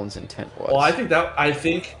think Nolan's intent Well, I was? think that I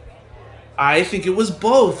think it was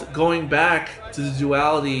both. Going back to the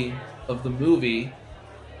duality of the movie,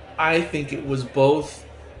 I think it was both.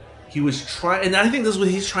 He was trying, and I think this is what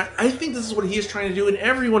he's trying. I think this is what he is trying to do in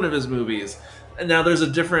every one of his movies. And now there's a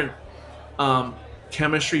different um,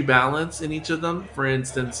 chemistry balance in each of them. For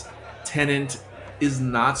instance, Tenant is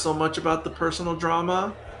not so much about the personal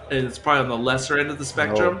drama, and it's probably on the lesser end of the No,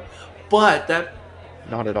 spectrum. But that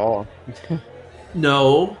not at all.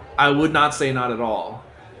 no, I would not say not at all.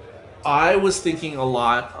 I was thinking a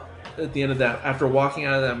lot at the end of that after walking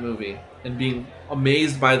out of that movie and being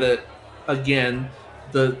amazed by the again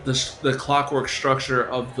the clockwork structure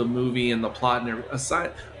of the movie and the plot and everything.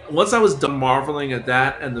 Aside, once I was done marveling at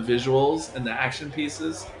that and the visuals and the action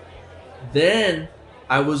pieces, then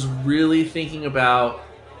I was really thinking about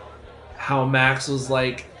how Max was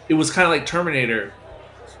like. It was kind of like Terminator.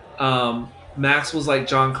 Max was like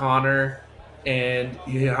John Connor, and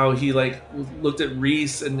how he like looked at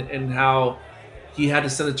Reese and how he had to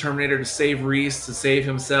send the Terminator to save Reese to save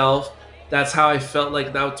himself. That's how I felt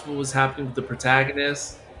like that's what was happening with the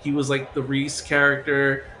protagonist. He was like the Reese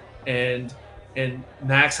character, and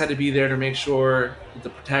Max had to be there to make sure that the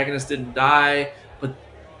protagonist didn't die, but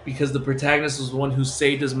because the protagonist was the one who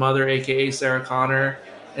saved his mother, aka Sarah Connor.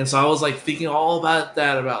 And so I was like thinking all about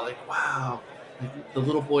that, about like, wow, like the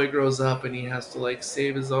little boy grows up and he has to like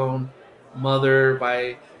save his own mother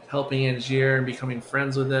by helping Angier and becoming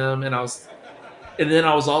friends with him. And then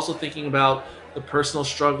I was also thinking about the personal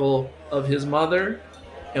struggle of his mother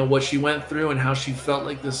and what she went through and how she felt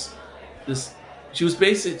like this she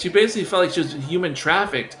basically felt like she was human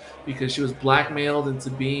trafficked because she was blackmailed into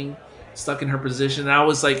being stuck in her position. And I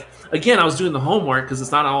was like, again, I was doing the homework because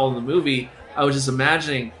it's not all in the movie. I was just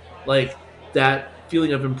imagining like that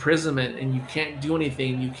feeling of imprisonment and you can't do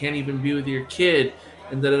anything, you can't even be with your kid,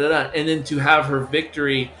 and da da da. And then to have her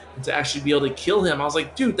victory and to actually be able to kill him, I was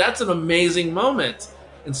like, dude, that's an amazing moment.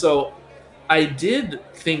 And so I did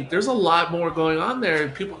think there's a lot more going on there,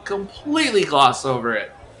 and people completely gloss over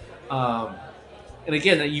it. Um, and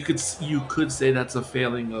again, you could say that's a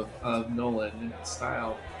failing of Nolan and his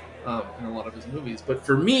style in a lot of his movies. But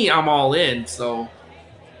for me, I'm all in, so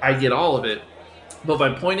I get all of it. But my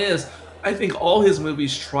point is, I think all his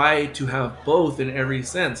movies try to have both in every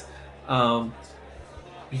sense, um,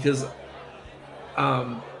 because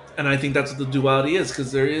and I think that's what the duality is,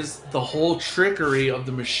 because there is the whole trickery of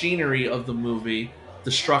the machinery of the movie,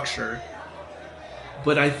 the structure.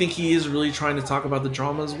 But I think he is really trying to talk about the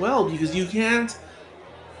drama as well, because you can't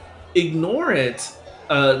ignore it.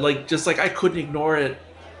 Like just like I couldn't ignore it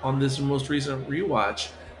on this most recent rewatch,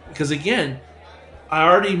 because again, I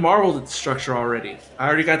already marveled at the structure already. I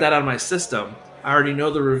already got that out of my system. I already know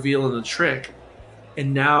the reveal and the trick,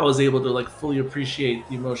 and now I was able to like fully appreciate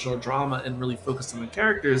the emotional drama and really focus on the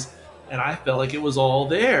characters. And I felt like it was all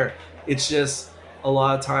there. It's just a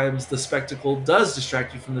lot of times the spectacle does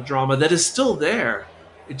distract you from the drama that is still there.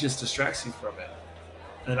 It just distracts you from it.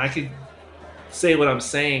 And I could say what I'm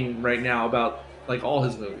saying right now about like all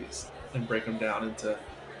his movies and break them down into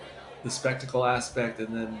the spectacle aspect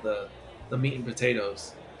and then the meat and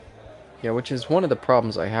potatoes. Yeah, which is one of the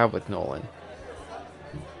problems I have with Nolan.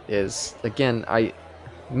 Is again,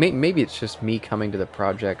 maybe it's just me coming to the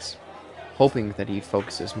projects hoping that he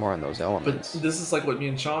focuses more on those But elements. this is like what me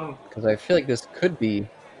and Sean Because I feel like this could be.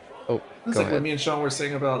 Oh, It's go like what ahead. me and Sean were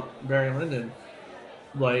saying about Barry Lyndon.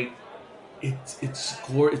 Like it's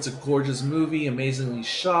a gorgeous movie, amazingly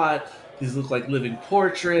shot. These look like living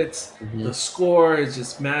portraits. Hmm. The score is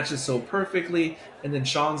just matches so perfectly. And then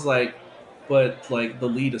Sean's like, but like the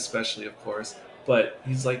lead especially, of course. But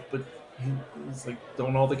he's like, he's like,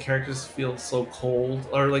 don't all the characters feel so cold,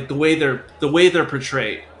 or like the way they're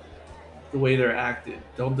portrayed, the way they're acted?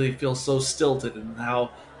 Don't they feel so stilted? And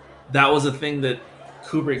how that was a thing that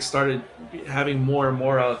Kubrick started having more and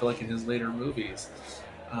more of, like in his later movies.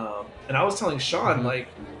 And I was telling Sean, Hmm. like,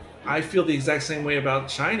 I feel the exact same way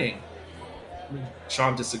about Shining.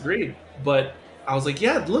 Sean disagreed, but I was like,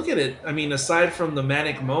 yeah, look at it. I mean, aside from the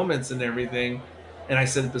manic moments and everything, and I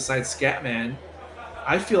said besides Scatman,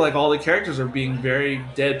 I feel like all the characters are being very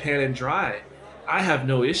deadpan and dry. I have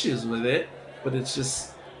no issues with it, but it's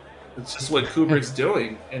just what Kubrick's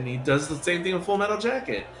doing, and he does the same thing with Full Metal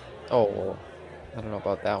Jacket. Oh well, I don't know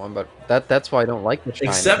about that one, but that's why I don't like The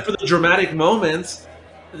Except Shining. for the dramatic moments,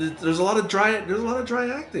 there's a lot of dry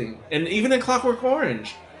acting, and even in Clockwork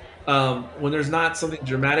Orange, when there's not something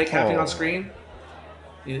dramatic happening on Oh, screen,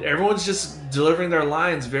 everyone's just delivering their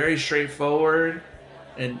lines very straightforward,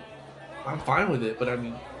 and I'm fine with it. But I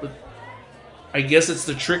mean, but I guess it's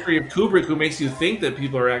the trickery of Kubrick who makes you think that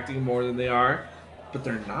people are acting more than they are, but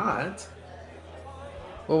they're not.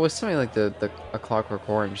 Well, with something like the A Clockwork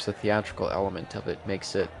Orange, the theatrical element of it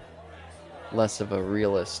makes it less of a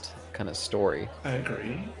realist kind of story. I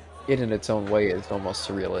agree. It, in its own way, is almost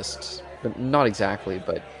surrealist, but not exactly,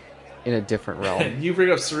 but in a different realm. You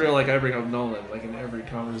bring up surreal like I bring up Nolan, like in every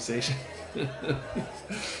conversation.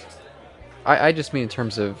 I just mean in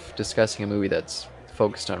terms of discussing a movie that's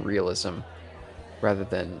focused on realism rather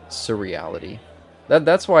than surreality.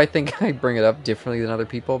 That's why I think I bring it up differently than other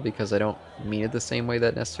people, because I don't mean it the same way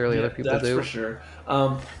that necessarily Yeah, other people that's for do. sure.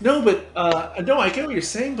 No, but no, I get what you're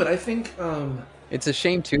saying, but I think It's a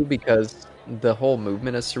shame too, because the whole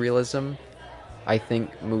movement of surrealism, I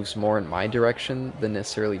think, moves more in my direction than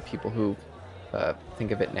necessarily people who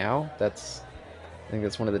think of it now. I think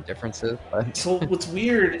that's one of the differences. But so what's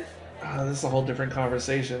weird. This is a whole different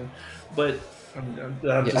conversation, but I'm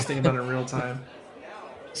yeah, just thinking about it in real time.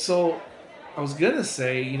 So I was gonna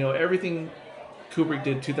say, everything Kubrick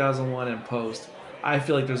did 2001 and post, I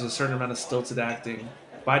feel like there's a certain amount of stilted acting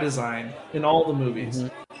by design in all the movies, hmm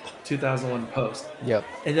 2001 post. yep,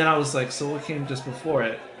 And then I was like, so what came just before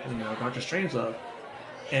it? Doctor Strangelove.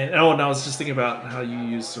 And I was just thinking about how you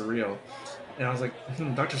use surreal. And I was like,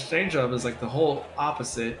 Doctor Strangelove is like the whole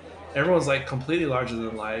opposite. Everyone's like completely larger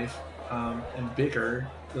than life, and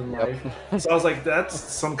bigger than yep. life. So I was like,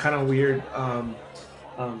 that's some kind of weird um,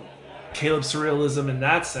 Caleb surrealism in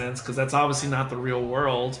that sense, because that's obviously not the real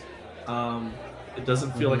world. Um, it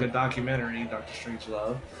doesn't feel like hmm a documentary, Doctor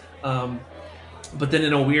Strangelove. Um, but then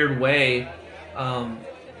in a weird way, um,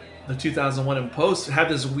 the 2001 in Post had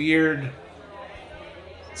this weird,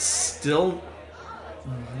 still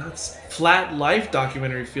not flat life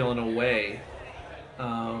documentary feel in a way.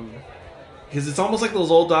 Because it's almost like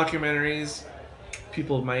those old documentaries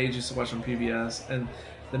people of my age used to watch on PBS, and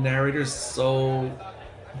the narrator's so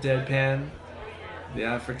deadpan. The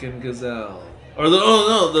African Gazelle, or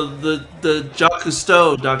the Jacques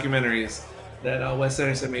Cousteau documentaries that Wes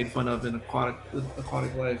Anderson made fun of in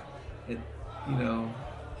Aquatic Life, and you know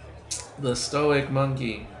the stoic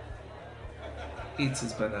monkey eats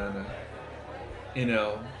his banana, you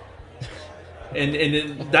know,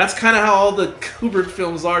 and that's kind of how all the Kubrick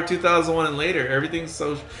films are, 2001 and later. Everything's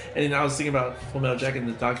so, and I was thinking about Full Metal Jacket and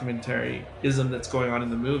the documentary ism that's going on in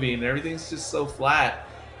the movie, and everything's just so flat,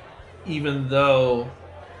 even though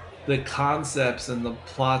the concepts and the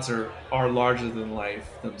plots are larger than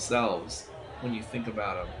life themselves when you think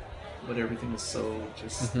about them. But everything is so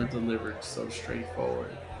just hmm delivered so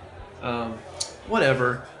straightforward. Um,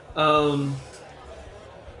 Whatever. Um,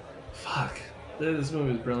 Fuck. This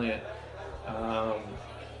movie was brilliant. Um,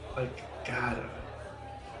 God.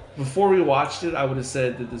 Before we watched it, I would have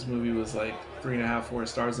said that this movie was like 3.5, 4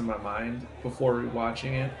 stars in my mind before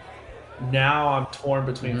rewatching it. Now I'm torn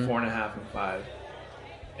between hmm 4.5 and 5.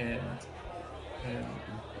 And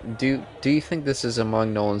and Do you think this is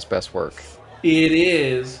among Nolan's best work? it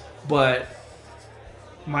is, but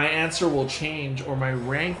my answer will change or my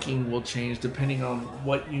ranking will change depending on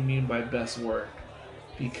what you mean by best work.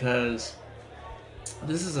 Because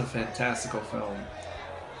this is a fantastical film,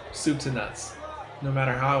 soup to nuts, no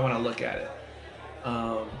matter how I want to look at it.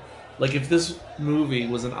 Um, like if this movie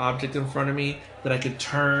was an object in front of me that I could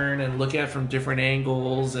turn and look at from different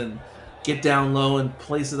angles and get down low and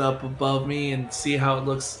place it up above me and see how it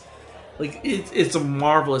looks, like it's a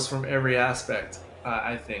marvelous from every aspect.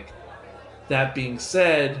 I think. That being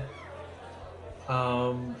said,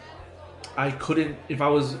 um, I couldn't if I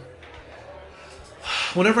was.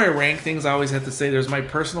 Whenever I rank things, I always have to say there's my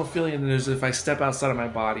personal feeling and there's if I step outside of my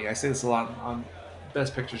body. I say this a lot on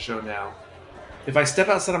Best Picture Show now. If I step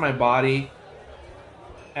outside of my body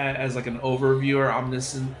as like an overviewer,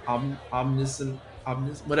 omniscient,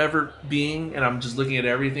 whatever being, and I'm just looking at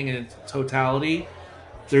everything in its totality,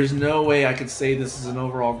 there's no way I could say this is an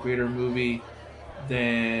overall greater movie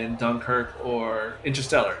than Dunkirk or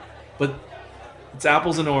Interstellar. But it's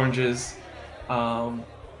apples and oranges, um,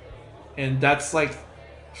 and that's like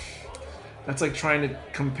trying to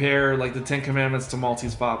compare like the Ten Commandments to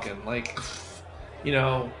Maltese Falcon. Like, you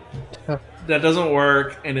know, that doesn't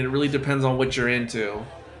work, and it really depends on what you're into.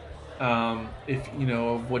 If you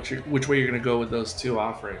know which way you're going to go with those two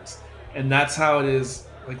offerings, and that's how it is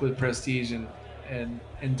like with Prestige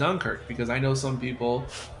and Dunkirk, because I know some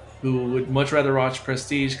people who would much rather watch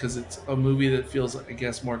Prestige because it's a movie that feels, I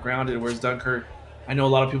guess, more grounded, whereas Dunkirk, I know a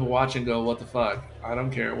lot of people watch and go, "What the fuck? I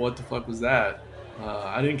don't care. What the fuck was that?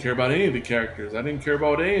 I didn't care about any of the characters. I didn't care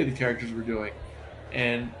about what any of the characters were doing,"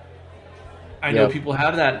 and I know Yep. people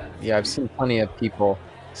have that. Yeah, I've seen plenty of people.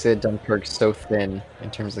 said Dunkirk's so thin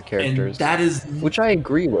in terms of the And characters, that is, which I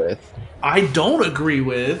agree with. I don't agree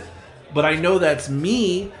with, but I know that's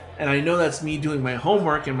me, and I know that's me doing my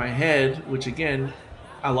homework in my head, which again,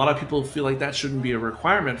 a lot of people feel like that shouldn't be a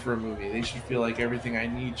requirement for a movie. They should feel like everything I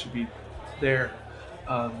need should be there,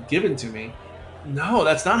 given to me. No,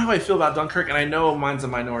 that's not how I feel about Dunkirk, and I know mine's a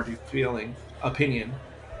minority opinion.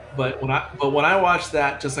 But when I watch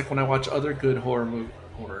that, just like when I watch other good horror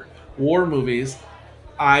war movies,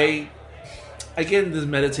 I I get in this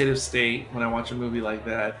meditative state when I watch a movie like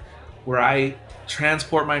that, where I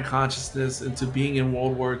transport my consciousness into being in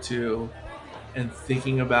World War II and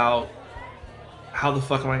thinking about how the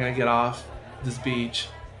fuck am I going to get off this beach?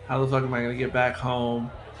 How the fuck am I going to get back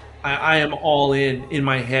home? I am all in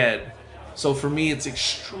my head. So for me, it's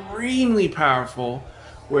extremely powerful.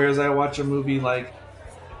 Whereas I watch a movie like,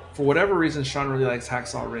 for whatever reason, Sean really likes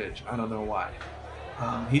Hacksaw Ridge. I don't know why.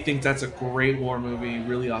 He thinks that's a great war movie,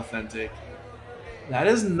 really authentic. That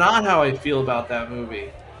is not how I feel about that movie.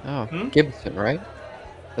 Oh, Gibson, right?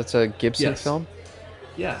 That's a Gibson Yes, film?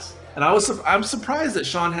 yes. And I'm surprised that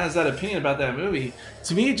Sean has that opinion about that movie.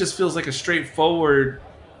 To me, it just feels like a straightforward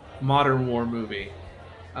modern war movie.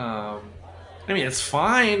 I mean, it's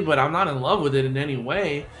fine, but I'm not in love with it in any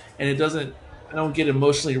way, and it doesn't. I don't get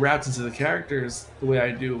emotionally wrapped into the characters the way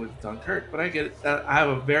I do with Dunkirk. But I get. I have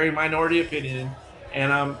a very minority opinion,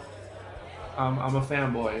 and I'm a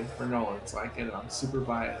fanboy for Nolan, so I get it. I'm super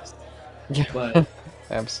biased, Yeah, but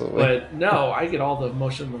absolutely. but no, I get all the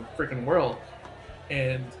emotion in the freaking world,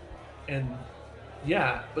 and and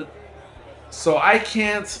yeah, but so I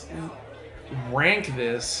can't rank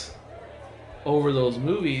this over those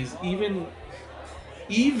movies. Even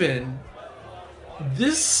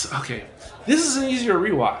this, okay, this is an easier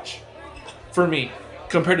rewatch for me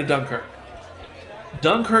compared to Dunkirk.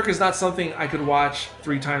 Dunkirk is not something I could watch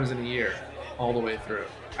 3 times in a year all the way through.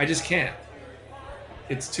 I just can't.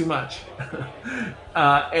 It's too much, and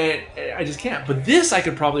I just can't. But this I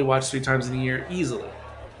could probably watch 3 times in a year easily,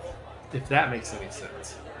 if that makes any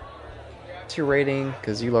sense. What's your rating?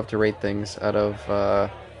 Because you love to rate things out of.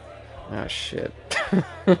 Oh, shit.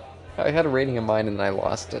 I had a rating in mind and then I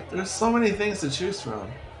lost it. There's so many things to choose from.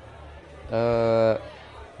 Uh,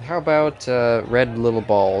 how about Red Little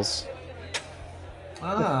Balls?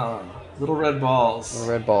 Ah, little red balls.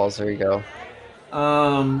 Little Red Balls, there you go.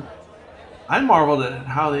 Um, I marveled at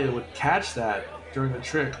how they would catch that during the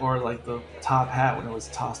trick, or like the top hat when it was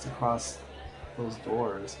tossed across those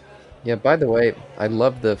doors. Yeah, by the way, I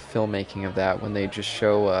love the filmmaking of that when they just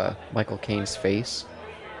show Michael Caine's face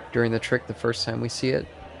during the trick the first time we see it.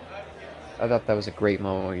 I thought that was a great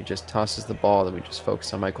moment where he just tosses the ball and we just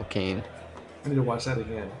focus on Michael Caine. I need to watch that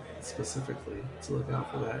again specifically to look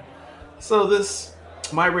out for that. So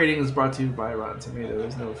my rating is brought to you by Rotten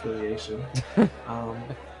Tomatoes, no affiliation.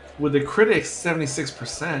 With the critics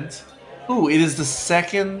 76%. Ooh, it is the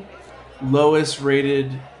second lowest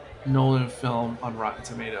rated Nolan film on Rotten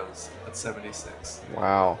Tomatoes at 76.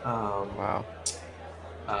 Wow. Um, Wow.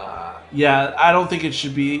 yeah, I don't think it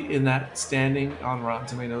should be in that standing on Rotten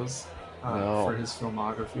Tomatoes No. for his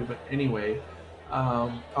filmography. But anyway,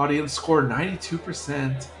 audience score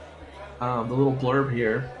 92%. The little blurb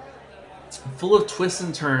here. Full of twists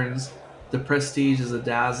and turns, The Prestige is a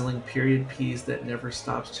dazzling period piece that never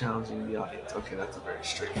stops challenging the audience. Okay, that's a very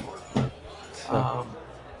straightforward one. Um,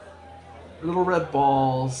 Little Red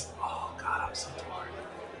Balls. Oh, God, I'm so torn.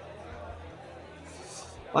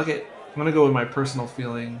 Okay, I'm going to go with my personal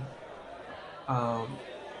feeling.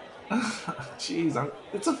 Jeez,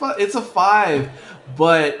 it's a 5,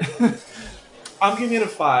 but I'm giving it a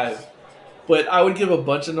 5. But I would give a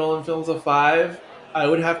bunch of Nolan films a 5. I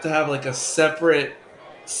would have to have like a separate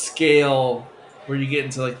scale where you get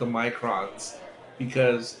into like the microns,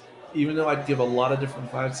 because even though I'd give a lot of different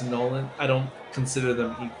 5s to Nolan, I don't consider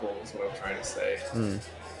them equal. Is what I'm trying to say.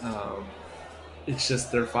 Um, it's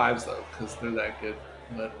just they're 5s though, because they're that good.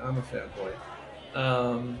 But I'm a fanboy.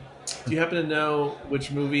 Do you happen to know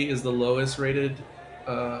which movie is the lowest rated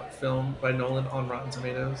film by Nolan on Rotten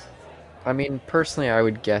Tomatoes? I mean, personally, I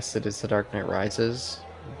would guess it is The Dark Knight Rises,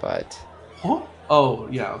 but... Huh? Oh,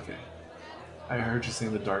 yeah, okay. I heard you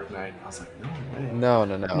saying The Dark Knight. I was like, no way. No.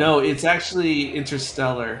 No, it's actually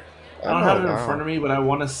Interstellar. I don't have it in front of me, but I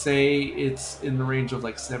want to say it's in the range of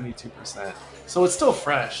like 72%. So it's still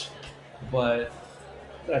fresh, but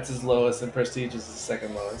that's his lowest, and Prestige is his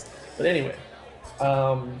second lowest. But anyway,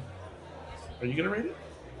 are you gonna rate it?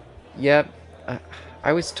 Yeah,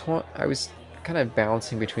 I was kind of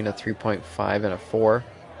bouncing between a 3.5 and a 4.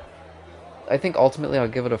 I think ultimately I'll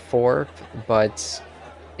give it a 4, but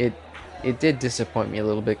it did disappoint me a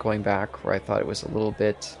little bit going back, where I thought it was a little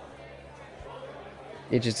bit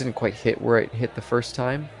it just didn't quite hit where it hit the first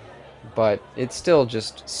time, but it's still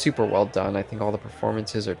just super well done. I think all the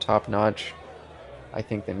performances are top notch. I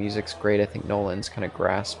think the music's great. I think Nolan's kind of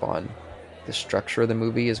grasp on the structure of the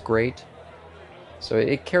movie is great. So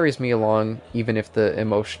it carries me along, even if the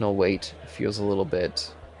emotional weight feels a little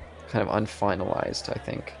bit kind of unfinalized, I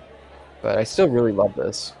think. But I still really love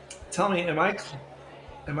this. Tell me, am I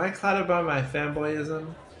clouded by my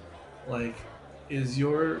fanboyism? Like, is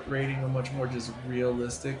your rating a much more just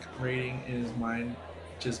realistic rating? Is mine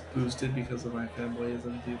just boosted because of my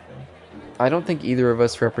fanboyism? Do you think? I don't think either of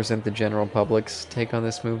us represent the general public's take on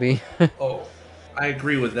this movie. Oh, I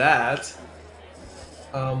agree with that.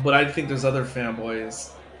 But I think there's other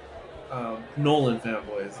fanboys, Nolan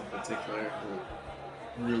fanboys in particular,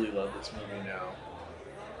 who really love this movie now.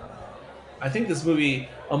 I think this movie,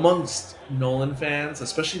 amongst Nolan fans,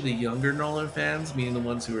 especially the younger Nolan fans, meaning the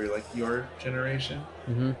ones who are like your generation,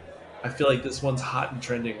 hmm I feel like this one's hot and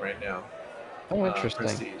trending right now. Oh, interesting.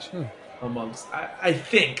 Prestige. Hmm. I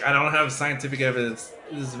think, I don't have scientific evidence,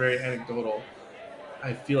 this is very anecdotal.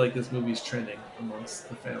 I feel like this movie's trending amongst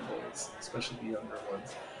the fanboys, especially the younger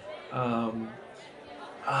ones. Um,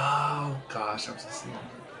 oh gosh, I'm just seeing.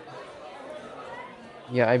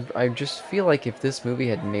 Yeah, I just feel like if this movie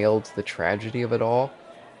had nailed the tragedy of it all,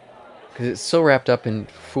 because it's so wrapped up in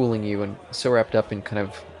fooling you and so wrapped up in kind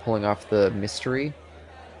of pulling off the mystery,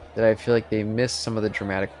 that I feel like they missed some of the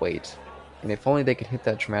dramatic weight. And if only they could hit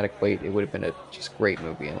that dramatic weight, it would have been a just great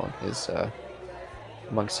movie among his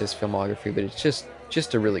amongst his filmography. But it's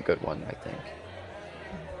just a really good one, I think.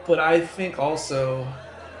 But I think also,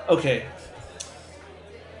 okay,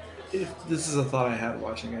 if this is a thought I had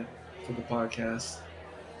watching it for the podcast.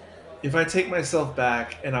 If I take myself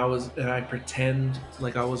back and I pretend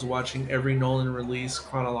like I was watching every Nolan release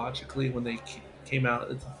chronologically when they came out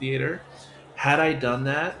at the theater, had I done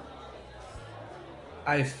that,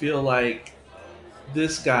 I feel like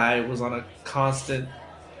this guy was on a constant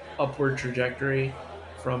upward trajectory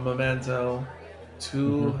from Memento hmm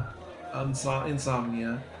to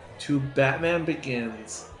Insomnia to Batman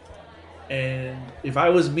Begins. And if I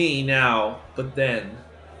was me now, but then,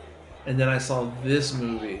 and then I saw this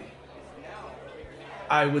movie,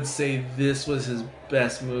 I would say this was his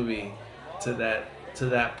best movie to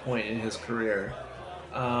that point in his career.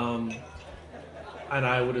 Um, and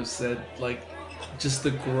I would have said like just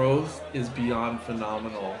the growth is beyond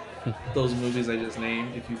phenomenal. Those movies I just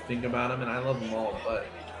named, if you think about them, and I love them all, but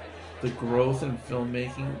the growth in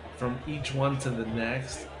filmmaking from each one to the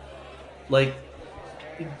next, like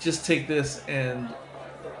just take this and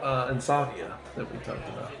Insomnia that we talked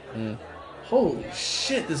about. Mm. Holy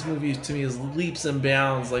shit, this movie to me is leaps and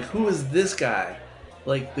bounds. Like, who is this guy?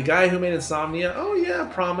 Like, the guy who made Insomnia, oh yeah,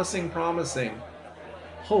 promising, promising.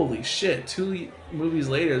 Holy shit, two movies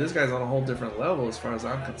later, this guy's on a whole different level as far as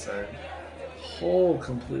I'm concerned. Whole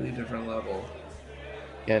completely different level.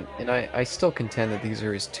 Yeah, and I still contend that these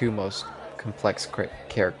are his two most complex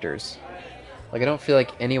characters. Like, I don't feel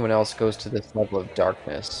like anyone else goes to this level of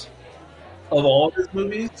darkness. Of all of his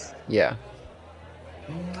movies? Yeah.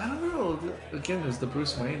 I don't know. Again, there's the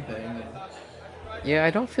Bruce Wayne thing. And Yeah,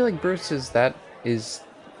 I don't feel like Bruce is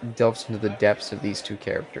delves into the depths of these two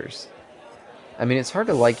characters. I mean, it's hard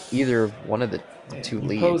to like either of one of the man, two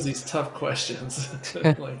you pose leads. these tough questions to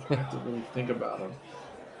like have to really think about them.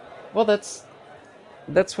 Well, that's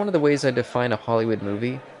one of the ways I define a Hollywood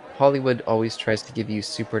movie. Hollywood always tries to give you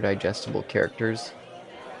super digestible characters,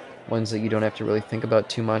 ones that you don't have to really think about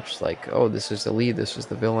too much, like, oh, this is the lead, this is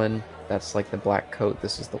the villain, that's like the black coat,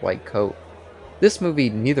 this is the white coat. This movie,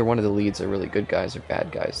 neither one of the leads are really good guys or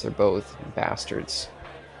bad guys. They're both bastards,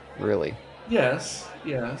 really. Yes,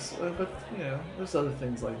 yes, but there's other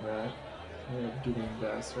things like that. Doing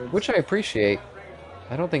bastards. Which I appreciate.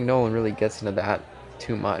 I don't think Nolan really gets into that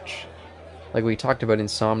too much. Like we talked about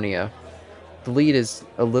Insomnia, the lead is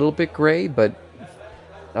a little bit gray, but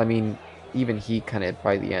I mean, even he kind of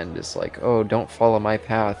by the end is like, oh, don't follow my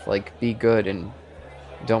path, like be good and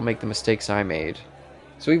don't make the mistakes I made.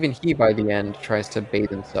 So even he by the end tries to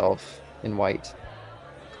bathe himself in white.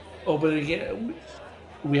 Oh, but again,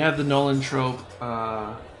 we have the Nolan trope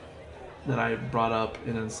that I brought up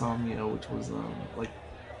in Insomnia, which was like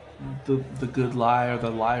the good lie or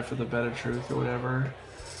the lie for the better truth or whatever.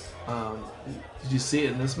 Did you see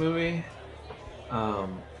it in this movie?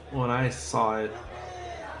 When I saw it,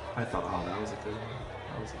 I thought, oh, that was a good one.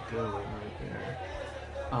 That was a good one right there.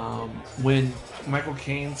 When Michael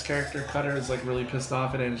Caine's character Cutter is like really pissed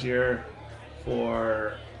off at Angier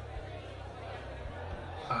for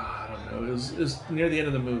I don't know, it was near the end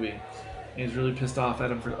of the movie. And he's really pissed off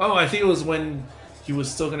at him for I think it was when he was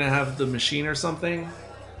still gonna have the machine or something.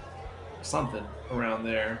 something around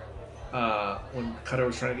there. When Cutter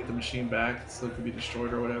was trying to get the machine back so it could be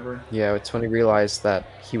destroyed or whatever. Yeah, it's when he realized that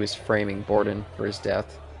he was framing Borden for his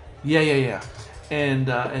death. Yeah. And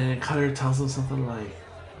Cutter tells him something like,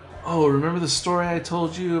 "Oh, remember the story I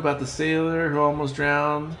told you about the sailor who almost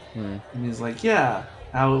drowned?" And he's like, "Yeah,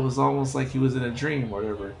 how it was almost like he was in a dream or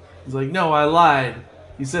whatever." He's like, "No, I lied.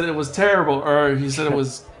 He said it was terrible, or he said it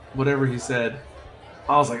was whatever he said."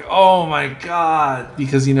 I was like, "Oh my god!"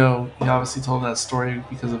 Because he obviously told him that story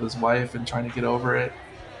because of his wife and trying to get over it.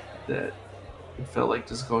 That it felt like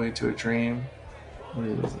just going into a dream. And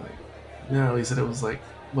he was like, "No," he said it was like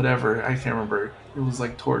whatever. I can't remember. It was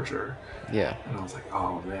like torture. Yeah. And I was like,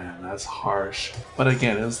 "Oh man, that's harsh." But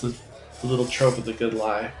again, it was the little trope of the good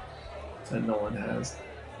lie that Nolan has.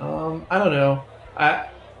 I don't know.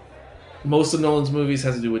 Most of Nolan's movies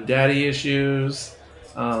has to do with daddy issues.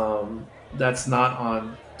 That's not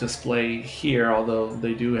on display here, although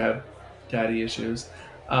they do have daddy issues.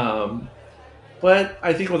 But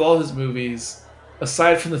I think with all his movies,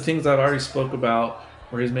 aside from the things I've already spoke about,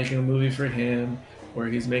 where he's making a movie for him, where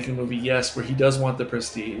he's making a movie, yes, where he does want the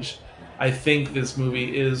prestige, I think this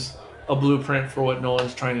movie is a blueprint for what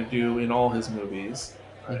Nolan's trying to do in all his movies.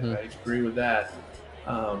 Mm-hmm. I agree with that.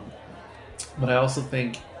 But I also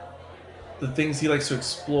think the things he likes to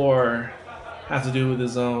explore have to do with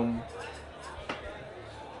his own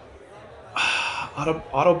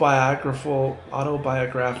autobiographical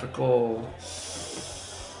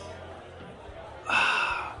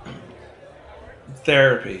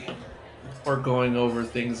therapy or going over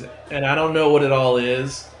things. And I don't know what it all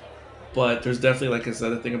is, but there's definitely, like I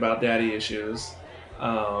said, a thing about daddy issues.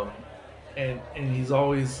 And he's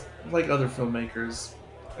always, like other filmmakers,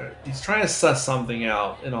 he's trying to suss something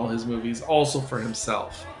out in all his movies, also for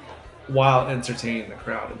himself, while entertaining the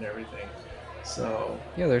crowd and everything. So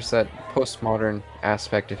yeah, there's that postmodern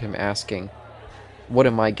aspect of him asking, what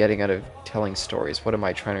am I getting out of telling stories? What am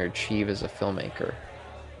I trying to achieve as a filmmaker?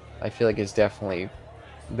 I feel like it's definitely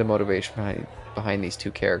the motivation behind these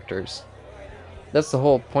two characters. That's the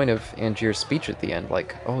whole point of Angier's speech at the end,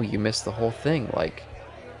 like, oh, you missed the whole thing, like,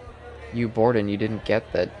 you Borden, you didn't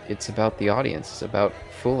get that it's about the audience, it's about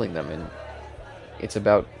fooling them, and it's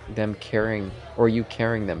about them carrying, or you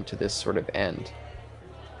carrying them to this sort of end.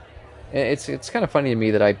 It's kind of funny to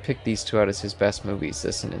me that I picked these two out as his best movies,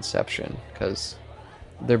 this and Inception, because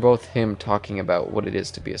they're both him talking about what it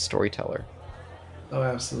is to be a storyteller. Oh,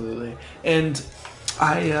 absolutely. And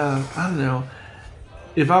I don't know,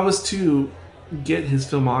 if I was to get his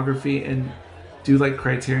filmography and do like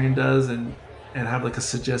Criterion does and have like a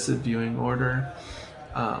suggested viewing order,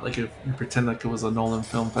 like if you pretend like it was a Nolan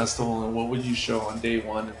Film Festival and what would you show on day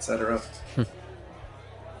one, etc.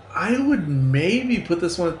 I would maybe put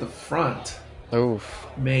this one at the front. Oof.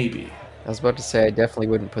 Maybe. I was about to say I definitely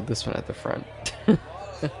wouldn't put this one at the front.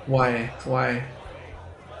 Why?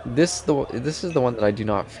 This is the one that I do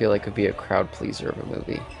not feel like would be a crowd pleaser of a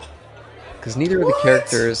movie. Because neither of the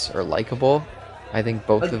characters are likable. I think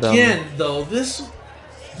both of them... Again, though, this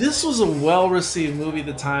was a well-received movie at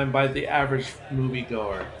the time by the average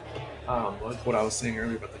moviegoer. Like what I was saying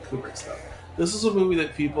earlier about the Kubrick stuff. This is a movie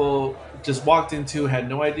that people just walked into, had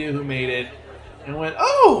no idea who made it, and went,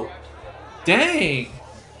 "Oh, dang,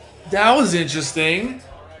 that was interesting.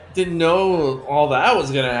 Didn't know all that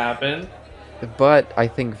was going to happen." But I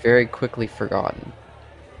think very quickly forgotten.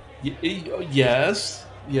 Yes.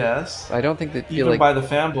 I don't think that feel even like... by the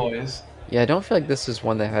fanboys. Yeah, I don't feel like this is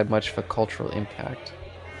one that had much of a cultural impact.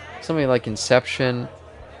 Something like Inception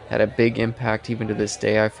had a big impact even to this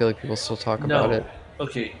day. I feel like people still talk about it.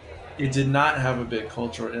 Okay, it did not have a big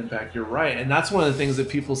cultural impact. You're right, and that's one of the things that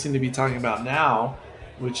people seem to be talking about now,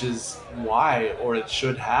 which is why, or it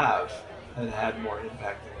should have, and had more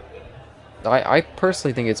impact than it did. I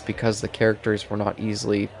personally think it's because the characters were not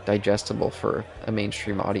easily digestible for a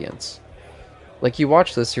mainstream audience. Like, you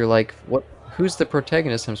watch this, you're like, what? Who's the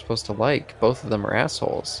protagonist I'm supposed to like? Both of them are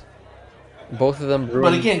assholes. Both of them ruin...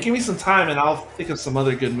 But again, give me some time and I'll think of some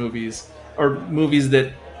other good movies, or movies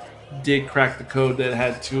that did crack the code that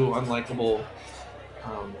had two unlikable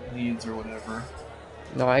leads or whatever.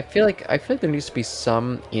 No, I feel like there needs to be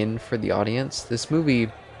some in for the audience. This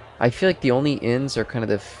movie, I feel like the only ins are kind of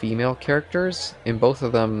the female characters, and both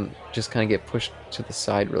of them just kind of get pushed to the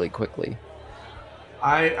side really quickly.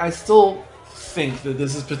 I still think that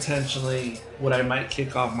this is potentially what I might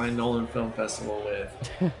kick off my Nolan Film Festival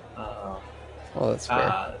with. Well, that's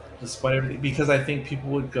fair. Despite everything, because I think people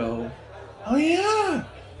would go, "Oh yeah,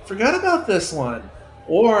 forgot about this one,"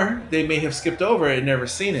 or they may have skipped over it and never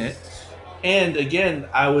seen it. And again,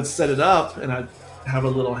 I would set it up and I'd have a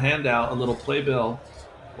little handout, a little playbill,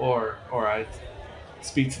 or I'd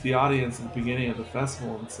speak to the audience at the beginning of the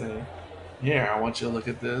festival and say, "Here, I want you to look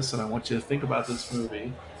at this, and I want you to think about this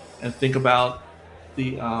movie, and think about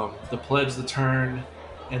the Pledge, the Turn,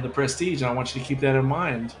 and the Prestige. And I want you to keep that in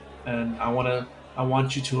mind, and I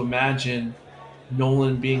want you to imagine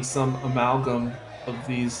Nolan being some amalgam of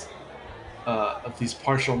these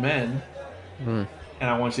partial men, Mm. and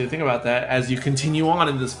I want you to think about that as you continue on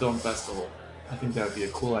in this film festival. I think that would be a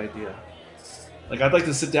cool idea. Like, I'd like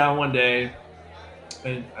to sit down one day,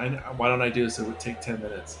 and why don't I do this? It would take 10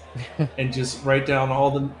 minutes, and just write down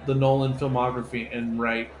all the Nolan filmography and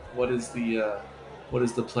write what is the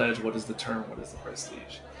Pledge, what is the Turn, what is the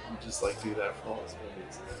Prestige, and just like do that for all his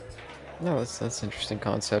movies. No, that's an interesting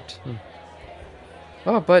concept.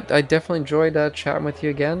 Oh, but I definitely enjoyed chatting with you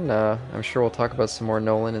again. I'm sure we'll talk about some more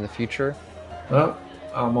Nolan in the future. Well,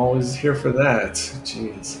 I'm always here for that.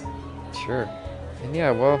 Jeez. Sure. And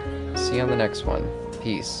yeah, well, see you on the next one.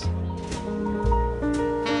 Peace.